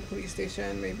noticed, like the police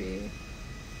station, maybe.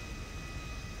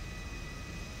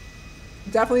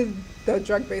 Definitely the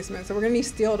drug basement. So we're gonna need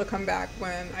Steel to come back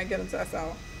when I get into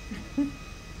SL.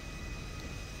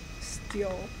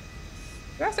 Steel.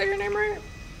 Did I say your name right?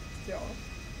 Steel.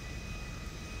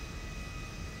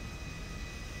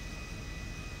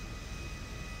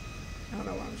 I don't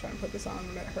know why I'm trying to put this on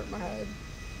when it hurt my head.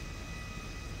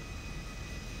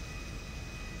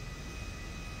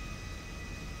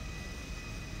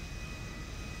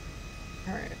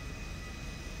 Alright.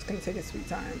 It's gonna take its sweet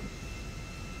time.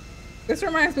 This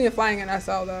reminds me of flying in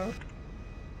SL though.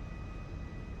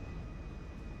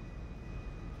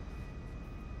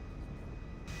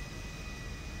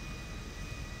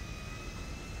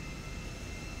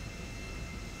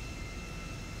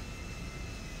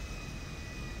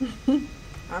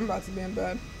 I'm about to be in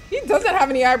bed. He doesn't have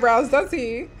any eyebrows, does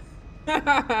he?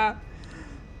 I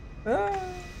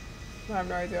have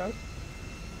no idea.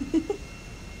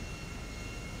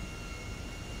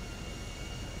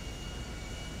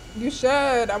 You should.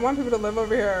 I want people to live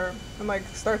over here and like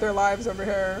start their lives over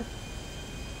here.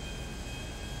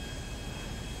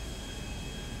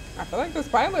 I feel like this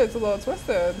pilot's a little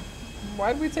twisted.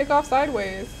 Why did we take off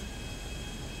sideways?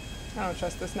 I don't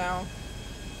trust this now.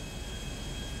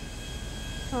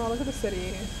 Oh, look at the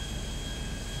city.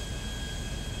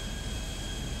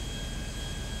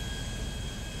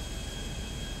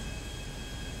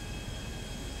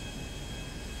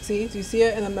 See? Do you see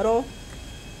it in the middle?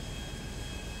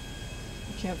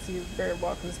 You can't see it very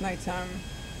well because it's nighttime.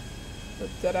 But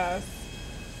dead ass.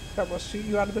 That will shoot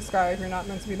you out of the sky if you're not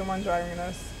meant to be the one driving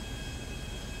this.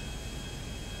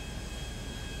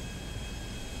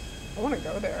 I want to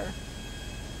go there.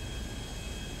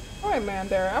 Oh, I land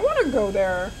there. I want to go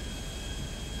there.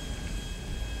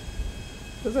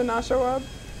 Does it not show up?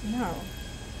 No.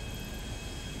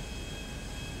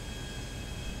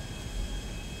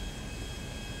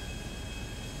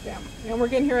 Damn. And we're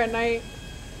getting here at night.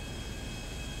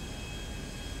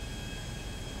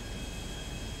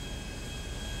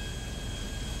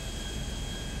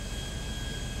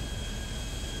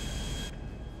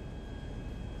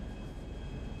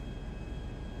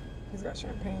 He's got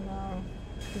champagne now.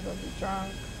 He's gonna be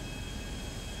drunk.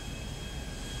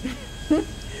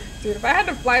 Dude, if I had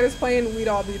to fly this plane, we'd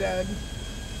all be dead.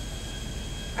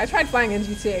 I tried flying in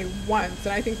GTA once,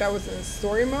 and I think that was in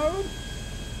story mode.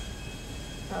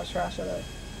 I was trash at it.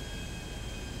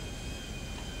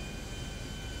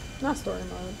 Not story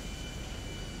mode.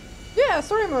 Yeah,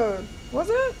 story mode. Was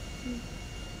it?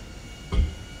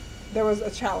 There was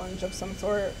a challenge of some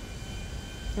sort,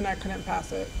 and I couldn't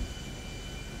pass it.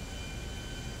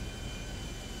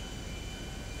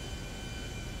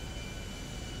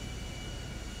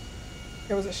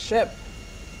 It was a ship.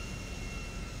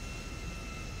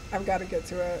 I've got to get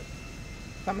to it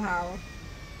somehow.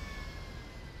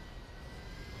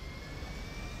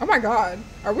 Oh my god.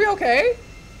 Are we okay?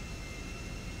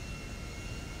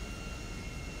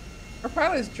 Our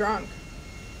pilot's drunk.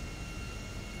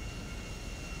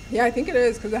 Yeah, I think it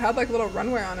is because it had like a little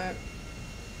runway on it.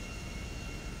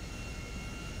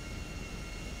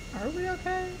 Are we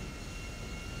okay?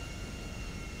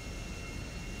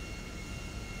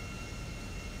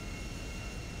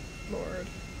 Lord.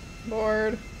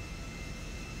 Lord.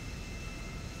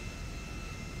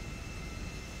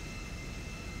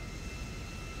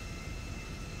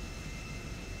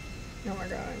 Oh my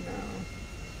god, I know.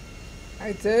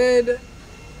 I did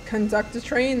conduct a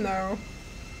train though.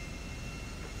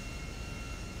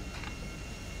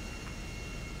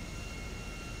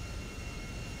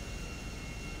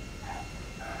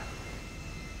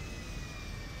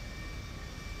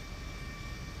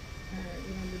 Alright,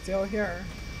 you know the deal here.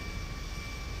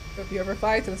 So if you ever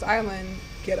fly to this island,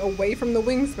 get away from the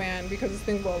wingspan because this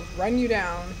thing will run you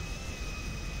down.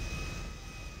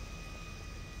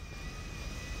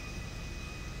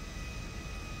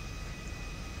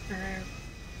 Alright.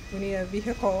 We need a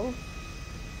vehicle.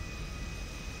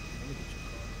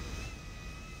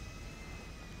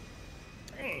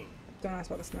 Dang. Don't ask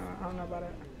about the snow. I don't know about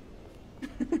it.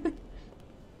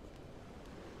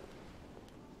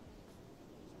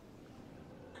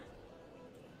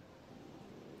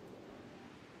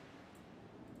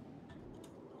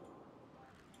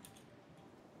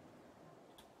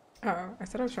 Oh, I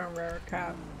said I was trying to rare a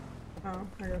cat. Oh,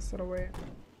 I guess it'll wait.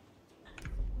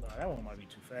 No, that one might be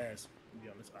too fast to be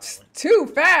on this island. Too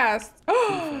fast!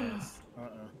 Too fast.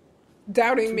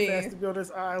 Doubting Too me. fast to be on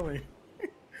this island.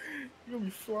 You're gonna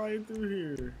be flying through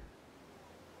here.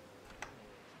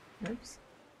 Oops.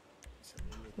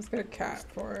 Let's get a cat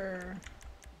for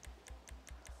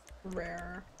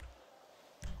rare.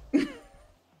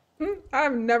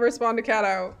 I've never spawned a cat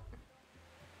out.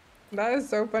 That is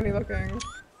so funny looking.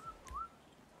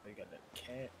 They got that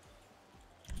cat.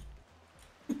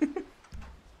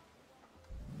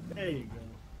 There you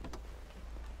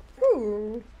go.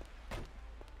 Ooh.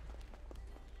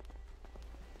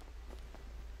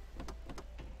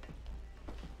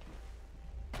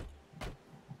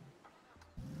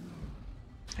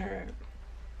 Alright.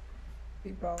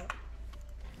 Seatbelt.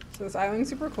 So this island's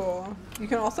super cool. You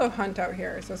can also hunt out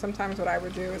here. So sometimes what I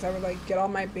would do is I would like get all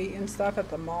my bait and stuff at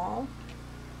the mall.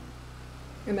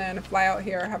 And then fly out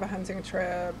here, have a hunting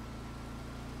trip.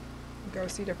 Go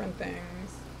see different things.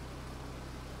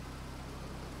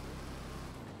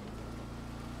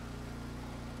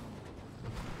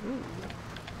 Ooh.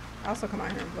 I also come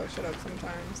out here and blow shit up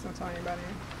sometimes. Don't tell anybody.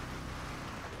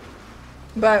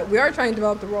 But we are trying to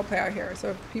develop the roleplay out here. So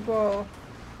if people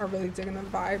are really digging the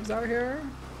vibes out here,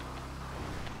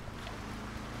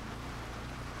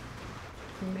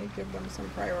 we may give them some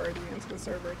priority into the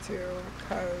server too,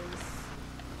 because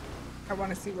I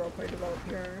want to see roleplay develop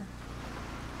here.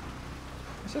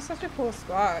 It's just such a cool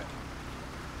spot.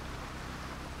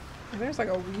 And there's like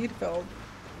a weed field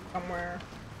somewhere.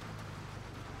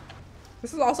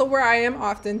 This is also where I am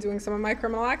often doing some of my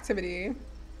criminal activity.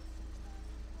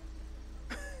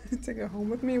 Take it home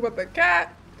with me with the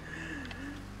cat.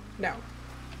 No.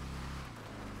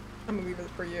 I'm gonna leave it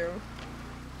for you.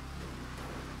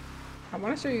 I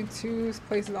want to show you two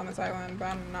places on this island, but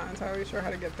I'm not entirely sure how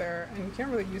to get there. And you can't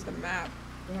really use the map.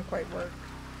 It doesn't quite work.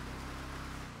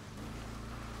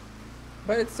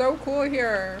 But it's so cool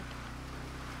here.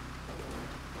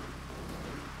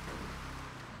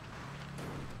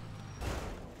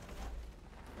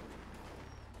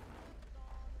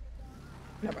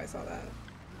 Nope, I saw that.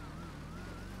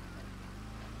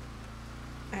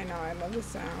 I know, I love the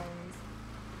sounds.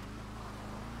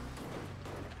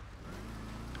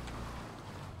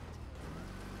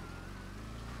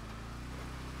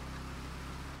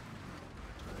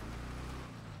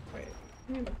 Wait,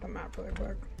 let me look at the map really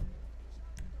quick.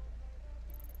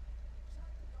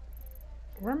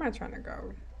 Where am I trying to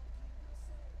go?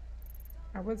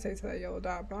 I would say to that yellow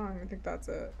dot, but I don't even think that's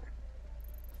it.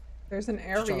 There's an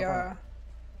area.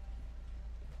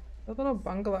 A little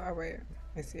bungalow. Oh, wait.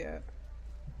 I see it.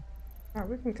 Oh,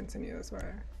 we can continue this way.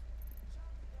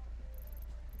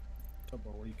 Talk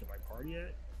about where you can like party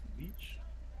at? Beach?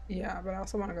 Yeah, but I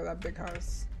also want to go to that big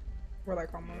house. We're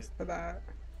like almost to that.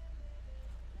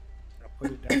 I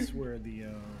put it, that's where the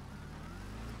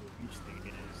beach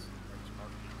thing is.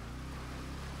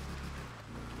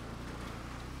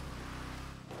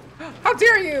 How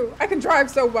dare you! I can drive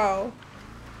so well.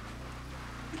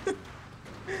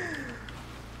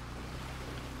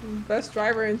 Best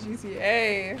driver in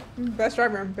GTA. Best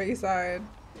driver in Bayside.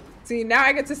 See, now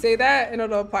I get to say that and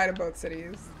it'll apply to both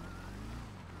cities.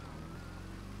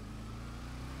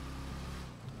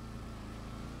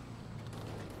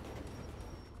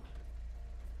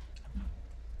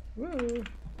 Woo.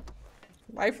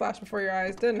 Light flashed before your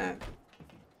eyes, didn't it?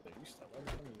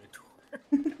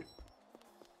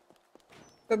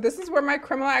 So this is where my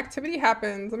criminal activity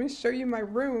happens. Let me show you my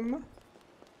room.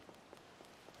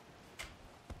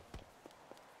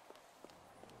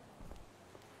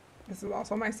 This is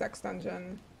also my sex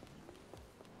dungeon.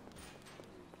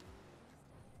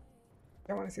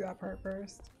 I want to see that part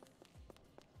first.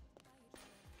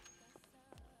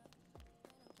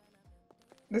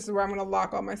 This is where I'm going to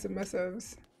lock all my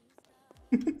submissives.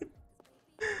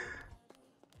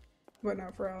 But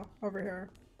no, for real. Over here.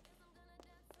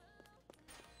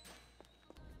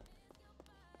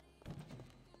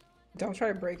 Don't try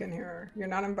to break in here. You're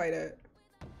not invited.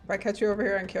 If I catch you over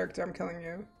here in character, I'm killing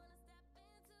you.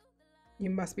 You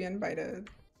must be invited.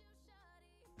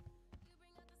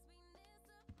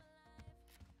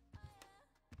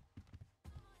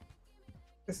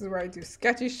 This is where I do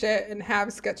sketchy shit and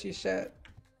have sketchy shit.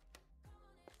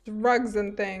 Drugs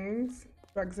and things.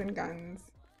 Drugs and guns.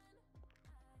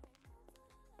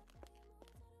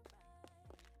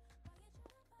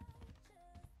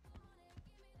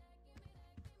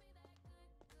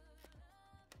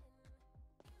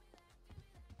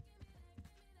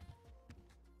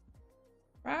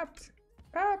 Wrapped.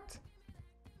 Wrapped.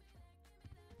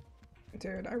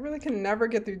 Dude, I really can never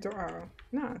get through door. Oh,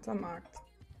 no, it's unlocked.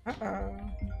 Uh-oh.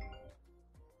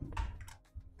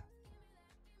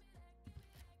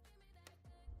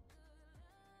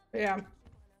 But yeah.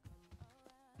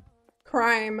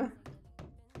 Crime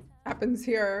happens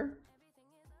here.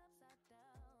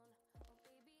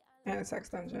 And a sex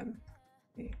dungeon.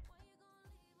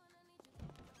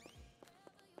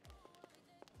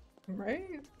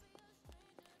 Right?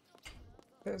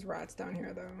 There's rats down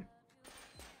here though.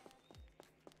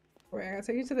 Wait, I gotta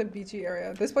take you to the beachy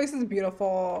area. This place is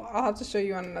beautiful. I'll have to show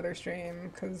you on another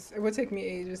stream because it would take me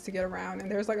ages to get around.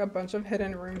 And there's like a bunch of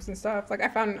hidden rooms and stuff. Like I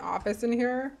found an office in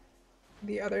here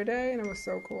the other day and it was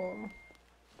so cool.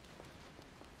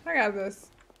 I got this.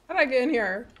 How did I get in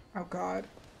here? Oh God.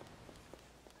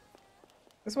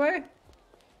 This way?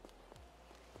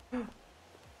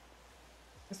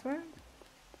 This This way?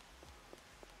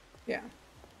 Yeah.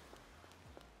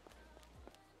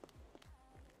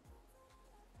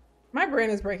 My brain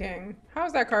is breaking. How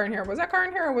is that car in here? Was that car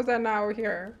in here or was that not over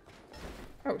here?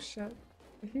 Oh shit.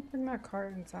 Did he bring that car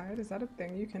inside? Is that a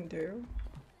thing you can do?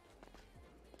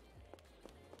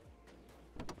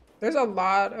 There's a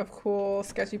lot of cool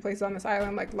sketchy places on this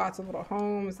island, like lots of little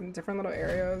homes and different little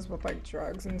areas with like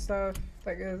drugs and stuff.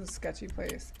 Like it is a sketchy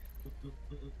place.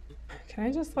 Can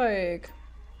I just like...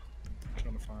 I'm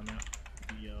trying to find out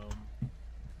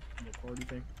the party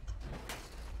thing.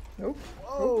 Nope.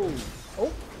 Whoa!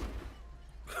 Oh.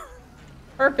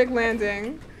 Perfect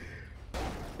landing.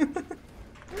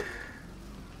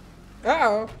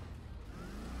 Uh-oh.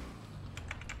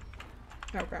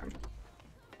 Okay.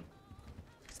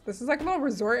 This is like a little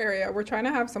resort area. We're trying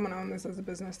to have someone own this as a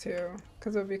business too,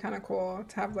 because it would be kind of cool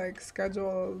to have like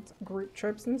scheduled group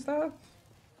trips and stuff.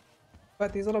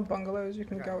 But these little bungalows, you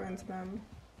can go into them.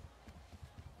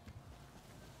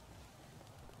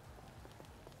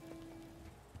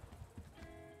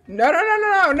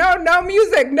 No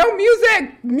music, no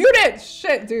music, mute it.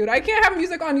 Shit, dude, I can't have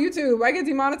music on YouTube. I get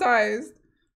demonetized.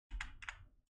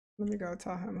 Let me go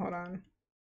tell him, hold on.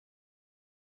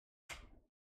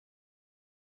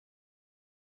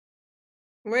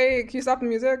 Wait, can you stop the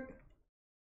music?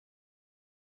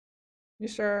 You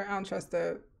sure? I don't trust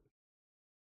it.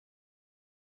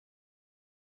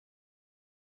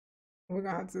 We're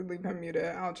gonna have to leave him muted.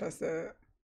 I don't trust it.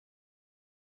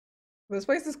 This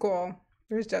place is cool.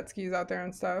 There's jet skis out there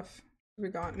and stuff. We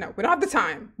gone? No, we don't have the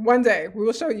time. One day we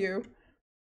will show you.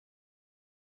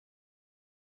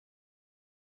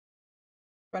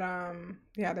 But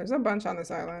yeah, there's a bunch on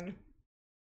this island.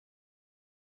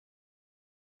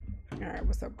 All right,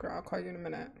 what's up, girl? I'll call you in a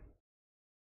minute.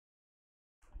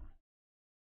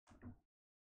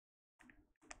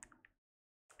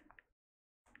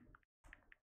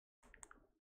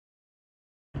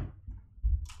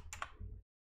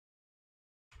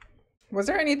 Was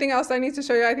there anything else I need to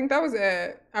show you? I think that was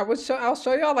it. I'll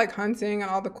show y'all like hunting and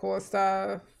all the cool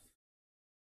stuff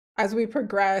as we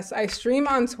progress. I stream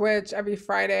on Twitch every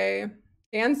Friday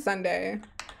and Sunday.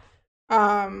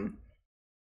 Oh,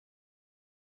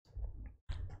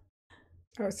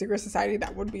 secret society,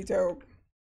 that would be dope.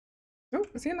 Oh,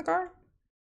 is he in the car?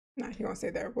 Nah, he won't stay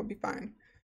there. We'll be fine.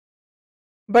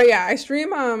 But yeah, I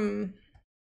stream on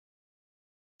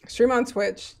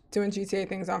Twitch doing GTA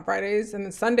things on Fridays and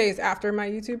then Sundays after my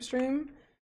YouTube stream.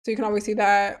 So you can always see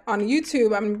that on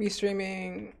YouTube. I'm gonna be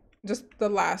streaming just the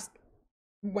last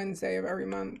Wednesday of every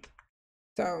month.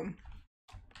 So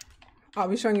I'll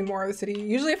be showing you more of the city.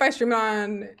 Usually if I stream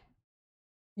on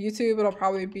YouTube, it'll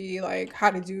probably be like how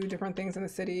to do different things in the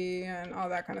city and all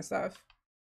that kind of stuff.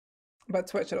 But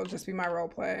Twitch, it'll just be my role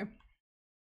play.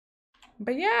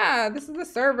 But yeah, this is the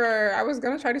server. I was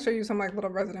gonna try to show you some like little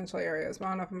residential areas, but I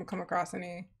don't know if I'm gonna come across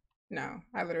any. No,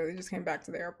 I literally just came back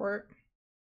to the airport.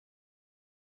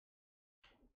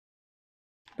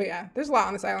 But yeah, there's a lot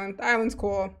on this island. The island's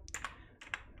cool.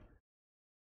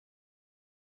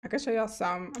 I could show y'all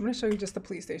some. I'm gonna show you just the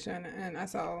police station and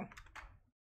SL.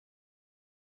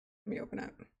 Let me open it.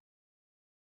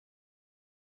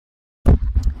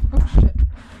 Oh shit.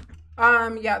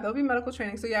 Yeah, there'll be medical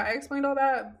training. So yeah, I explained all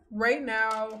that. Right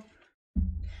now,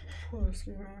 oh,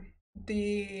 excuse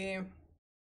me.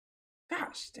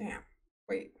 Gosh damn.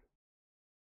 Wait.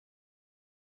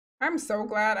 I'm so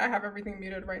glad I have everything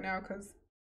muted right now because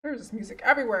there's just music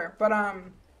everywhere. But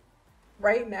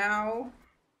right now,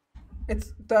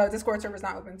 it's the Discord server is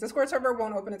not open. Discord server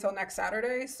won't open until next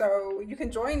Saturday. So you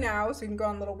can join now, so you can go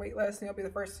on a little wait list and you'll be the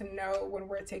first to know when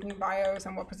we're taking bios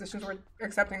and what positions we're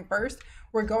accepting first.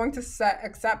 We're going to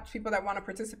accept people that want to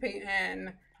participate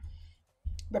in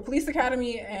the police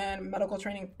academy and medical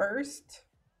training first.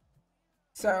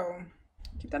 So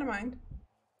keep that in mind.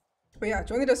 But yeah,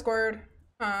 join the Discord.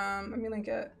 Let me link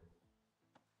it.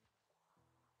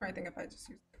 Or I think if I just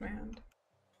use the command.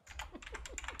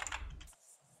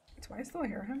 Do I still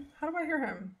hear him? How do I hear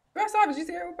him? Do I still have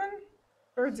GTA open?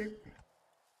 Or do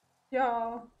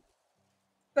y'all,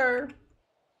 sir,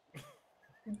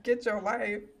 get your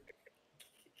life.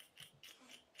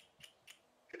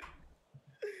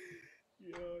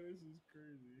 Yo, this is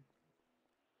crazy.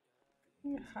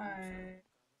 Hi.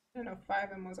 I don't know,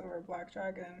 5M was over Black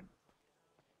Dragon.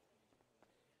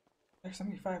 There's so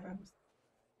many 5Ms.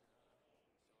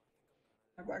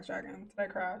 Black Dragon. Did I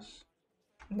crash?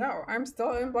 No, I'm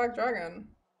still in Black Dragon.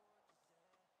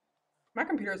 My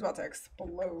computer is about to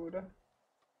explode.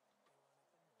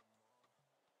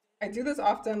 I do this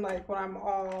often, like when I'm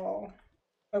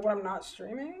when I'm not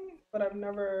streaming, but I've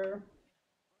never.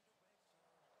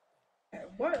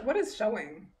 What is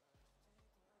showing?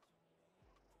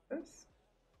 This?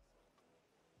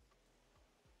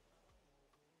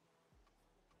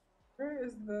 Where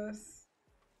is this?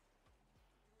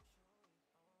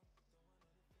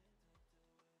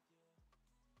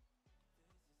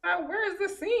 Oh, where is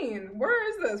this scene? Where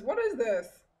is this? What is this?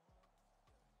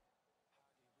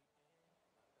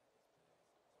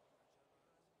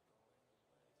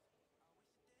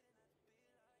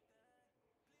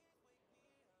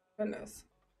 Goodness.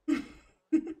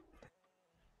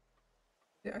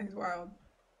 Yeah, he's wild.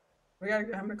 We gotta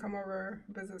get him to come over,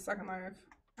 visit Second Life.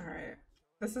 All right.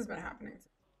 This has been happening.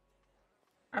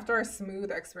 After our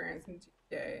smooth experience in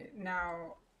GTA,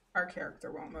 now our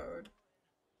character won't load.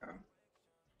 Oh.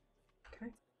 Can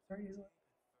I very easily?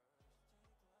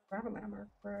 Do I have a landmark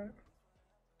for it?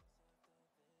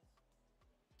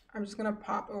 I'm just gonna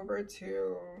pop over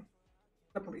to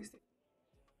the police station.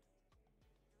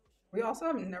 We also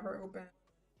have never opened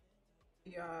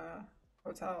the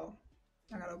hotel.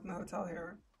 I gotta open the hotel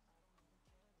here.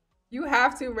 You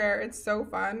have to, Rare. It's so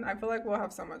fun. I feel like we'll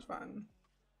have so much fun.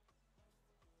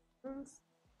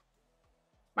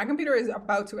 My computer is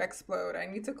about to explode. I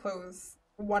need to close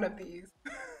one of these.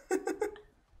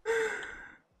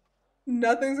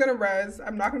 Nothing's gonna res.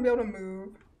 I'm not gonna be able to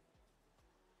move.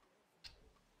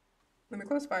 Let me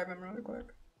close 5 of them really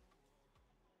quick.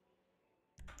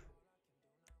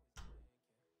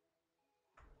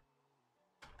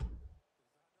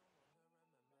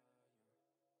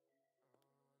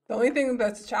 The only thing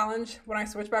that's a challenge, when I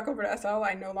switch back over to SL,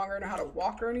 I no longer know how to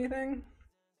walk or anything.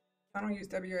 I don't use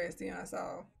WASD in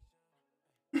SL.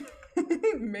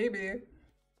 Maybe.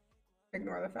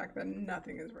 Ignore the fact that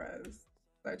nothing is res.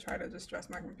 I try to just stress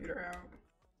my computer out.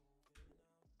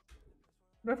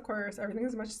 But of course, everything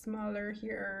is much smaller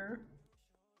here.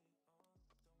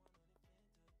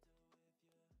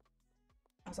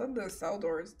 Also, the cell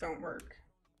doors don't work.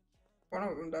 One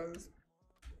of them does.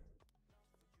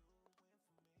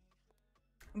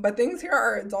 But things here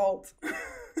are adult.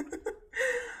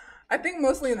 I think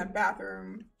mostly in the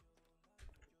bathroom.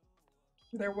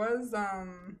 There was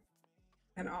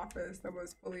an office that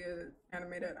was fully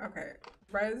animated. Okay,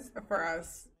 res for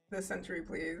us this century,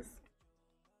 please.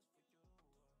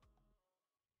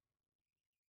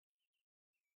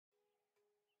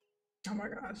 Oh my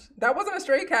gosh, that wasn't a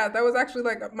stray cat. That was actually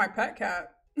like my pet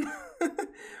cat.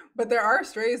 But there are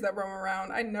strays that roam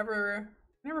around. I never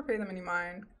pay them any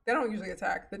mind. They don't usually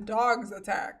attack. The dogs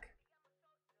attack.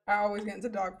 I always get into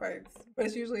dog fights, but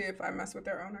it's usually if I mess with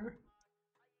their owner.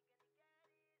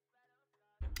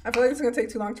 I feel like it's gonna take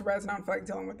too long to res, and I don't feel like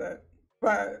dealing with it.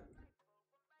 But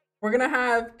we're gonna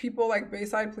have people like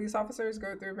Bayside police officers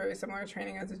go through very similar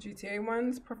training as the GTA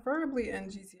ones, preferably in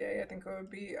GTA. I think it would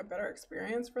be a better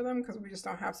experience for them because we just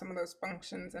don't have some of those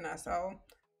functions in SL.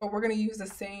 But we're gonna use the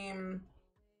same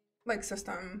like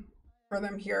system for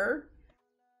them here.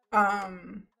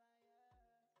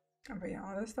 But yeah,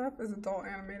 all this stuff is adult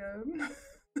animated.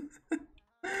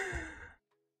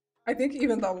 I think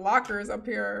even the lockers up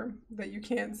here that you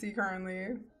can't see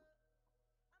currently.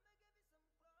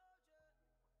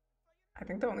 I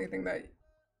think the only thing that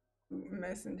you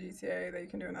miss in GTA that you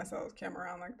can do in SL is camera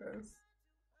around like this.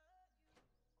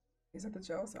 He's at the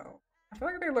jail cell. I feel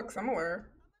like they look similar.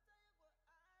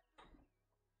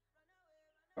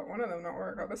 But one of them don't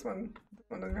work. Oh, this one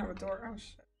doesn't have a door. Oh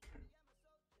shit.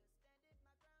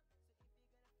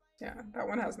 Yeah, that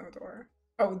one has no door.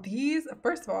 Oh, these,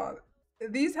 first of all,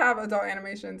 these have adult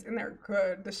animations and they're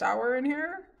good. The shower in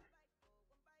here,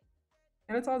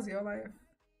 and it's all Zeo Life.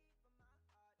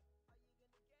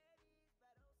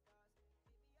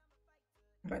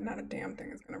 But not a damn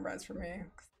thing is gonna res for me.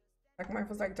 Second Life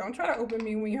was like, don't try to open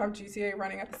me when you have GTA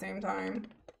running at the same time.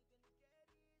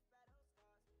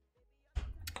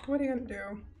 What are you gonna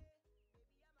do?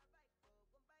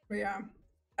 But yeah,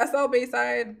 SL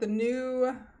Bayside, the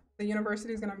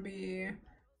university is gonna be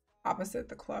opposite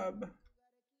the club.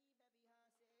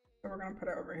 So we're gonna put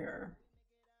it over here.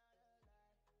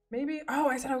 Maybe, oh,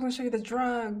 I said I was gonna show you the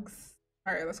drugs.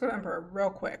 All right, let's go to Emperor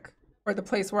real quick. Or the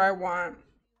place where I want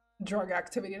drug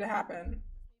activity to happen.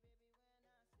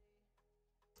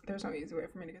 There's no easy way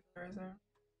for me to get there, is there?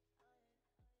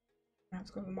 I have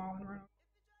to go to the mall and run.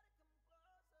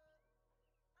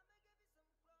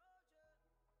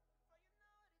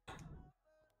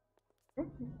 Ooh,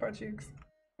 butt cheeks.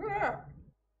 Ah.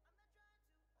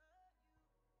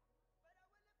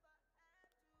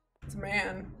 It's a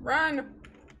man. Run!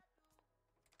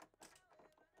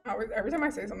 Every time I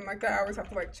say something like that, I always have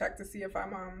to like check to see if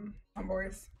I'm on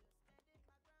voice.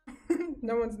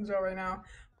 No one's in jail right now.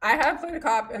 I have played a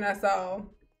cop in SL.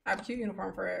 I have a cute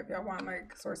uniform for it if y'all want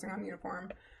like sourcing on uniform.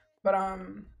 But I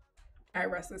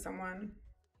arrested someone.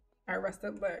 I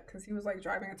arrested Lick because he was like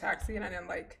driving a taxi and I didn't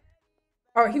like.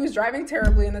 Oh, he was driving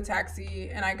terribly in the taxi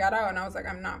and I got out and I was like,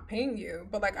 I'm not paying you.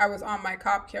 But like I was on my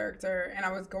cop character and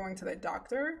I was going to the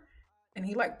doctor and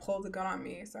he like pulled a gun on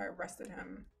me. So I arrested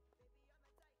him.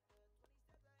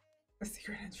 The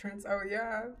secret entrance. Oh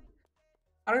yeah.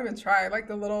 I don't even try. Like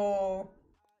the little,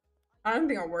 I don't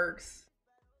think it works.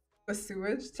 The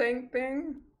sewage tank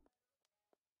thing.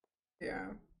 Yeah.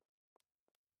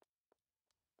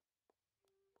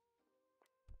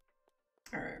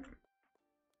 All right.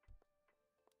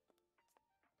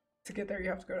 To get there, you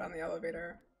have to go down the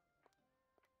elevator.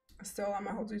 Still, I'm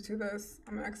gonna hold you to this.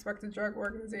 I'm an expected drug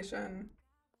organization.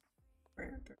 Wait,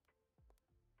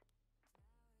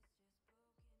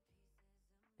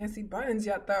 can't see buttons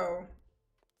yet, though.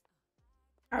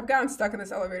 I've gotten stuck in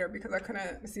this elevator because I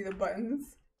couldn't see the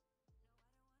buttons.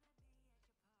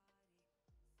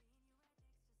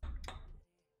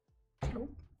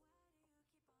 Nope.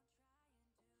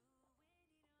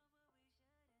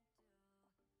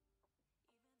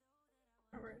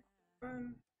 All right.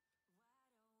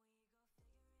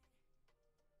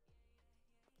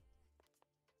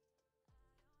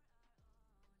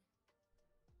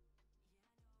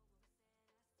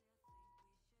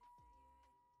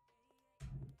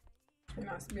 You're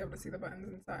not to be able to see the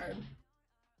buttons inside.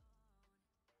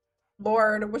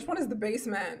 Lord, which one is the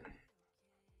basement?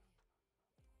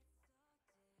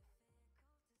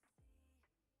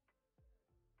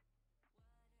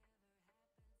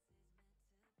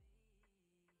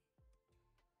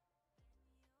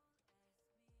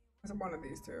 It's one of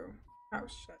these two. Oh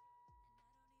shit.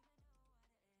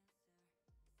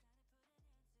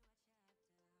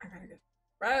 I gotta get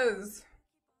res.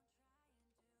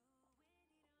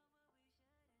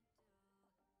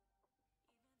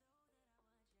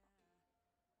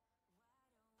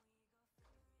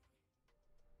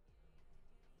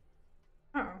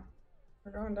 Oh,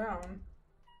 we're going down.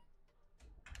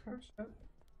 Oh shit.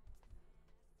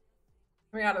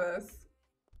 Let me out of this.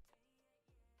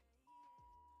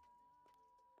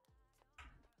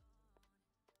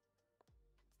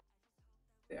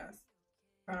 Yes.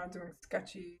 I'm not doing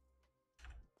sketchy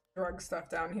drug stuff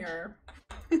down here.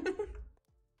 We're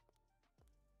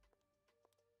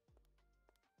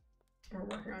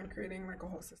working on creating like a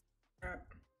whole system.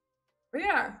 But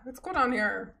yeah, it's cool down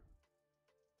here.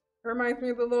 It reminds me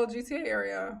of the little GTA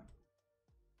area.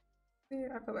 See,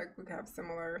 I feel like we could have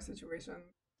similar situations.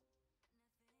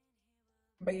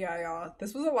 But yeah, y'all,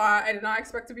 this was a lot. I did not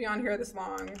expect to be on here this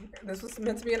long. This was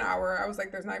meant to be an hour. I was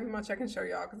like, there's not even much I can show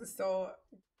y'all because it's still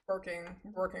working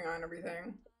on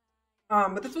everything.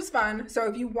 But this was fun. So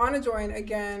if you want to join,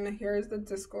 again, here's the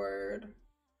Discord.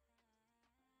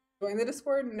 Join the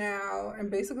Discord now,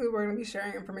 and basically we're going to be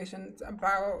sharing information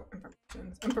about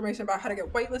how to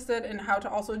get whitelisted and how to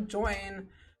also join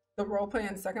the roleplay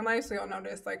in Second Life. So you'll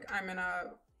notice like I'm in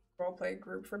a roleplay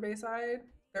group for Bayside.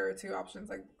 There are two options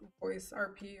like voice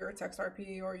RP or text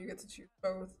RP, or you get to choose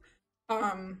both.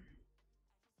 Excuse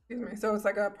me. So it's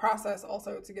like a process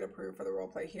also to get approved for the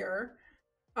roleplay here.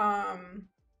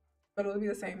 But it'll be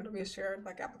the same. It'll be a shared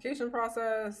like application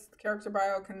process. The character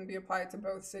bio can be applied to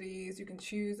both cities. You can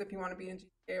choose if you want to be in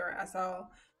GTA or SL.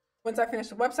 Once I finish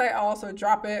the website, I'll also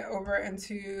drop it over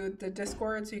into the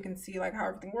Discord so you can see like how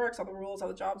everything works, all the rules, all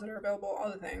the jobs that are available,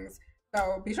 all the things.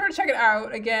 So be sure to check it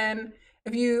out. Again,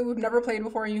 if you've never played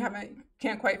before and you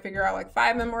can't quite figure out like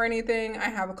FiveM or anything, I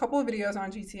have a couple of videos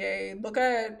on GTA. Look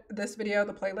at this video,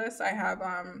 the playlist. I have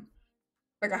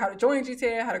like how to join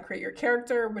GTA, how to create your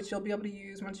character, which you'll be able to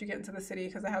use once you get into the city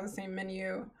because I have the same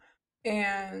menu.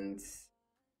 And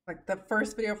like the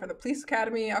first video for the police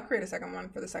academy, I'll create a second one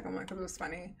for the second one because it was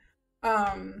funny.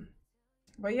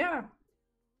 But yeah,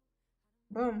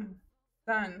 boom,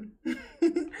 done.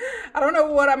 I don't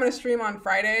know what I'm gonna stream on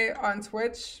Friday on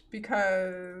Twitch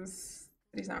because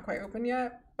city's not quite open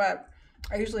yet, but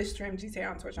I usually stream GTA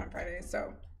on Twitch on Fridays,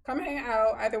 so come hang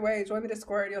out. Either way, join the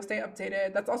Discord. You'll stay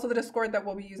updated. That's also the Discord that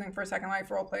we'll be using for Second Life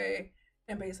roleplay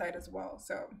and Bayside as well.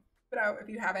 So put out if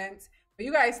you haven't. But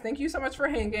you guys, thank you so much for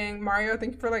hanging. Mario,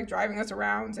 thank you for like driving us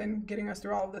around and getting us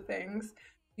through all of the things.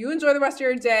 You enjoy the rest of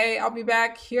your day. I'll be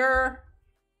back here.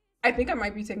 I think I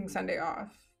might be taking Sunday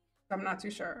off. I'm not too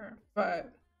sure,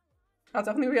 but I'll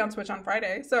definitely be on Twitch on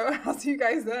Friday. So I'll see you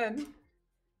guys then.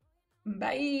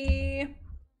 Bye.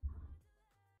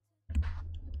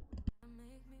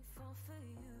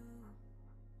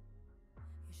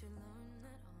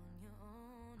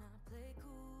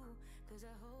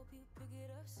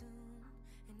 Soon,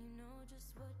 and you know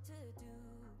just what to do,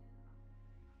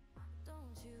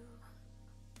 don't you?